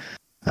down.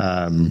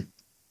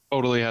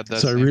 Totally had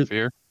that same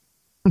fear.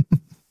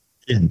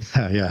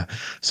 Yeah.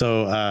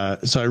 So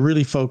I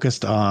really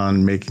focused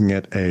on making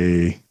it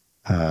a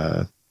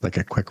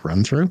quick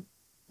run through,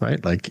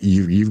 right? Like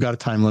you've got a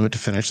time limit to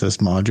finish this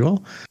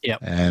module. Yep.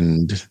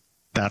 And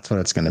that's what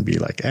it's going to be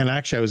like. And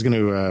actually, I was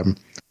going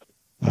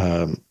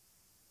to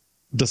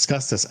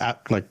discuss this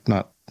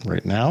not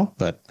right now,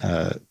 but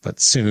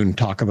soon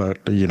talk about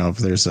if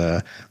there's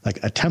a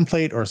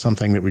template or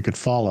something that we could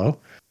follow,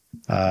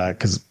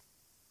 because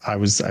I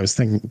was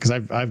thinking, because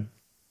I've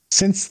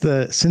since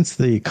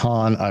the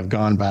con I've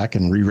gone back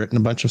and rewritten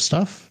a bunch of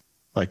stuff,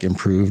 like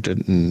improved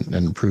it and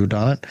improved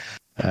on it,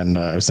 and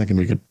I was thinking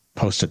we could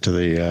post it to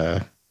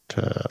the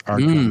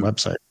AardCON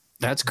website.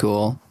 That's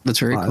cool. That's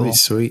very cool. That'd be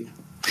sweet.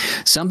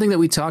 Something that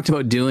we talked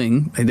about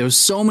doing, there was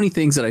so many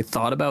things that I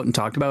thought about and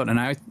talked about,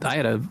 and I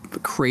had a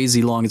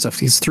crazy long,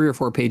 it's 3 or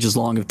 4 pages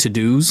long of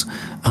to-dos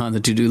on the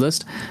to-do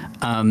list.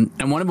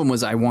 And one of them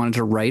was I wanted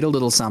to write a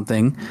little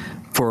something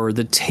for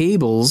the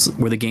tables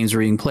where the games were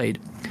being played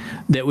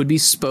that would be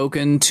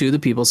spoken to the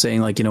people,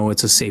 saying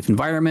it's a safe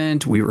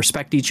environment. We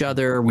respect each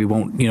other. We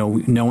won't,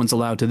 no one's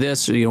allowed to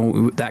this,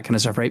 that kind of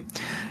stuff. Right.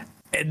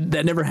 And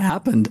that never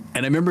happened.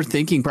 And I remember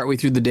thinking partway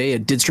through the day,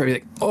 it did strike me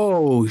like,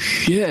 oh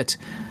shit.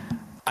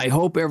 I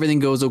hope everything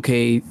goes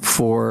okay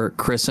for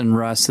Chris and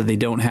Russ, that they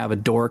don't have a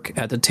dork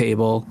at the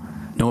table.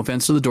 No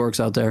offense to the dorks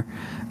out there.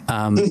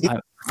 I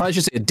probably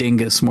should say a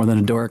dingus more than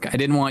a dork. I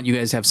didn't want you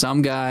guys to have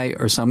some guy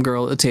or some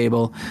girl at the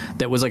table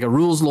that was like a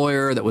rules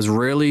lawyer that was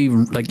really,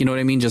 like, you know what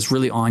I mean? Just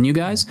really on you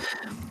guys.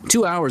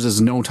 2 hours is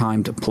no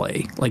time to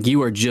play. Like,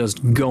 you are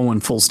just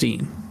going full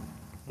steam.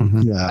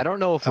 Yeah. I don't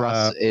know if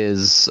Russ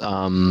is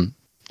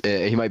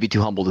he might be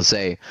too humble to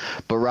say,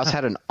 but Russ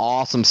had an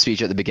awesome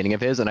speech at the beginning of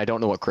his, and I don't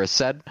know what Chris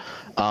said,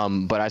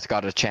 but I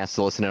got a chance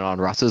to listen in on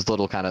Russ's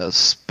little kind of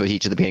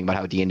speech at the beginning about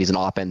how D&D is an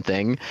op-ed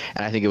thing,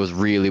 and I think it was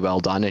really well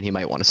done, and he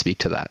might want to speak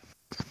to that.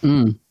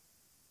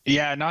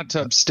 Yeah, not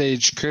to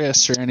upstage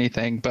Chris or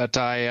anything, but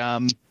I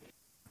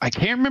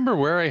can't remember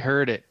where I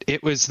heard it.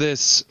 It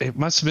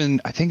must have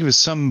been, I think it was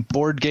some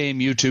board game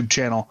YouTube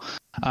channel.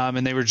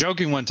 And they were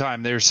joking one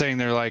time. They were saying,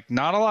 they're like,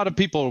 not a lot of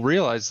people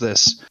realize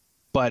this,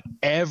 but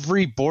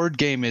every board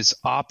game is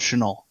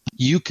optional.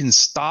 You can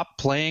stop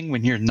playing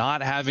when you're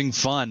not having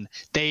fun.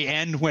 They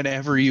end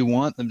whenever you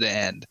want them to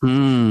end.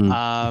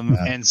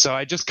 And so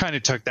I just kind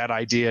of took that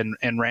idea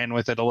and ran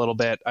with it a little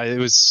bit. It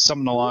was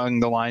something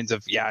along the lines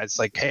of, it's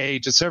like, hey,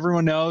 just so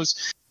everyone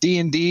knows,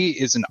 D&D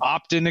is an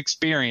opt-in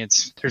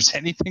experience. If there's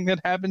anything that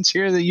happens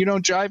here that you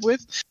don't jive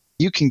with,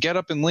 you can get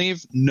up and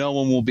leave. No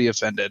one will be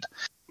offended.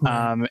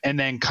 And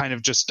then kind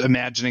of just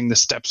imagining the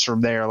steps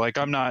from there. Like,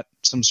 I'm not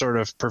some sort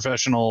of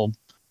professional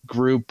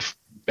group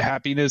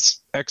happiness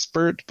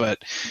expert,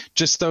 but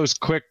just those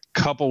quick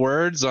couple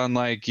words on,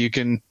 like, you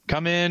can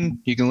come in,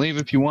 you can leave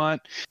if you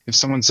want. If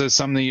someone says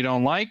something you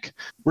don't like,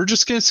 we're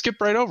just going to skip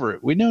right over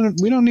it. We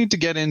don't need to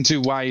get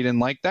into why you didn't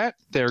like that.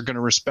 They're going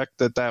to respect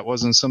that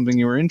wasn't something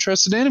you were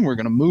interested in, and we're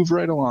going to move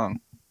right along.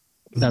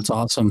 That's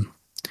awesome.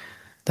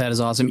 That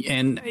is awesome.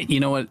 And you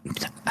know what?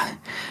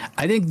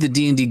 I think the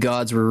D&D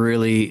gods were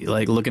really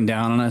like looking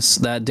down on us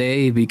that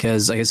day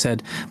because, like I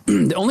said,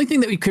 the only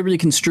thing that we could really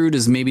construed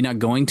as maybe not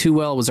going too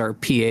well was our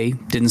PA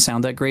didn't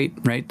sound that great,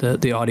 right?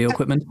 The audio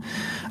equipment.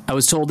 I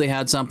was told they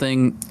had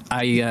something.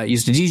 I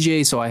used to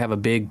DJ, so I have a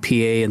big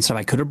PA and stuff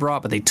I could have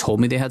brought, but they told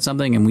me they had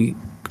something, and we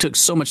took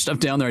so much stuff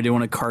down there I didn't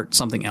want to cart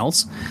something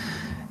else.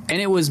 And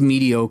it was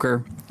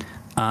mediocre.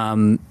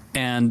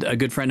 And a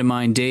good friend of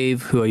mine,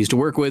 Dave, who I used to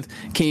work with,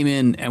 came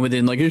in, and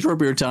within like a short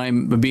period of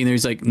time of being there,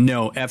 he's like,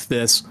 no, F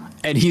this.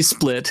 And he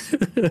split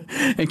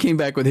and came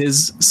back with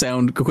his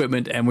sound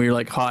equipment, and we were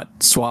like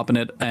hot swapping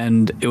it,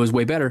 and it was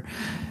way better.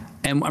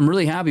 And I'm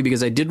really happy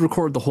because I did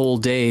record the whole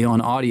day on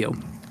audio.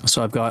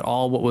 So I've got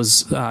all what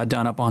was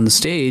done up on the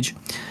stage.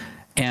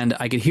 And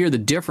I could hear the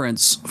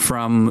difference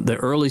from the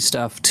early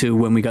stuff to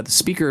when we got the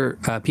speaker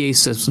PA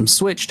system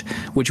switched,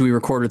 which we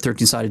recorded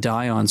 13-sided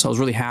die on. So I was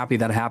really happy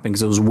that happened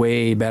because it was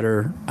way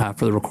better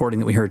for the recording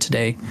that we heard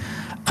today,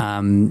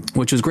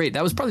 which was great.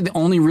 That was probably the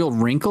only real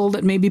wrinkle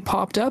that maybe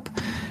popped up.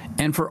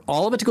 And for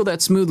all of it to go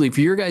that smoothly,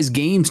 for your guys'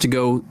 games to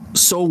go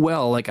so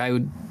well, like I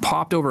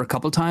popped over a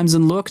couple of times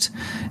and looked,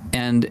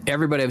 and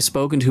everybody I've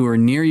spoken to or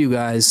near you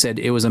guys said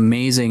it was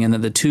amazing, and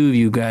that the two of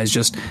you guys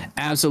just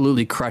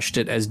absolutely crushed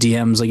it as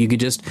DMs. Like you could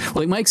just,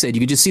 like Mike said, you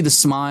could just see the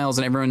smiles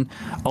and everyone,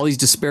 all these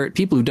disparate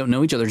people who don't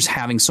know each other, just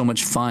having so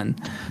much fun.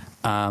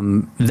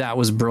 That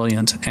was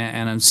brilliant,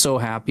 and I'm so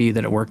happy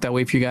that it worked that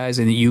way for you guys,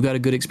 and that you got a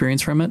good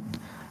experience from it.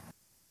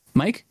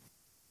 Mike?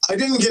 I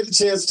didn't get a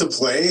chance to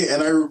play,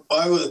 and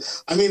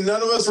I mean,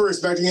 none of us were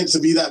expecting it to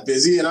be that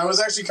busy, and I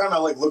was actually kind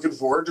of like looking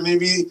forward to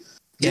maybe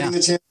getting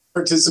the chance to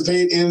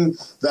participate in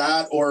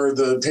that or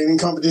the painting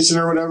competition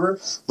or whatever.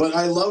 But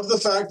I love the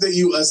fact that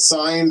you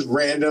assigned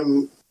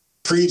random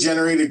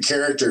pre-generated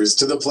characters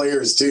to the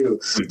players too.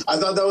 I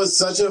thought that was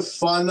such a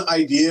fun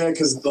idea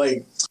because,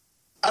 like,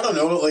 I don't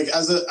know, like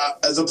as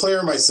a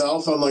player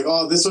myself, I'm like,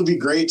 oh, this would be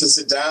great to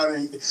sit down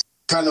and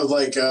kind of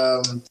like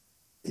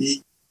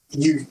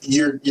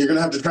you're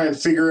gonna have to try and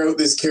figure out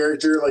this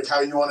character, like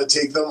how you want to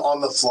take them on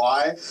the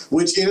fly,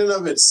 which in and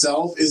of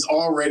itself is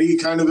already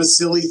kind of a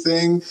silly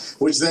thing,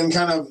 which then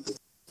kind of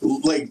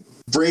like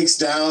breaks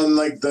down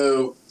like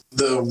the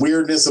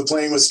weirdness of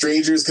playing with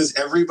strangers because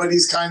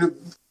everybody's kind of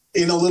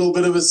in a little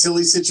bit of a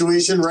silly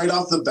situation right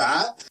off the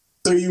bat.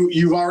 So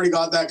you've already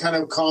got that kind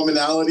of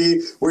commonality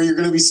where you're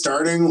going to be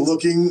starting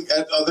looking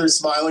at other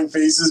smiling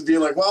faces,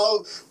 being like,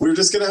 well, we're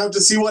just going to have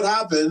to see what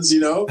happens,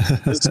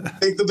 just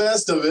take the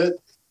best of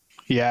it.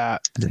 Yeah.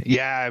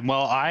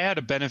 Well, I had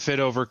a benefit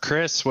over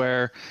Chris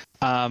where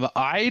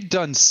I'd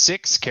done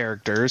 6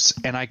 characters,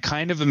 and I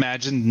kind of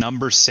imagined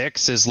number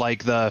 6 as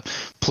like the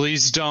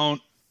please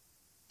don't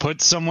put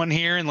someone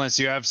here unless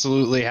you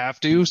absolutely have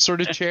to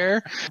sort of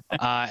chair.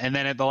 And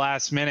then at the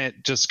last minute,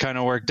 just kind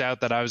of worked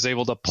out that I was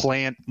able to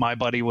plant my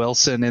buddy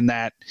Wilson in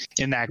that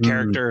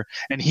character.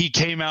 And he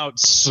came out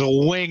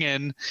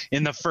swinging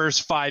in the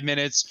first 5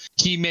 minutes.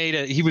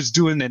 He was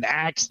doing an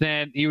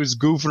accent. He was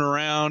goofing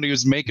around. He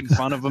was making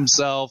fun of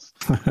himself.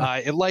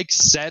 It like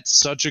set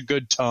such a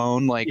good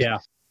tone. Like,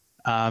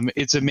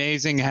 It's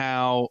amazing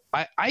how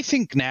I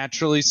think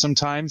naturally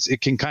sometimes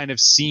it can kind of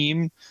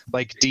seem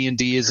like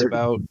D&D is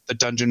about the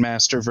dungeon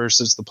master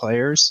versus the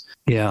players.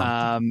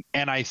 Yeah.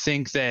 And I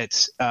think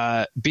that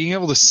being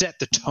able to set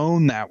the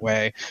tone that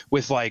way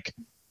with like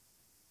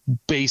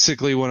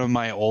basically one of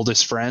my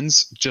oldest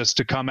friends just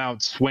to come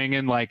out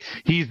swinging, like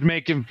he's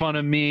making fun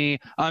of me,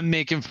 I'm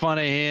making fun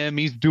of him,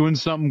 he's doing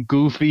something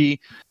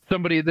goofy,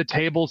 somebody at the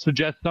table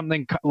suggests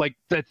something like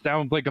that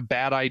sounds like a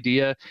bad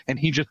idea, and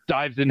he just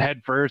dives in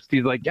head first.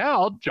 He's like, yeah,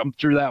 I'll jump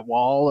through that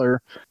wall,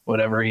 or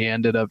whatever he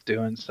ended up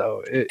doing.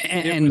 So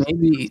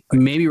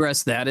maybe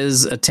Russ, that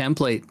is a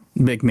template.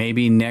 Like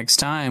maybe next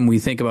time we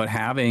think about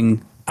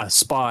having a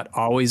spot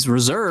always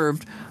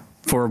reserved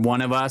for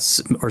one of us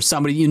or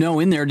somebody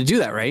in there to do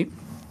that, right?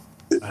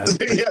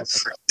 Yeah.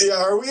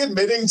 Are we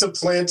admitting to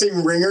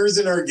planting ringers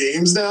in our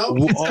games now?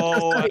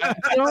 I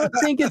don't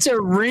think it's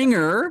a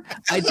ringer.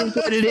 I think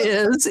what it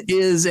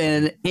is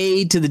an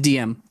aid to the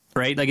DM,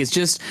 right? Like it's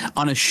just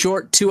on a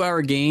short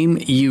 2-hour game,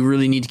 you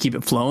really need to keep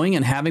it flowing,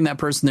 and having that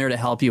person there to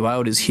help you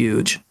out is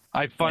huge.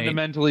 I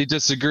fundamentally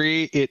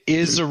disagree. It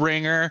is a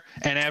ringer,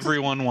 and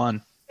everyone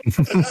won.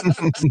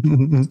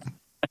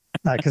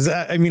 Because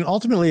I mean,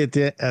 ultimately, at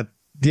the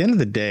end of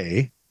the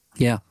day,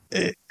 yeah,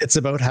 it's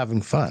about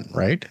having fun,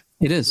 right?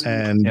 It is.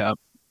 And,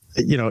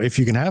 if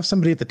you can have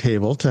somebody at the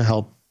table to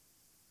help,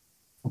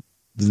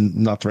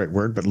 not the right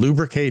word, but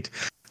lubricate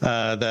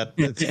the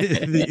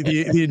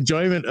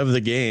enjoyment of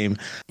the game,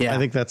 I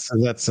think that's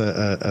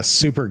a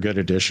super good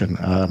addition.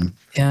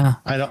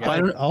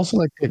 I'd also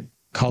like to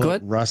call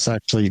it Russ,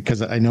 actually,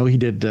 because I know he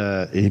had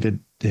a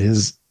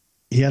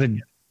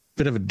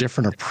bit of a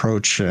different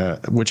approach,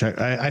 which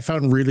I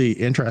found really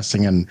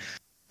interesting, and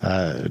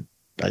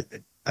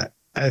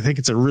I think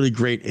it's a really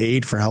great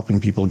aid for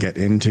helping people get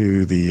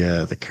into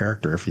the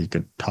character. If you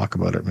could talk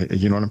about it,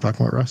 you know what I'm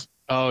talking about, Russ?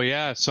 Oh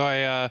yeah.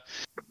 So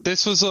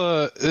this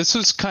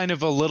was kind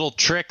of a little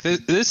trick.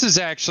 This is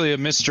actually a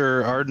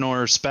Mr.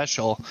 Ardnor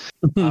special,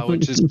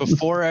 which is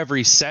before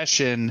every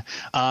session.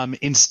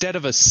 Instead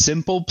of a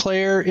simple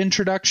player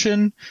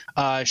introduction,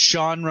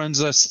 Sean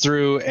runs us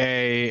through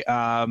a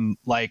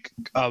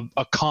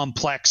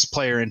complex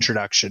player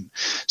introduction.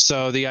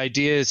 So the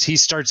idea is he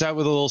starts out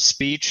with a little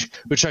speech,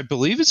 which I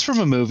believe is from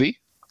a movie.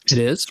 It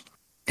is.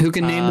 Who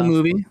can name the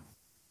movie?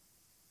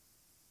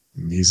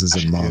 Mazes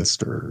and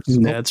Monsters.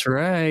 That's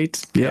right.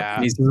 Yep. Yeah.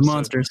 Mazes and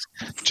Monsters.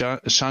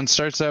 Sean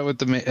starts out with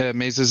the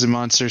Mazes and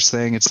Monsters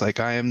thing. It's like,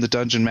 I am the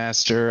dungeon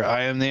master.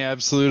 I am the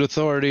absolute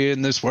authority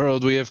in this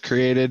world we have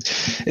created.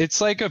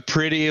 It's like a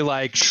pretty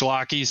like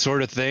schlocky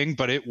sort of thing,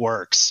 but it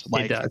works.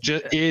 Like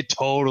it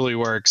totally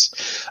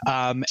works.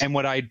 And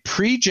what I'd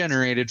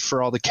pre-generated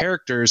for all the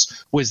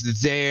characters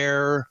was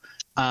their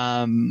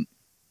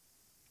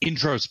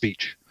intro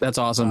speech. That's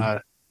awesome.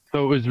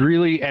 So it was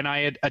really, and I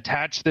had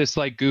attached this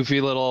like goofy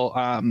little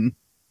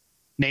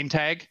name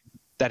tag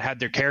that had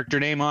their character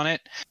name on it.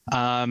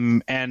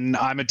 And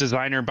I'm a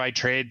designer by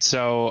trade,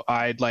 so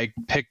I'd like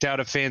picked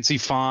out a fancy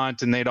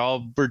font, and they'd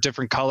all were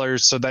different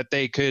colors so that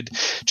they could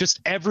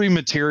just every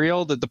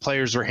material that the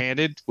players were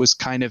handed was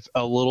kind of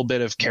a little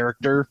bit of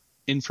character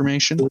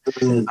information.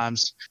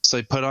 So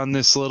they put on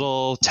this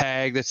little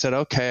tag that said,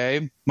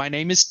 okay, my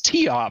name is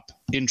Teop.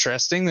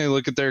 Interesting. They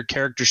look at their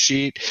character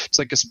sheet. It's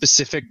like a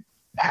specific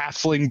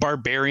halfling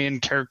barbarian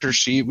character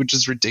sheet, which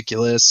is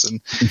ridiculous,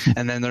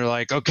 and then they're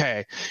like,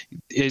 okay,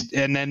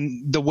 and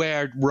then the way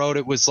I wrote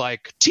it was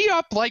like,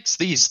 Teop likes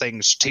these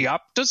things,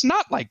 Teop does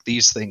not like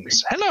these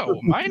things.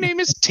 Hello, my name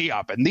is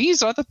Teop, and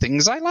these are the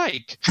things I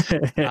like.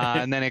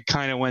 And then it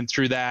kind of went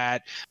through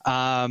that.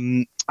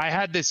 I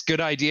had this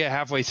good idea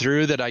halfway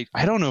through that I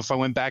don't know if I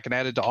went back and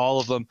added to all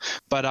of them,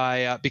 but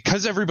I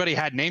because everybody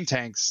had name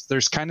tags,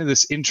 there's kind of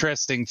this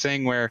interesting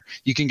thing where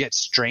you can get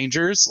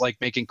strangers like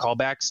making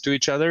callbacks to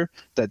each other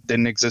that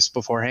didn't exist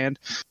beforehand.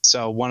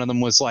 So one of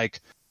them was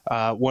like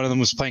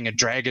playing a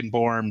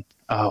dragonborn.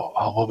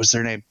 What was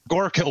their name?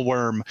 Gorkill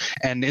Worm.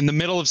 And in the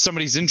middle of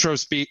somebody's intro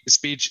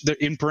speech,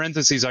 in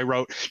parentheses, I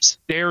wrote,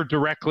 stare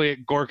directly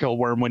at Gorkill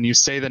Worm when you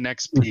say the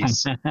next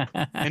piece.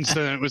 And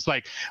so then it was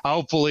like,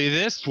 hopefully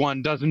this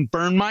one doesn't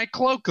burn my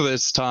cloak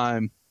this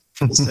time.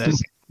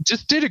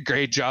 Just did a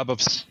great job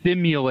of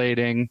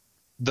simulating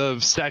the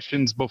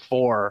sessions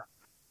before.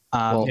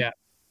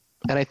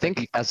 And I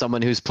think as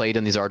someone who's played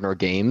in these Ardnor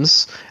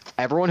games,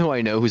 everyone who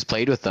I know who's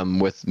played with them,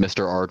 with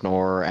Mr.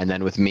 Ardnor and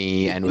then with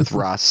me and with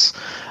Russ,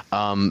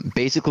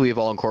 basically we've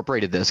all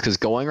incorporated this, because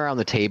going around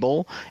the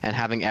table and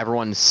having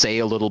everyone say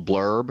a little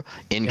blurb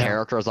in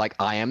character is like,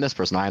 I am this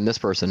person, I am this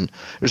person,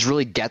 just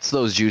really gets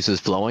those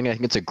juices flowing. I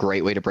think it's a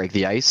great way to break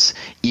the ice,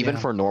 even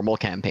for normal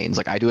campaigns.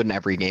 Like I do it in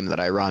every game that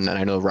I run, and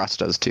I know Russ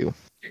does too.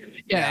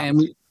 Yeah,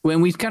 and when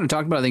we kind of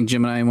talked about, I think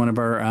Jim and I in one of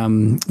our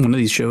one of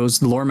these shows,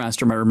 the Lore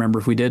Master might remember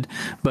if we did,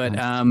 but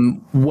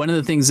one of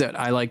the things that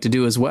I like to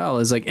do as well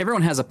is like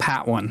everyone has a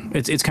pat one.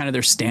 It's kind of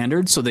their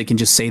standard, so they can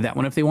just say that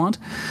one if they want.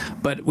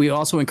 But we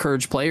also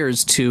encourage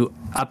players to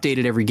update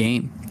it every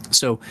game.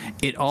 So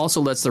it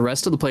also lets the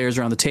rest of the players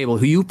around the table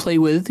who you play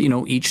with,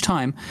 each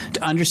time,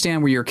 to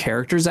understand where your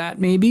character's at,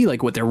 maybe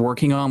like what they're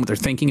working on, what they're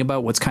thinking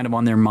about, what's kind of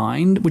on their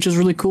mind, which is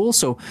really cool.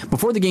 So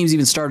before the game's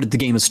even started, the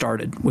game has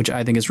started, which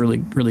I think is really,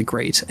 really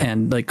great.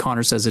 And like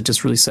Connor says, it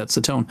just really sets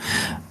the tone.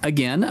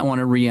 Again, I want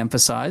to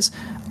reemphasize,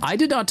 I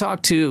did not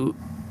talk to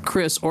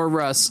Chris or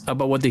Russ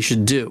about what they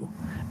should do.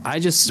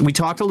 We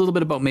talked a little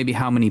bit about maybe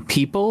how many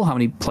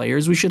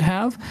players we should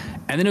have.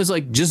 And then it was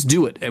like, just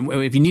do it. And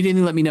if you need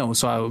anything, let me know.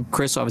 So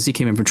Chris obviously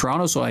came in from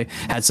Toronto. So I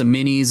had some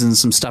minis and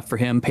some stuff for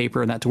him,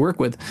 paper and that to work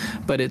with.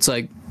 But it's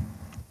like,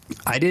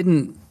 I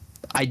didn't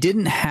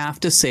have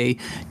to say,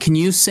 can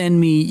you send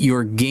me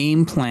your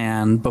game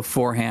plan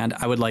beforehand?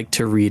 I would like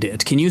to read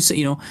it. Can you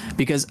say,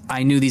 because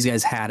I knew these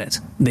guys had it.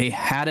 They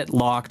had it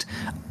locked.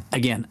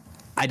 Again,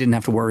 I didn't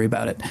have to worry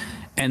about it.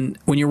 And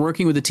when you're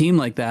working with a team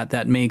like that,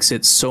 that makes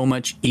it so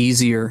much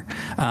easier.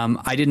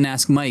 I didn't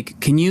ask Mike,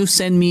 can you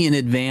send me in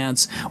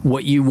advance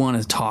what you want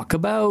to talk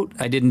about?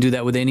 I didn't do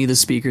that with any of the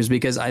speakers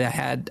because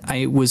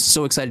I was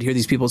so excited to hear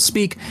these people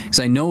speak because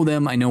I know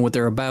them, I know what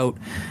they're about.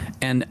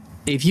 And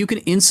if you can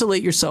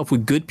insulate yourself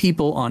with good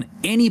people on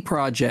any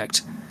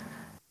project,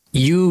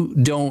 you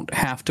don't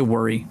have to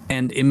worry,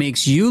 and it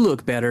makes you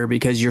look better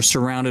because you're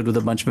surrounded with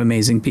a bunch of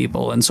amazing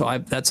people. And so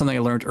that's something I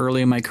learned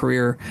early in my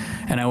career,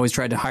 and I always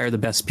tried to hire the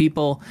best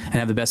people and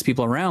have the best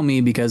people around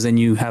me because then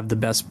you have the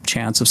best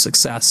chance of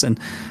success. And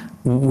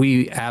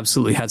we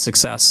absolutely had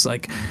success.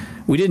 Like,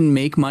 we didn't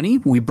make money,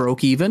 we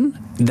broke even.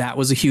 That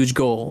was a huge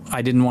goal.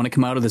 I didn't want to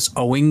come out of this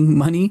owing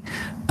money.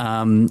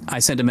 I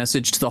sent a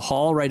message to the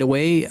hall right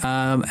away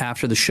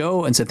after the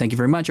show and said, thank you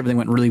very much. Everything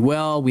went really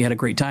well. We had a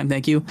great time.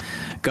 Thank you.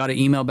 Got an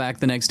email back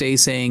the next day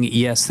saying,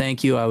 yes,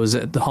 thank you. I was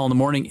at the hall in the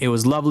morning. It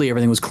was lovely.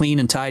 Everything was clean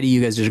and tidy.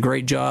 You guys did a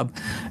great job.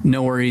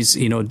 No worries.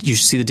 You should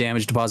see the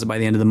damage deposit by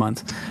the end of the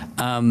month.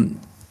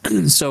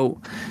 So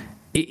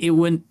it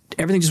went,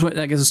 everything just went,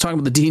 like I was talking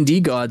about the D&D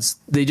gods,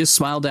 they just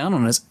smiled down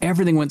on us.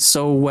 Everything went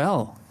so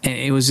well. And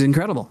it was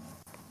incredible.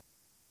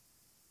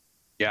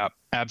 Yeah,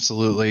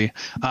 absolutely.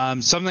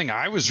 Something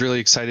I was really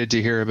excited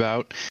to hear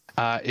about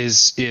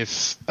is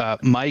if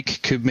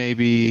Mike could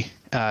maybe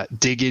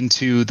dig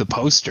into the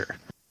poster.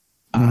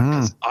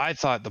 'Cause I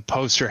thought the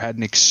poster had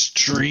an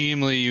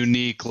extremely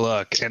unique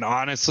look. And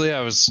honestly,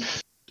 I was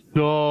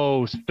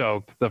so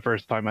stoked the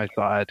first time I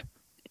saw it.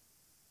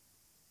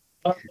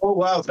 Oh,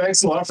 wow.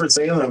 Thanks a lot for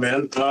saying that,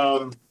 man.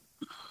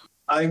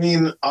 I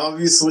mean,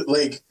 obviously,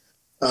 like,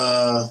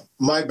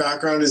 my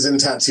background is in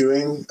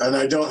tattooing, and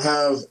I don't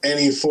have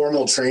any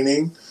formal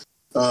training.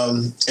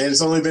 And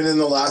it's only been in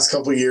the last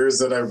couple of years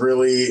that I've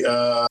really,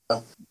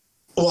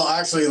 well,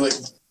 actually, like,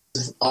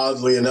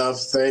 oddly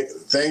enough,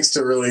 thanks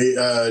to really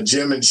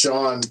Jim and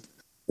Sean,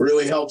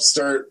 really helped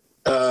start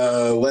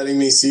letting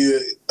me see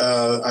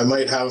that I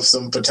might have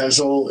some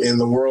potential in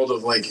the world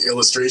of like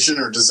illustration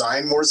or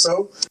design more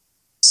so.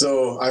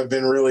 So I've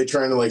been really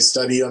trying to like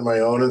study on my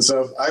own and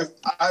stuff.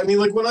 I mean,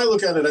 like when I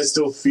look at it, I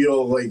still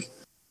feel like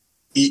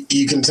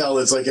you can tell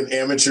it's like an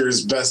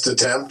amateur's best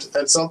attempt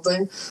at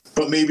something,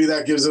 but maybe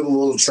that gives it a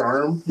little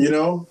charm,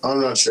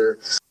 I'm not sure.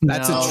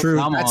 That's a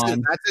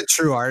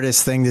true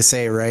artist thing to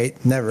say,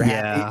 right? Never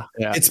had.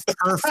 Yeah. It's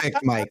perfect,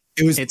 Mike.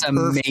 It's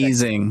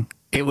amazing.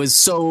 It was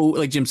so,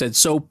 like Jim said,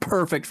 so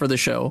perfect for the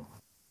show.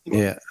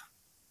 Yeah.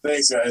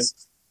 Thanks, guys.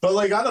 But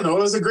like, I don't know,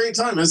 it was a great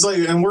time. It's like,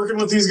 and working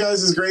with these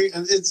guys is great.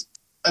 And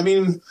I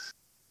mean,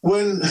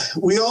 when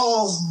we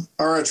all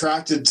are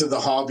attracted to the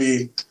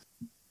hobby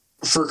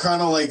for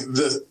kind of like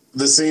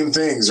the same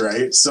things,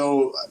 right?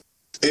 So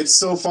it's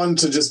so fun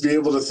to just be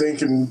able to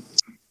think and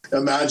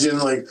imagine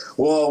like,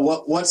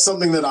 well, what's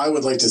something that I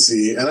would like to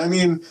see? And I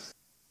mean,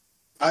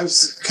 I've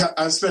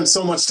spent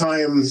so much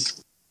time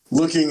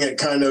looking at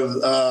kind of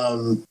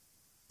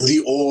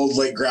the old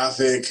like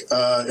graphic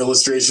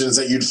illustrations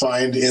that you'd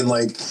find in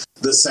like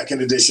the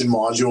second edition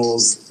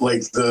modules,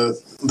 like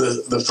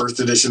the first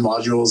edition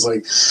modules.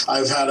 Like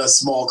I've had a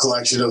small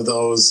collection of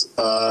those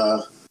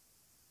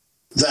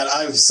that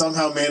I've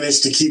somehow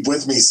managed to keep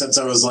with me since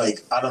I was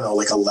like, I don't know,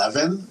 like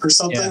 11 or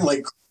something,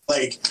 like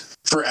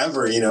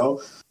forever,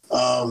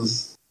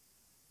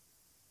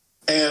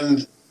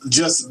 and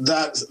just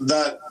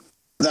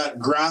that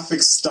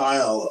graphic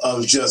style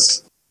of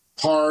just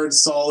hard,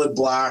 solid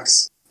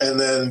blacks and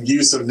then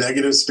use of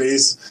negative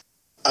space,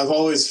 I've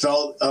always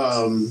felt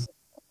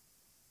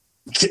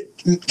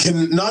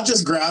can not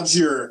just grabs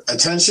your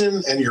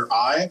attention and your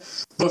eye,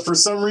 but for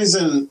some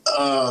reason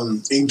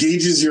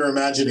engages your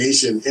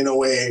imagination in a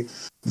way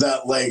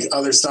that like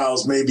other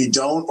styles maybe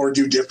don't or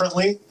do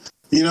differently,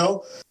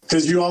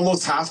 because you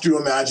almost have to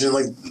imagine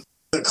like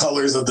the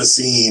colors of the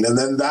scene, and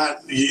then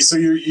so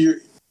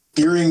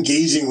you're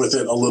engaging with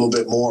it a little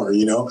bit more, and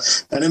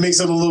it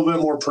makes it a little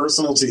bit more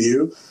personal to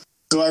you.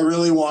 So I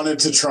really wanted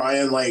to try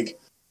and like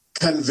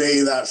convey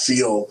that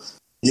feel,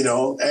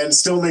 and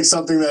still make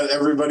something that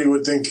everybody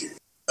would think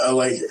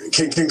like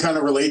can kind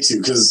of relate to.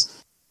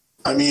 Because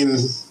I mean,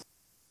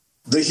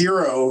 the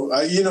hero,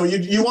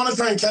 you want to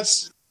try and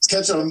catch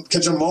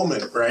a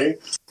moment, right?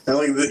 And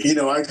like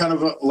I kind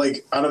of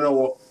like, I don't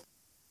know,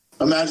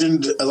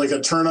 imagined like a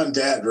turn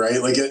undead,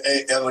 right? Like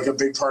like a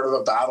big part of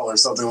a battle or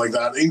something like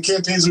that. In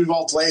campaigns we've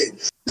all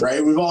played,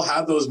 right? We've all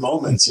had those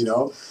moments, you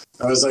know.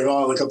 I was like,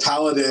 oh, like a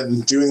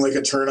paladin doing like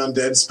a turn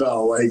undead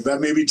spell, like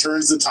that maybe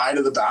turns the tide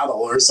of the battle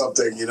or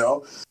something, you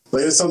know.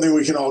 Like it's something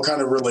we can all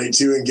kind of relate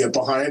to and get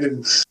behind,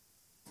 and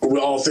we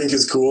all think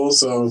is cool.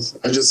 So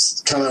I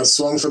just kind of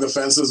swung for the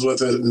fences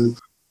with it, and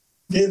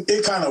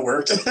it kind of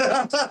worked.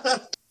 Yeah,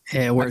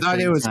 it worked.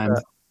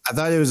 I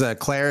thought it was a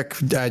cleric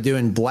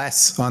doing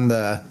bless on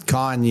the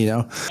con, you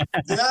know.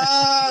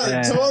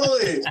 Yeah,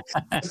 totally.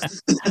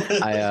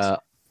 I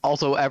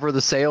also ever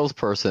the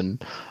salesperson.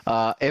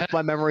 If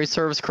my memory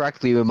serves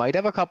correctly, we might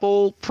have a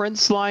couple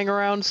prints lying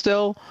around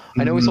still.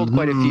 I know we sold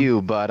quite a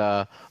few, but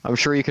I'm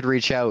sure you could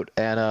reach out,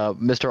 and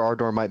Mr.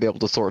 Ardor might be able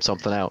to sort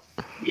something out.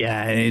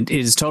 Yeah, it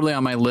is totally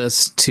on my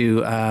list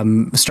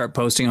to start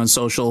posting on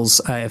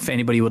socials if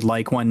anybody would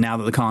like one now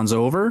that the con's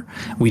over.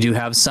 We do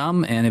have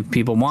some, and if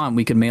people want,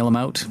 we could mail them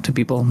out to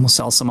people. We'll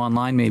sell some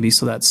online maybe,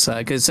 so that's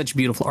because it's such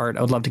beautiful art.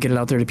 I would love to get it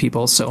out there to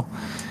people, so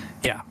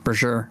yeah, for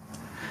sure.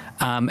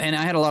 And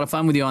I had a lot of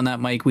fun with you on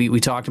that, Mike. We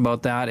talked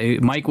about that.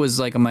 Mike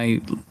was like on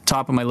my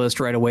top of my list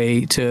right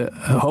away to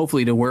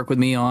hopefully to work with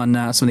me on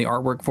some of the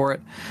artwork for it.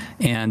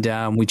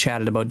 And we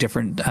chatted about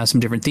some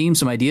different themes,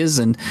 some ideas.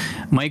 And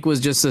Mike was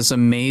just this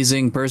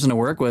amazing person to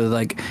work with.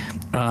 Like,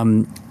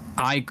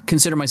 I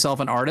consider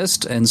myself an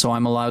artist, and so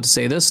I'm allowed to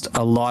say this.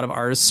 A lot of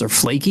artists are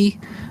flaky.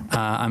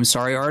 I'm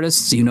sorry,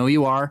 artists. You know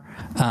you are.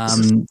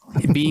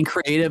 Being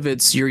creative,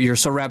 you're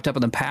so wrapped up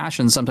in the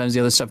passion. Sometimes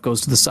the other stuff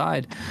goes to the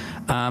side.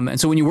 And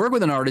so when you work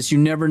with an artist, you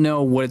never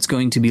know what it's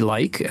going to be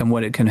like and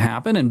what it can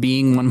happen. And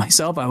being one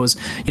myself, I was,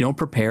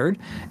 prepared.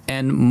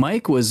 And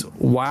Mike was,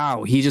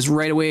 wow. He just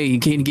right away, he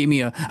gave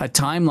me a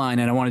timeline,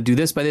 and I want to do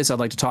this by this. I'd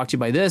like to talk to you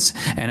by this.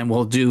 And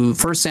we'll do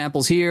first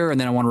samples here, and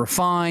then I want to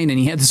refine. And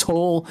he had this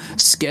whole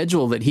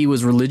schedule that he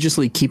was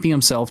religiously keeping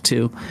himself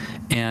to.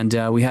 And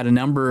we had a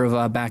number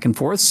of back and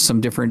forths,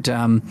 some different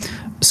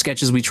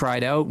sketches we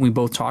tried out. We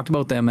both talked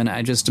about them, and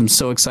I just am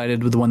so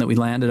excited with the one that we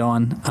landed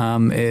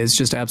on. It's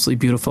just absolutely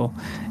beautiful.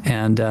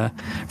 And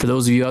for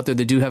those of you out there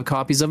that do have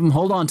copies of them,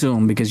 hold on to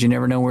them, because you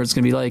never know where it's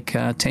going to be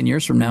like 10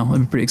 years from now. It'll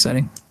be pretty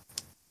exciting.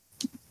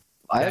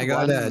 I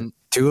got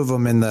two of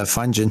them in the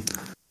Fungin.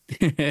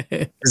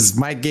 Because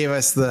Mike gave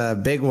us the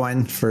big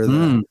one for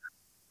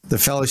the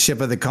Fellowship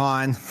of the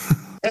Con.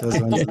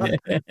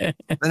 Then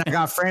I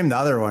got framed the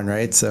other one,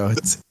 right? So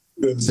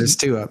there's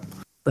two up.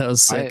 That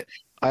was sick.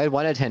 I had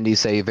one attendee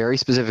say very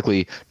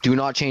specifically, do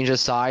not change the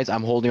size.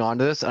 I'm holding on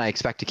to this, and I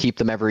expect to keep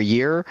them every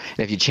year. And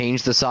if you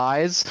change the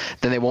size,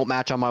 then they won't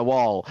match on my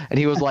wall. And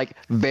he was like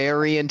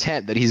very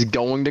intent that he's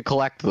going to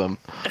collect them.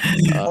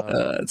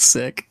 That's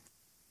sick.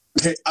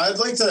 Okay, I'd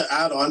like to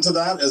add on to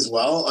that as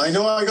well. I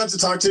know I got to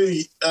talk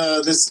to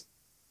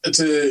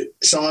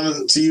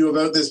Sean, to you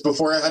about this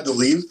before I had to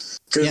leave,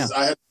 because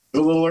I had to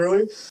leave a little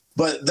early.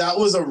 But that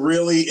was a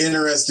really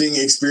interesting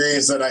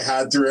experience that I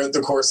had throughout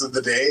the course of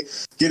the day,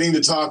 getting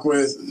to talk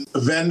with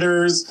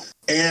vendors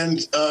and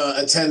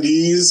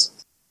attendees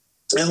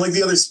and like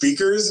the other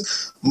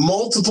speakers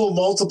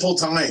multiple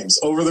times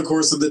over the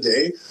course of the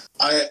day.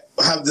 I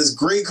have this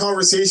great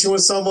conversation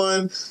with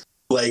someone,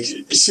 like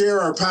share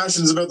our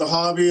passions about the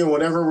hobby and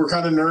whatever we're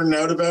kind of nerding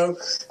out about.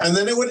 And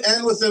then it would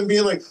end with them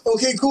being like,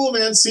 okay, cool,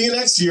 man. See you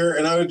next year.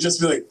 And I would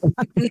just be like,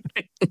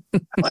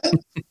 what?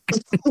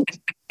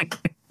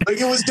 Like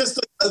it was just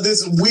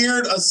this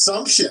weird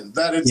assumption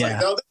that it's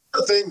like, no,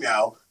 that's a thing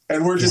now,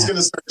 and we're just going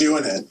to start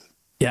doing it.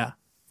 Yeah.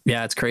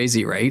 Yeah, it's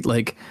crazy, right?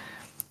 Like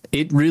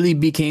it really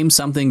became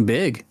something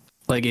big.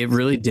 Like it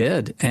really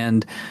did.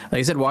 And like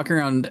I said, walking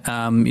around,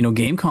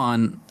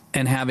 GameCon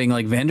and having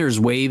like vendors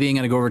waving,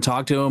 and I go over and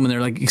talk to them, and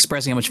they're like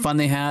expressing how much fun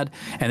they had.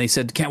 And they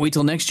said, can't wait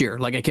till next year.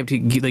 Like I kept,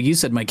 like you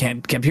said, Mike,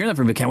 kept hearing that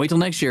from me, can't wait till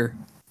next year,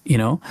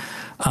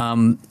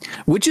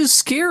 which is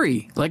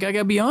scary. Like I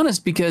gotta be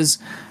honest, because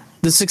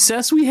the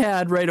success we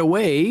had right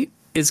away,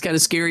 it's kind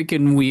of scary.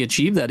 Can we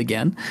achieve that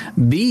again?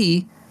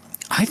 B,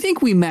 I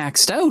think we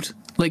maxed out.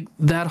 Like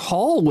that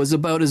hall was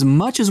about as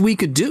much as we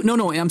could do.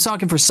 No, I'm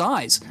talking for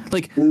size.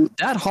 Like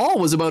that hall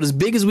was about as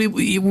big as we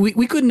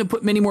couldn't have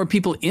put many more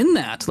people in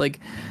that. Like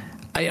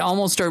I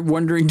almost start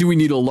wondering, do we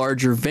need a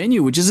larger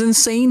venue? Which is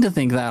insane to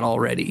think that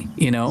already.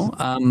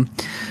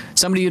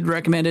 Somebody had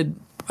recommended.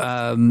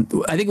 I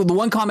think the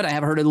one comment I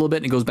have heard a little bit,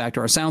 and it goes back to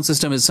our sound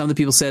system, is some of the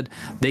people said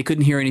they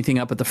couldn't hear anything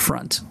up at the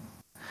front.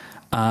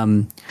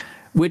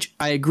 Which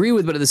I agree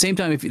with, but at the same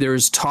time, if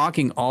there's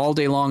talking all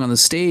day long on the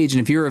stage,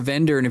 and if you're a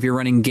vendor and if you're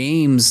running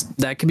games,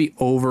 that could be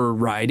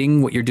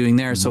overriding what you're doing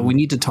there. So we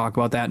need to talk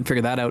about that and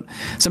figure that out.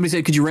 Somebody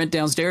said, could you rent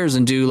downstairs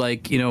and do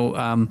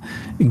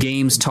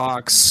games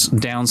talks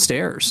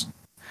downstairs?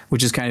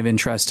 Which is kind of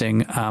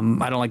interesting.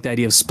 I don't like the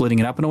idea of splitting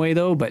it up in a way,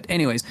 though. But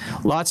anyways,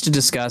 lots to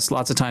discuss,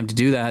 lots of time to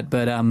do that.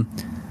 But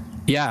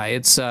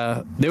it's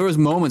there was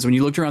moments when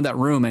you looked around that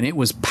room and it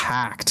was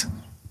packed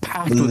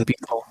with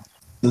people.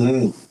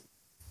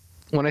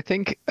 Mm-hmm. When I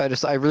think,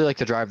 I really like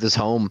to drive this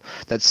home,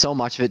 that so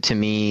much of it to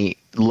me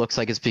looks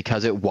like it's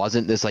because it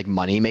wasn't this like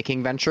money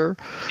making venture.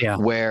 Yeah.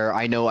 Where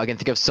I know I can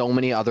think of so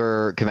many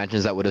other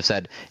conventions that would have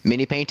said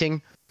mini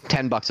painting,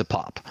 $10 a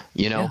pop.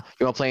 You know,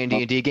 you want to play a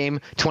D&D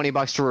game,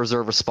 $20 to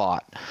reserve a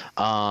spot.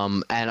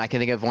 And I can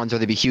think of ones where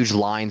there'd be huge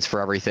lines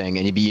for everything,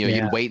 and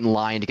you'd wait in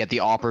line to get the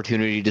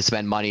opportunity to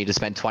spend money, to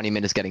spend 20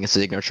 minutes getting a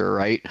signature,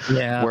 right?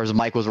 Yeah. Whereas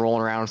Mike was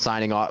rolling around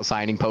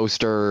signing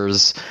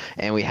posters,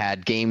 and we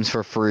had games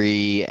for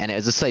free, and it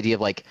was this idea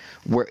of like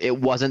where it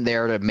wasn't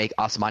there to make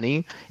us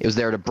money, it was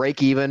there to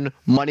break even.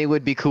 Money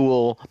would be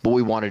cool, but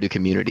we want to do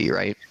community,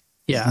 right?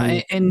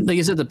 Yeah, and like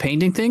I said, the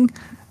painting thing.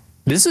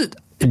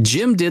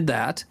 Jim did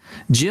that.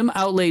 Jim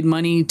outlaid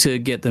money to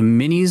get the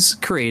minis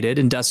created,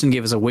 and Dustin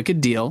gave us a wicked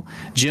deal.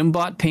 Jim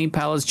bought paint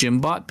palettes. Jim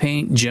bought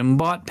paint. Jim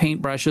bought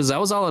paintbrushes. That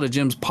was all out of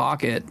Jim's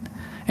pocket.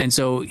 And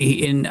so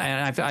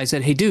I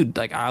said, hey, dude,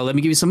 like, let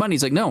me give you some money.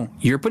 He's like, no,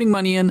 you're putting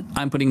money in.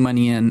 I'm putting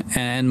money in.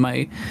 And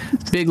my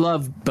big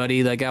love,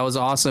 buddy, like, that was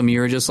awesome.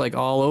 You were just like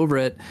all over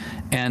it.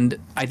 And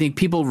I think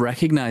people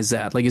recognize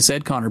that. Like you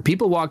said, Connor,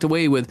 people walked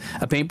away with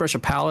a paintbrush, a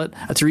palette,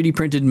 a 3D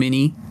printed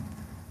mini,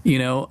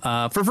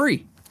 for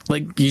free.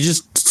 Like, you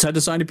just had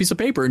to sign a piece of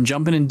paper and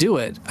jump in and do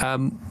it.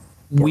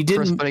 We didn't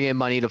Chris putting in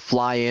money to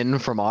fly in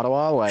from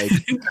Ottawa, like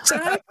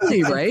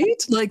exactly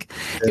right. Like,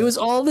 it was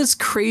all this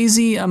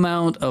crazy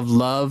amount of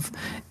love,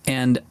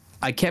 and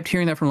I kept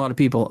hearing that from a lot of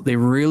people. They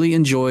really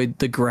enjoyed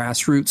the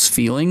grassroots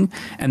feeling,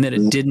 and that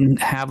it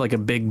didn't have like a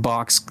big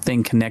box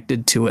thing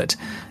connected to it.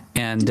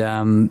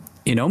 And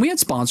we had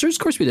sponsors,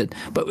 of course we did,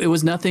 but it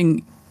was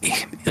nothing.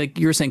 Like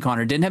you were saying,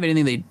 Connor, didn't have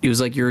anything. It was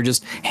like you were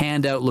just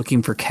hand out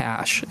looking for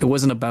cash. It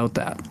wasn't about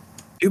that.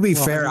 To be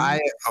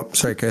fair,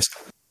 sorry, Chris.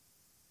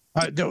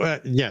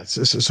 Yes.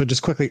 So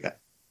just quickly,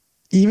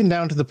 even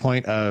down to the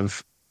point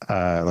of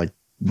like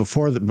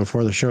before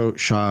the show,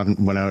 Sean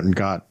went out and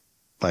got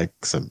like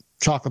some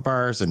chocolate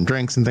bars and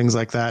drinks and things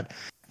like that,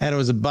 and it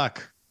was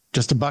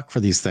just a buck for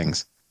these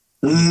things.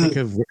 Think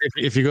of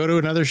if you go to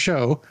another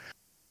show,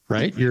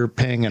 right? You're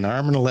paying an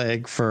arm and a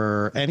leg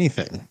for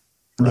anything,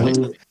 right?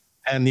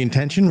 And the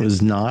intention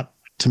was not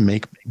to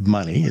make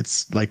money.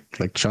 It's like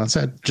Sean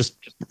said, just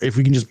if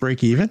we can just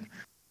break even,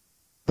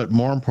 but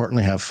more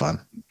importantly, have fun.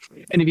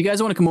 And if you guys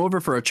want to come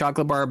over for a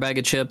chocolate bar, a bag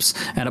of chips,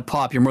 and a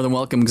pop, you're more than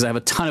welcome, because I have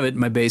a ton of it in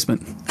my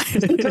basement.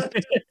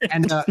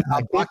 And a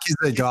buck is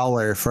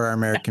 $1 for our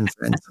American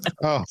friends.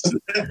 Oh,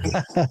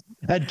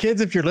 and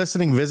kids, if you're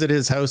listening, visit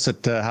his house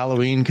at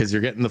Halloween, because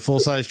you're getting the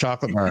full-size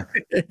chocolate bar.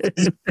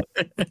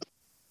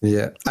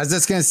 Yeah, I was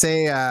just gonna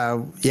say,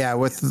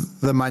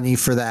 with the money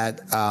for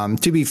that.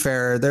 To be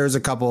fair, there's a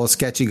couple of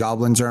sketchy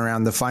goblins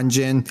around the fun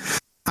gin.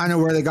 I know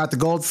where they got the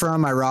gold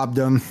from. I robbed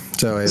them,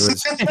 so it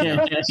was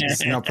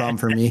it's no problem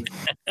for me.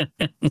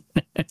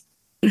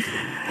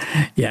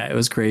 Yeah, it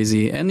was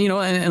crazy. And,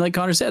 and like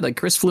Connor said, like,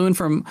 Chris flew in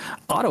from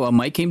Ottawa.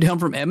 Mike came down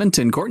from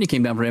Edmonton. Courtney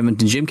came down from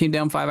Edmonton. Jim came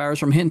down 5 hours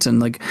from Hinton.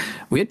 Like,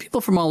 we had people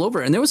from all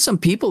over. And there was some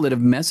people that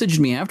have messaged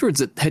me afterwards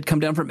that had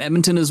come down from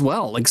Edmonton as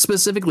well. Like,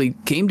 specifically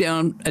came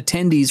down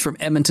attendees from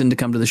Edmonton to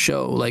come to the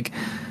show. Like,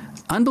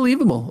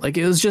 unbelievable. Like,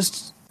 it was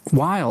just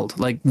wild.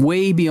 Like,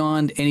 way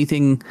beyond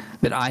anything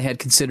that I had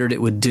considered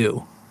it would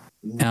do.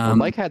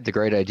 Mike had the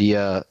great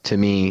idea to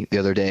me the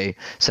other day,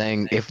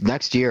 saying if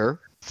next year,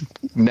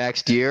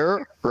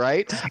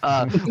 right?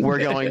 We're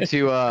going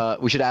to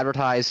we should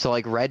advertise to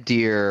like Red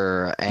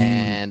Deer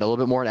and a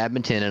little bit more in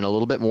Edmonton and a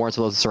little bit more in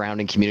some of the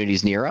surrounding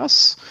communities near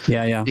us.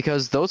 Yeah.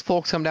 Because those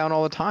folks come down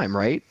all the time,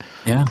 right?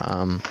 Yeah.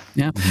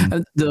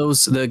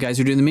 The guys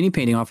who are doing the mini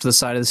painting off to the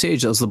side of the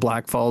stage, those the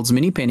Black Falls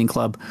Mini Painting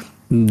Club.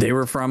 They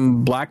were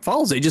from Black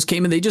Falls. They just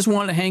came and they just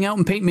wanted to hang out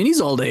and paint minis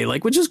all day,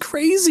 like, which is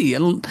crazy.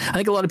 And I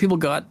think a lot of people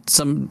got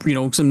some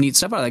neat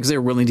stuff out of that because they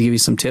were willing to give you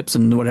some tips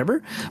and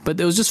whatever. But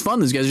it was just fun.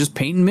 These guys are just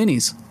painting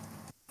minis.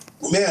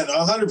 Man,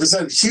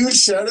 100%. Huge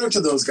shout out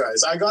to those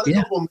guys. I got a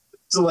couple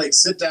minutes to like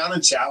sit down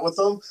and chat with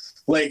them.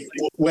 Like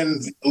when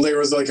there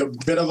was like a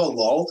bit of a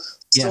lull.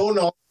 So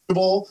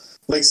knowledgeable,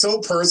 like so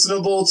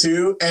personable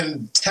too,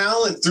 and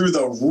talent through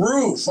the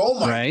roof. Oh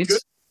my goodness.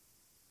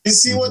 You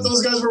see what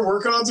those guys were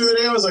working on through the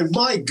day? I was like,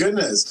 my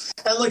goodness.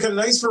 And like a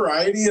nice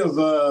variety of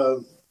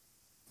the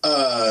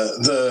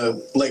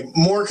like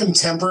more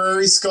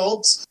contemporary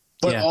sculpts,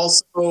 but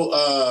also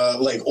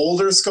like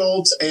older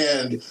sculpts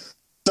and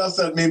stuff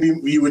that maybe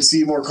you would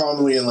see more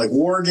commonly in like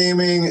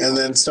wargaming, and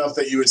then stuff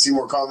that you would see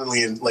more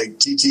commonly in like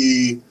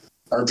TT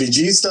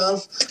RPG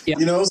stuff. Yeah.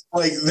 So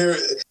like they're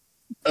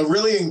a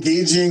really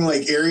engaging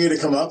like area to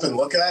come up and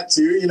look at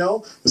too, It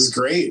was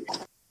great.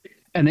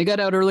 And they got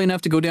out early enough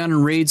to go down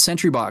and raid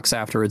Sentry Box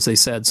afterwards, they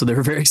said. So they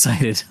were very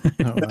excited.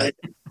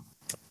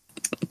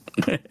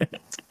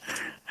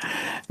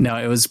 No,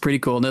 it was pretty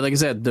cool. Like I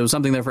said, there was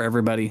something there for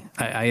everybody.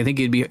 I think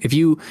it'd be, if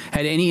you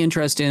had any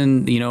interest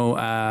in,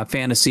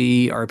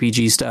 fantasy,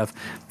 RPG stuff,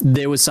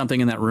 there was something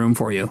in that room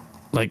for you.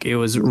 Like, it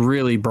was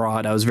really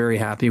broad. I was very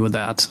happy with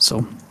that.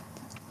 So,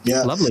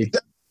 lovely.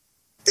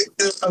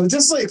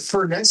 Just like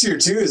for next year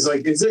too, is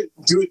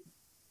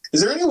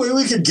there any way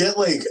we could get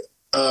like,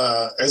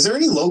 is there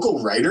any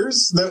local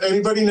writers that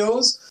anybody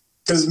knows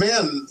Because,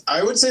 man,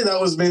 I would say that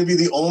was maybe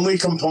the only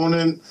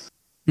component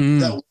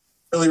that was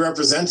really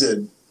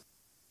represented.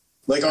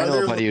 Like, I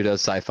know a buddy who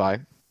does sci-fi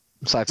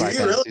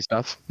fantasy really?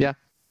 stuff. Yeah.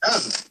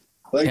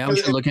 Yeah, we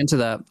should look into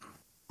that.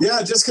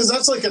 Yeah, just because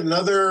that's like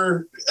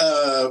another,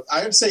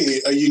 I would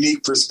say, a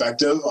unique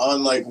perspective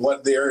on like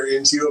what they're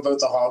into about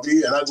the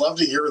hobby, and I'd love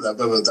to hear about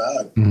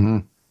that. Mm-hmm.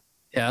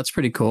 Yeah, that's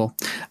pretty cool.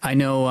 I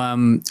know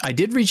I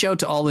did reach out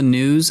to all the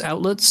news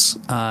outlets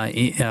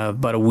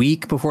about a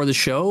week before the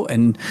show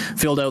and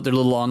filled out their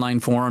little online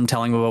forum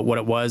telling about what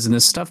it was and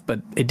this stuff,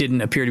 but it didn't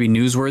appear to be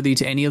newsworthy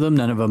to any of them.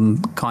 None of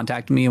them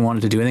contacted me and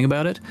wanted to do anything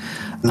about it.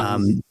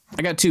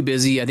 I got too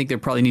busy. I think there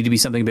probably need to be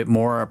something a bit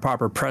more, a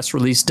proper press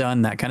release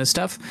done, that kind of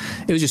stuff.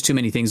 It was just too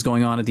many things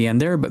going on at the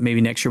end there, but maybe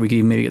next year we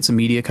could maybe get some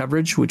media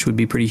coverage, which would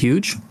be pretty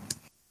huge.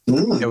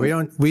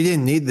 Yeah, we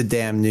didn't need the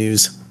damn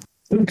news.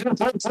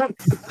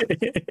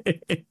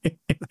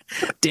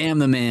 Damn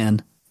the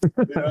man.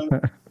 Yeah.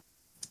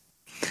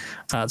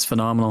 That's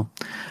phenomenal.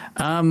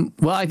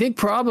 Well, I think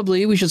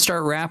probably we should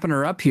start wrapping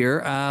her up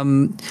here.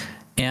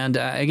 And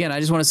again, I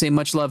just want to say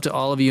much love to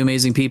all of you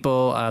amazing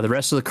people. The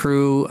rest of the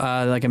crew,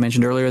 like I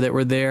mentioned earlier, that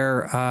were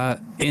there,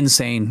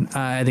 insane.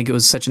 I think it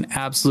was such an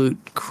absolute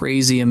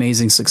crazy,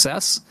 amazing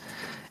success.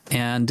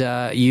 And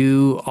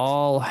you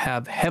all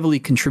have heavily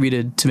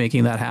contributed to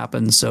making that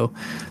happen. So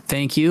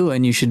thank you.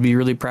 And you should be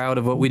really proud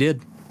of what we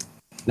did.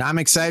 Now I'm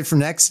excited for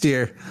next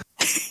year.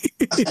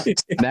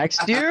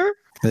 Next year?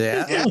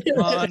 Yeah.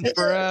 On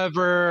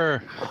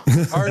forever.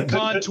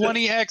 AardCon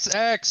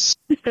 20XX.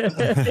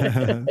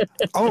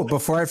 Oh,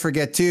 before I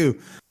forget too,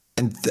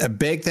 and a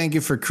big thank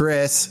you for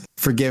Chris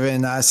for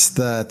giving us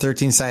the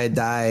 13-sided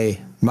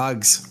die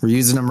mugs. We're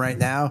using them right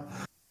now.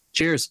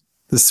 Cheers.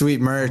 The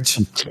sweet merch.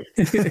 I'm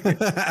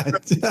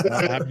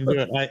happy to do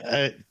it.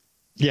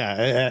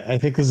 I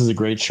think this is a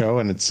great show,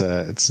 and it's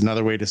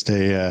another way to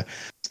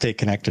stay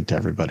connected to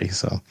everybody.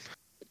 So,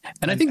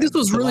 and I think this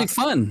was really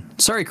fun.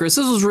 Sorry, Chris.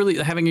 This was really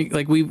having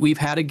like we've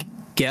had a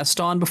guest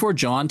on before,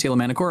 John Taylor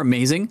Manicor,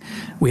 amazing.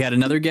 We had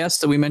another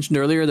guest that we mentioned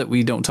earlier that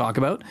we don't talk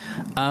about.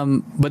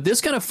 But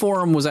this kind of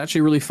forum was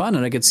actually really fun,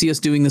 and I could see us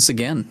doing this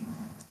again.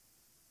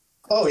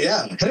 Oh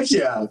yeah, heck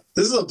yeah!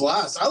 This is a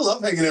blast. I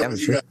love hanging out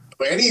with you guys.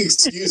 Any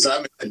excuse,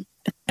 I'm in.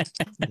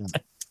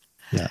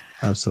 Yeah,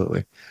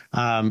 absolutely.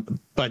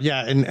 But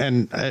yeah,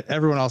 and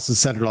everyone else has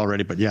said it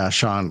already. But yeah,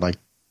 Sean, like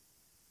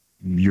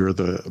you're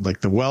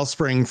the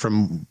wellspring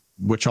from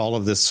which all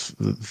of this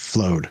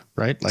flowed,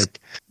 right? Like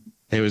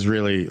it was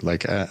really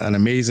like an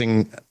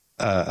amazing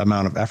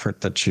amount of effort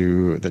that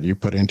you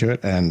put into it,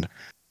 and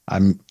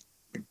I'm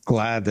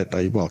glad that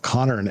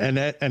Connor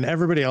and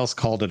everybody else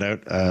called it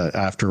out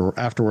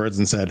afterwards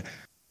and said,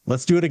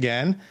 let's do it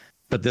again.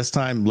 But this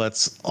time,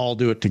 let's all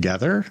do it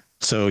together,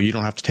 so you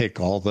don't have to take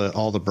all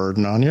the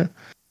burden on you.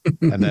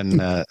 And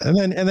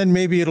then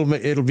maybe it'll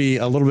be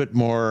a little bit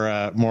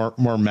more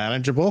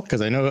manageable,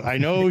 because I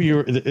know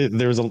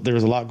there was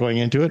a lot going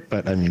into it,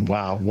 but I mean,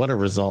 wow, what a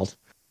result!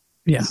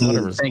 Yeah, what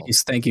a result.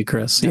 Thank you,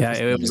 Chris. Yeah,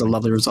 it was a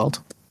lovely result.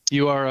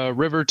 You are a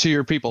river to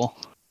your people.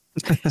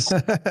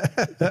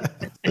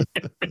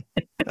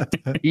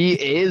 He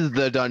is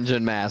the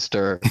dungeon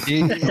master.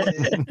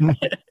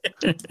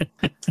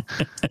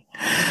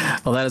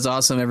 Well, that is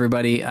awesome,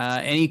 everybody.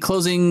 Any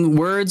closing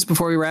words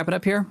before we wrap it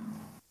up here?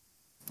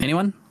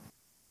 Anyone?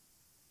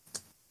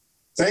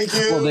 Thank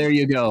you. Well, there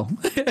you go.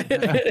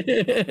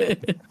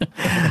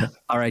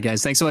 All right,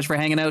 guys. Thanks so much for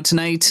hanging out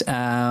tonight.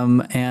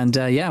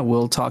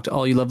 We'll talk to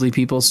all you lovely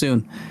people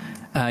soon.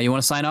 You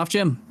want to sign off,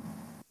 Jim?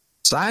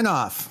 Sign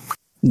off.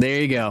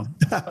 There you go.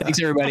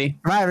 Thanks, everybody.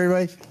 Bye,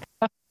 everybody.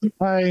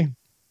 Bye.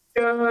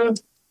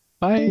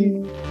 Bye.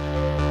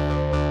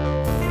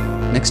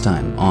 Next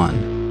time on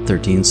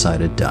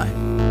 13-Sided Die.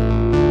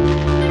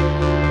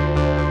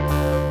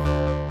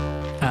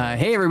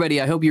 Hey, everybody.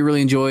 I hope you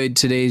really enjoyed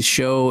today's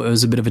show. It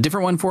was a bit of a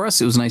different one for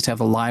us. It was nice to have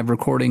a live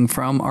recording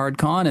from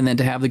AardCon and then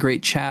to have the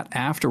great chat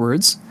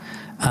afterwards.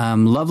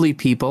 Lovely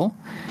people.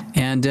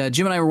 And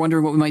Jim and I were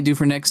wondering what we might do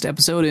for next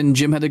episode, and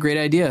Jim had a great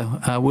idea.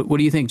 What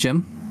do you think,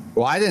 Jim?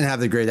 Well, I didn't have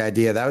the great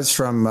idea. That was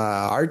from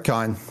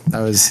AardCon. That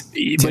was,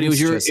 but it was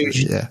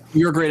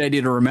your great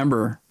idea to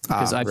remember,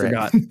 because I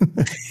forgot.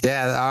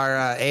 Yeah,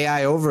 our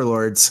AI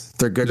overlords.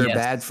 They're good or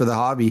bad for the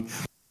hobby.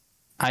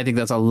 I think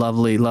that's a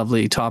lovely,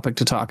 lovely topic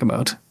to talk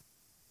about.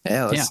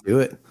 Yeah, let's do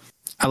it.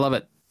 I love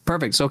it.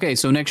 Perfect. So, okay,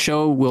 so next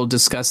show we'll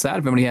discuss that.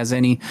 If anybody has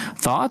any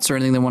thoughts or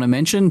anything they want to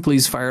mention,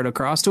 please fire it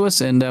across to us,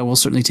 and we'll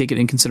certainly take it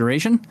in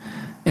consideration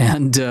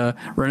and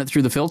run it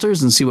through the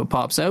filters and see what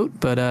pops out.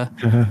 But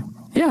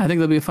yeah, I think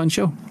that'll be a fun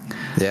show.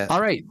 Yeah.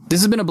 All right. This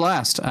has been a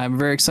blast. I'm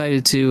very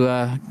excited to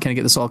kind of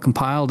get this all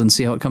compiled and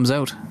see how it comes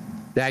out.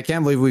 Yeah, I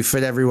can't believe we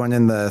fit everyone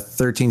in the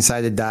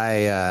 13-sided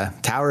die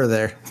tower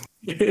there.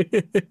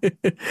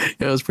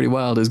 It was pretty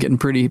wild. It was getting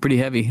pretty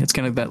heavy. It's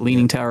kind of that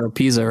leaning tower of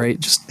Pisa, right?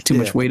 Just too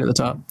much weight at the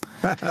top.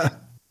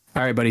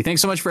 All right, buddy.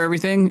 Thanks so much for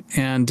everything,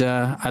 and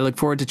I look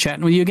forward to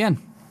chatting with you again.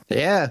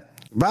 Yeah.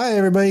 Bye,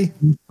 everybody.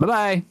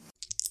 Bye-bye.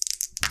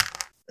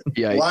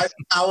 Yeah. Why do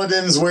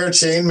paladins wear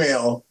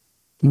chainmail?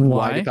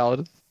 Why do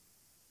paladins?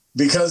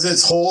 because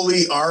it's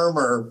holy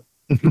armor.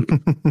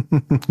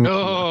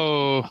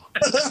 Oh,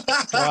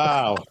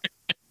 wow.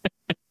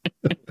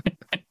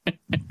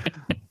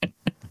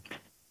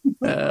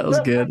 That was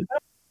good.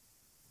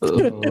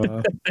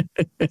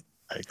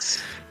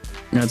 Thanks.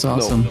 That's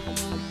awesome.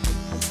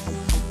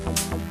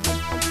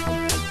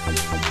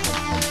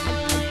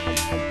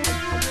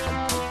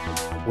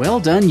 Well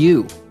done,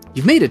 you.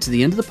 You've made it to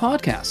the end of the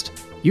podcast.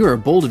 You are a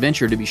bold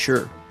adventurer, to be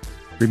sure.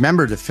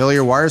 Remember to fill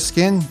your wire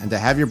skin and to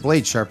have your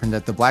blade sharpened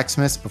at the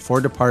blacksmiths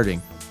before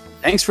departing.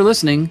 Thanks for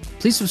listening.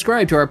 Please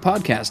subscribe to our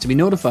podcast to be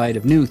notified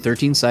of new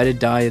 13-sided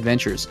die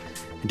adventures.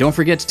 And don't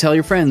forget to tell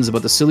your friends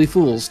about the silly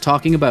fools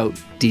talking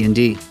about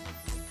D&D.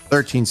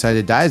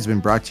 13-sided die has been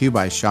brought to you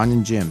by Sean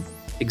and Jim.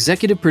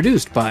 Executive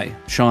produced by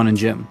Sean and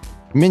Jim.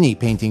 Mini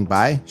painting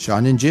by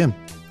Sean and Jim.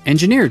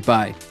 Engineered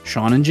by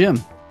Sean and Jim.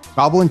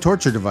 Goblin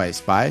torture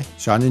device by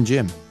Sean and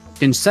Jim.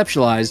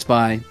 Conceptualized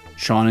by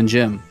Sean and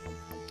Jim.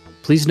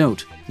 Please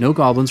note, no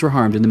goblins were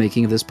harmed in the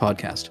making of this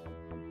podcast.